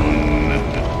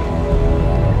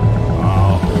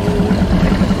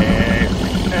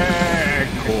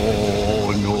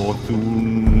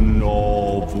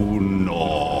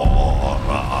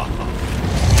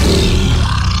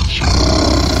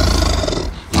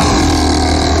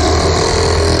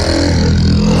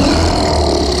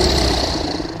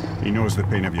 He knows the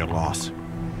pain of your loss.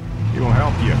 He will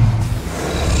help you.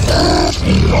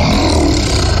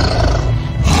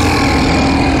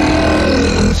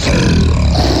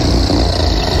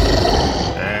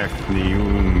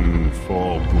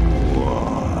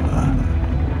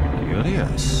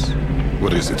 Curious.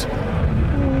 What is it?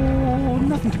 Oh,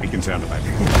 nothing to be concerned about.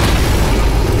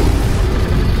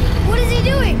 What is he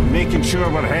doing? Making sure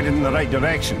we're headed in the right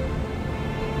direction.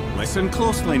 Listen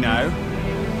closely now.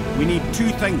 We need two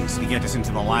things to get us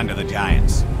into the land of the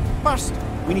giants. First,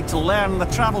 we need to learn the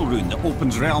travel rune that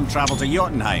opens realm travel to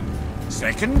Jotunheim.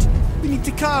 Second, we need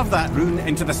to carve that rune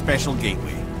into the special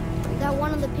gateway. Is that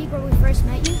one on the peak where we first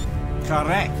met you?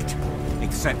 Correct.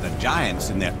 Except the giants,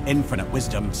 in their infinite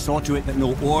wisdom, saw to it that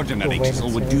no ordinary chisel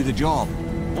would do the job.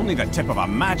 Only the tip of a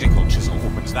magical chisel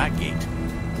opens that gate.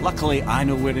 Luckily, I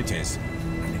know where it is,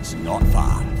 and it's not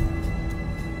far.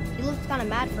 You looked kind of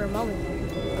mad for a moment there.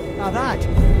 Now that,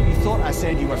 you thought I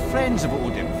said you were friends of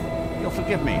Odin. You'll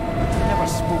forgive me. I've never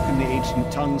spoken the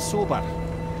ancient tongue sober.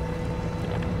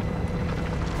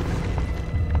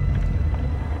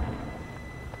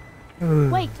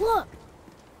 Wait, look!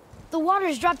 The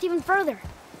water's dropped even further.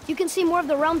 You can see more of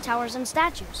the realm towers and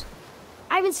statues.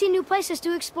 I even see new places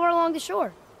to explore along the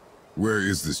shore. Where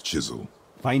is this chisel?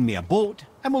 Find me a boat,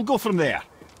 and we'll go from there.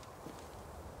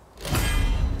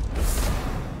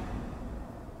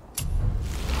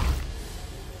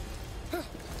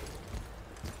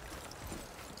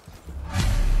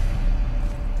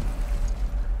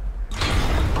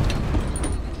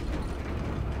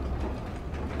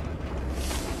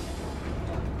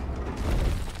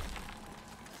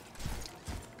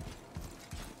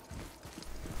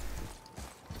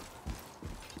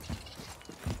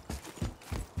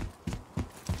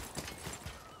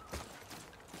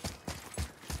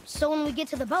 So when we get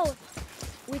to the boat,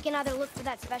 we can either look for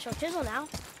that special chisel now,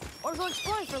 or go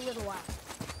exploring for a little while.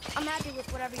 I'm happy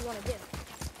with whatever you want to do.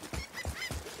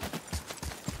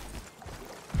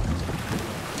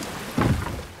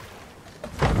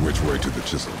 Which way to the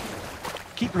chisel?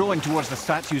 Keep rowing towards the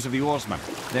statues of the oarsmen,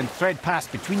 then thread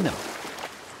past between them.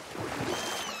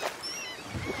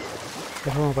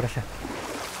 Pues vamos por allá.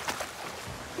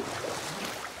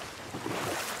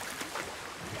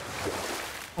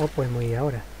 Oh, podemos ir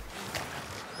ahora.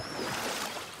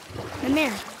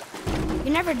 Mimir,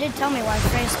 you never did tell me why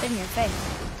Freya spit in your face.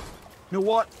 You know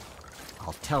what?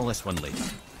 I'll tell this one later.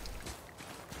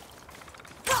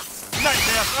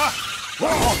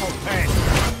 Awful pain!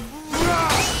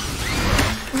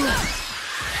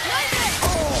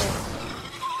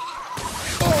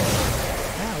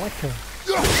 Ah, what the?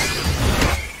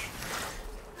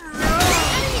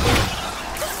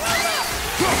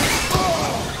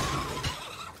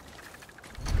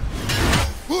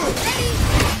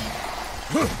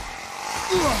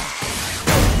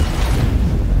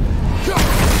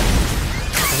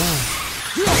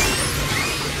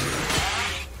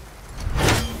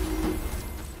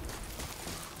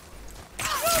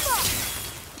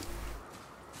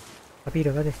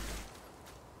 Papiro, dale.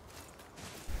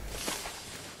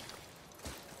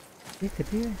 ¿Y este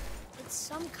pibe? It's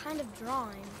some kind of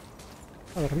drawing.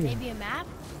 Está dormido. Maybe a map?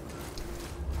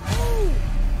 Oh,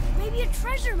 maybe a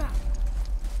treasure map.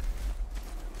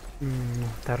 No,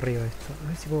 está arriba esto. A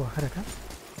ver si puedo bajar acá.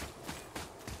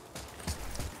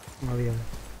 No había.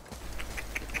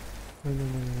 No.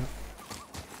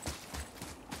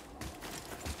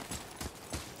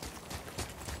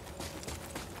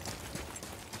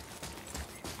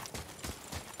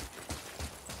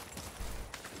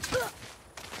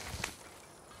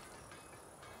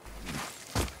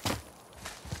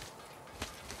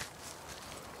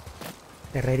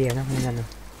 Herrería, no, mira, no.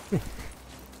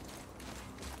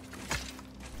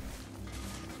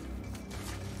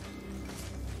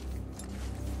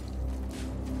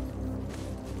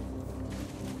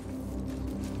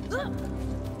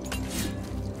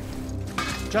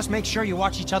 Just make sure you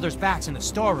watch each other's backs in the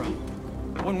storeroom.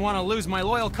 Wouldn't want to lose my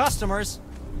loyal customers.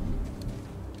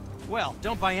 Well,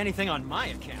 don't buy anything on my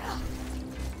account.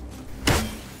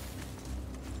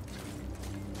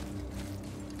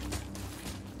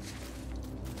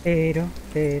 Pero...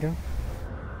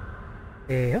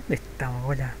 ¿dónde estamos,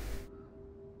 bola?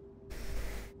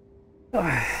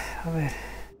 A ver...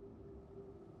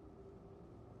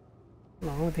 No,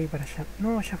 vamos a ir para allá.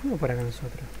 No, ya fuimos para acá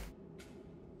nosotros.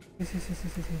 Sí.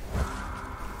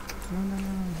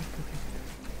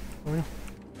 No. Bueno.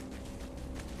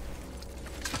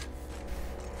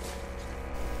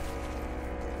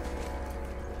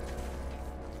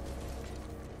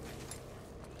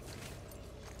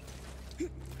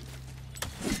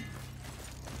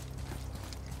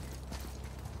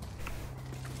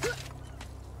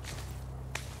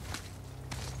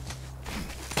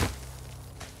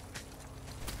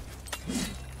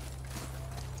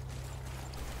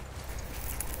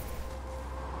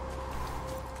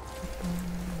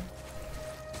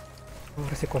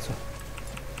 Ese coso.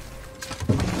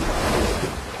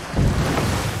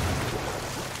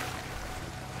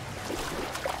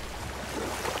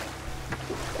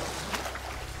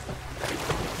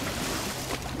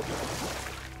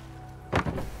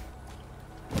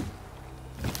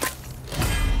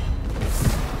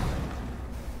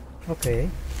 Okay.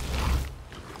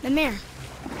 Mimir,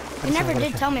 you never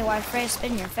did tell me why Freya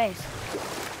spit in your face.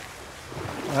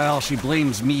 Well, she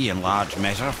blames me in large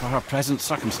measure for her present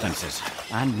circumstances,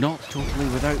 and not totally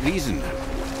without reason.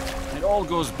 It all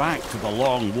goes back to the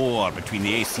long war between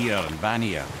the Aesir and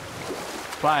Vanir.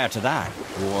 Prior to that,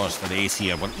 wars for the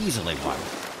Aesir were easily won,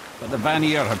 but the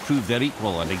Vanir had proved their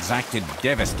equal and exacted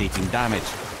devastating damage.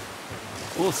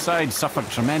 Both sides suffered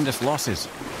tremendous losses,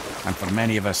 and for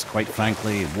many of us, quite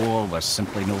frankly, war was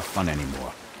simply no fun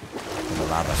anymore. It was a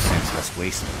rather senseless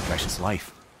waste of precious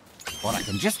life. Or I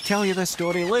can just tell you this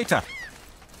story later.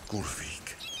 Gulvig.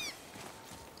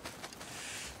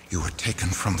 You were taken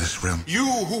from this realm. You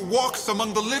who walks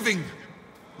among the living!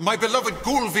 My beloved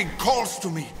Gulvig calls to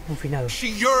me. She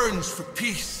yearns for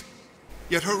peace,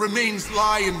 yet her remains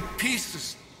lie in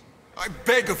pieces. I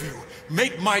beg of you,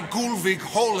 make my Gulvig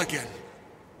whole again.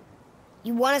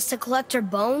 You want us to collect her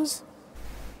bones?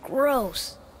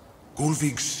 Gross.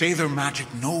 Gulvig's Sather magic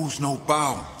knows no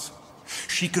bounds.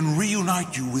 She can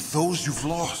reunite you with those you've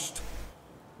lost.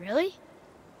 Really?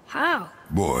 How?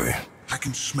 Boy. I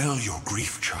can smell your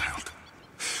grief, child.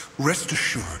 Rest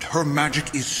assured, her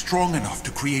magic is strong enough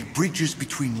to create bridges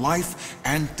between life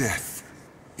and death.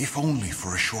 If only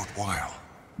for a short while.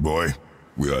 Boy,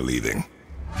 we are leaving.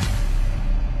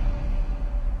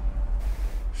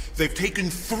 They've taken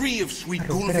 3 of Sweet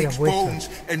Gulvig's bones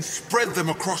and spread them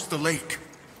across the lake.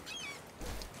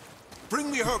 Bring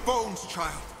me her bones,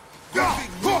 child. Gulvig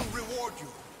will reward you.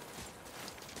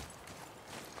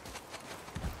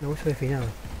 No uso definado.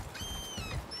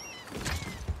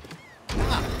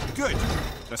 Ah, good.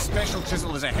 The special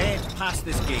chisel is ahead past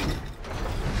this gate.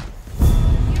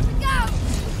 Here we go!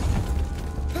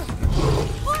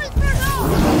 Boys, for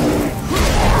ready!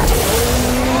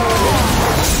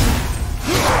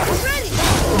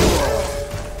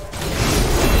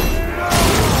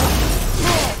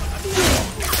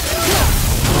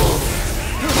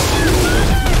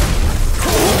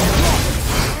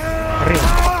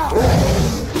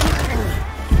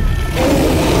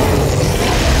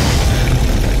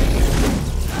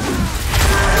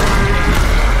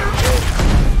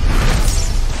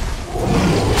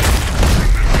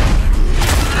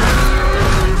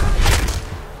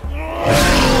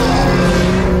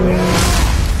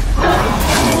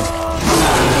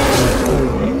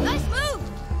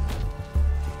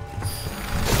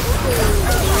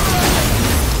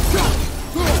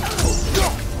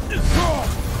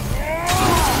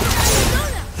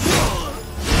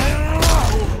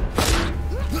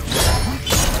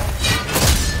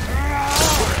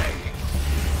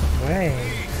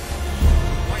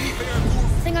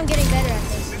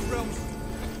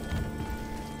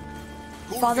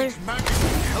 Father,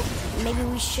 maybe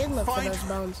we should look for those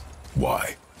bones.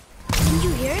 Why? Didn't you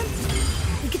hear him?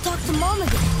 We could talk to Mom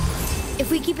again.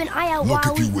 If we keep an eye out Look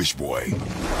while if you wish, boy.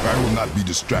 I will not be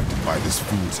distracted by this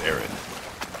fool's errand.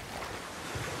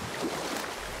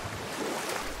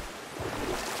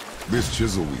 This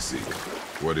chisel we seek,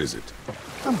 what is it?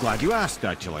 I'm glad you asked,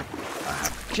 actually. I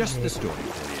have just the story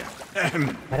for you.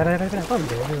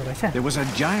 There was a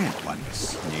giant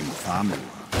once named Thamur.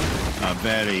 A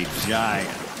very giant,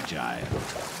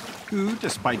 who,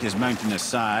 despite his mountainous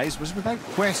size, was without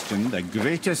question the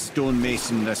greatest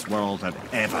stonemason this world had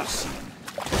ever seen.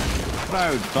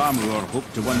 Proud Thamur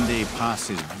hoped to one day pass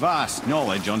his vast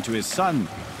knowledge on to his son.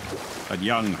 But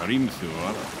young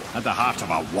Hrimthur had the heart of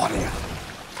a warrior.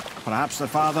 Perhaps the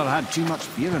father had too much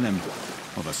fear in him,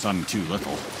 or the son too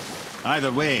little.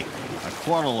 Either way, a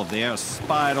quarrel of theirs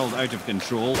spiraled out of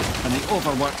control, and the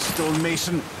overworked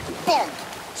stonemason, bonk,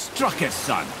 struck his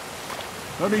son.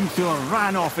 Hrimthur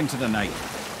ran off into the night.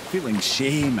 Feeling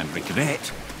shame and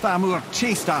regret, Thamur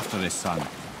chased after his son,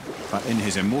 but in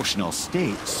his emotional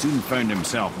state soon found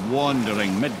himself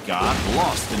wandering Midgard,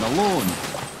 lost and alone.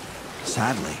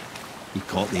 Sadly, he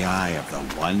caught the eye of the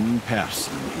one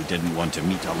person he didn't want to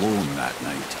meet alone that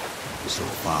night, so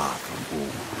far from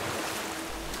home.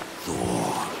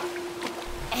 Thor.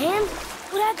 And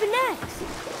what happened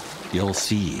next? You'll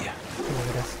see.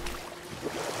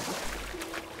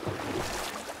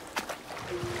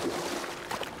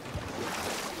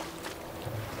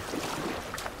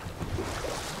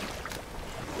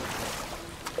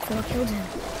 Thor killed him.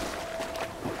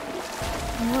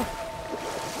 And look,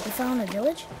 we found a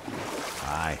village?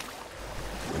 Aye.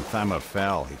 When Thamur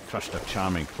fell, he crushed a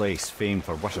charming place famed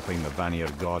for worshipping the Vanir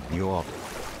god Njord.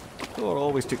 Thor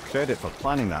always took credit for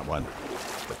planning that one.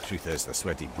 But truth is, the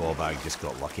sweaty ballbag just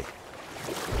got lucky.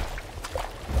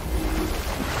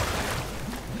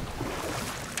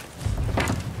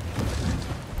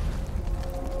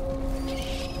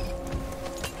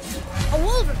 A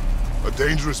wolverine! A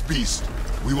dangerous beast.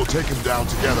 We will take him down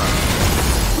together.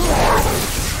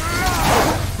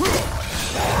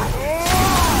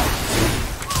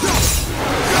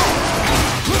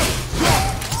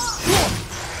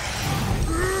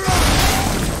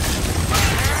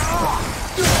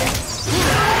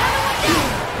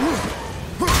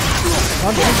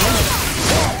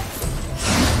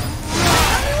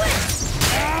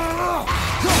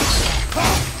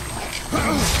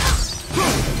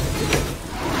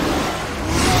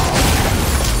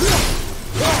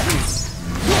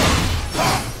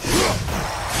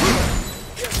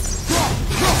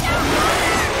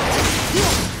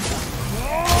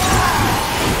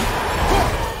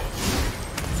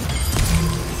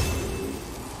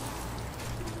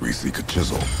 We seek a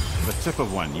chisel. The tip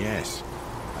of one, yes.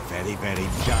 A very, very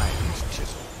giant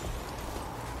chisel.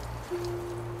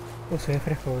 Se ve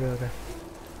fresco, boludo, acá.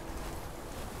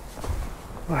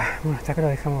 Bueno, hasta acá lo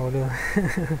dejamos, boludo.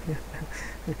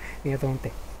 Mira, todo un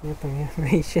té. Me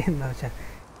voy yendo ya.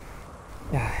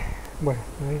 Bueno,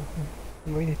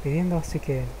 me voy despidiendo, así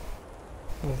que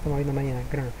nos estamos viendo mañana,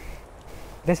 crono.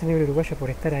 Gracias, negro uruguayo,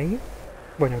 por estar ahí.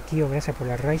 Bueno, Kio, gracias por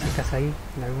la raid, si estás ahí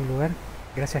en algún lugar.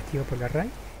 Gracias, Kio, por la raid.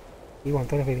 Y bueno,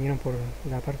 todos los que vinieron por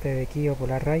la parte de Kio, por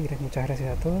la raid, muchas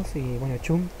gracias a todos. Y bueno,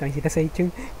 Chum, también si estás ahí, Chum,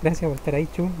 gracias por estar ahí,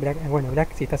 Chum. Black, bueno, Black,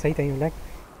 si estás ahí, también Black,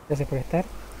 gracias por estar.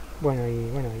 Bueno, y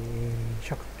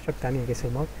Shock también, que es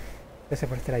el mod, gracias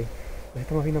por estar ahí. Nos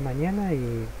estamos viendo mañana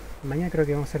y mañana creo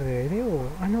que vamos a hacer DVD o...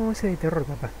 Ah, no, ese de terror,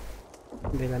 papá.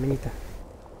 De la minita.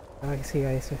 A que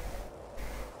siga ese.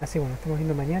 Así bueno, nos estamos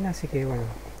viendo mañana, así que bueno,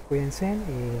 cuídense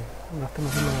y nos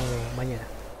estamos viendo mañana.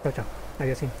 Chao, chao.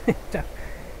 Adiós. Chao.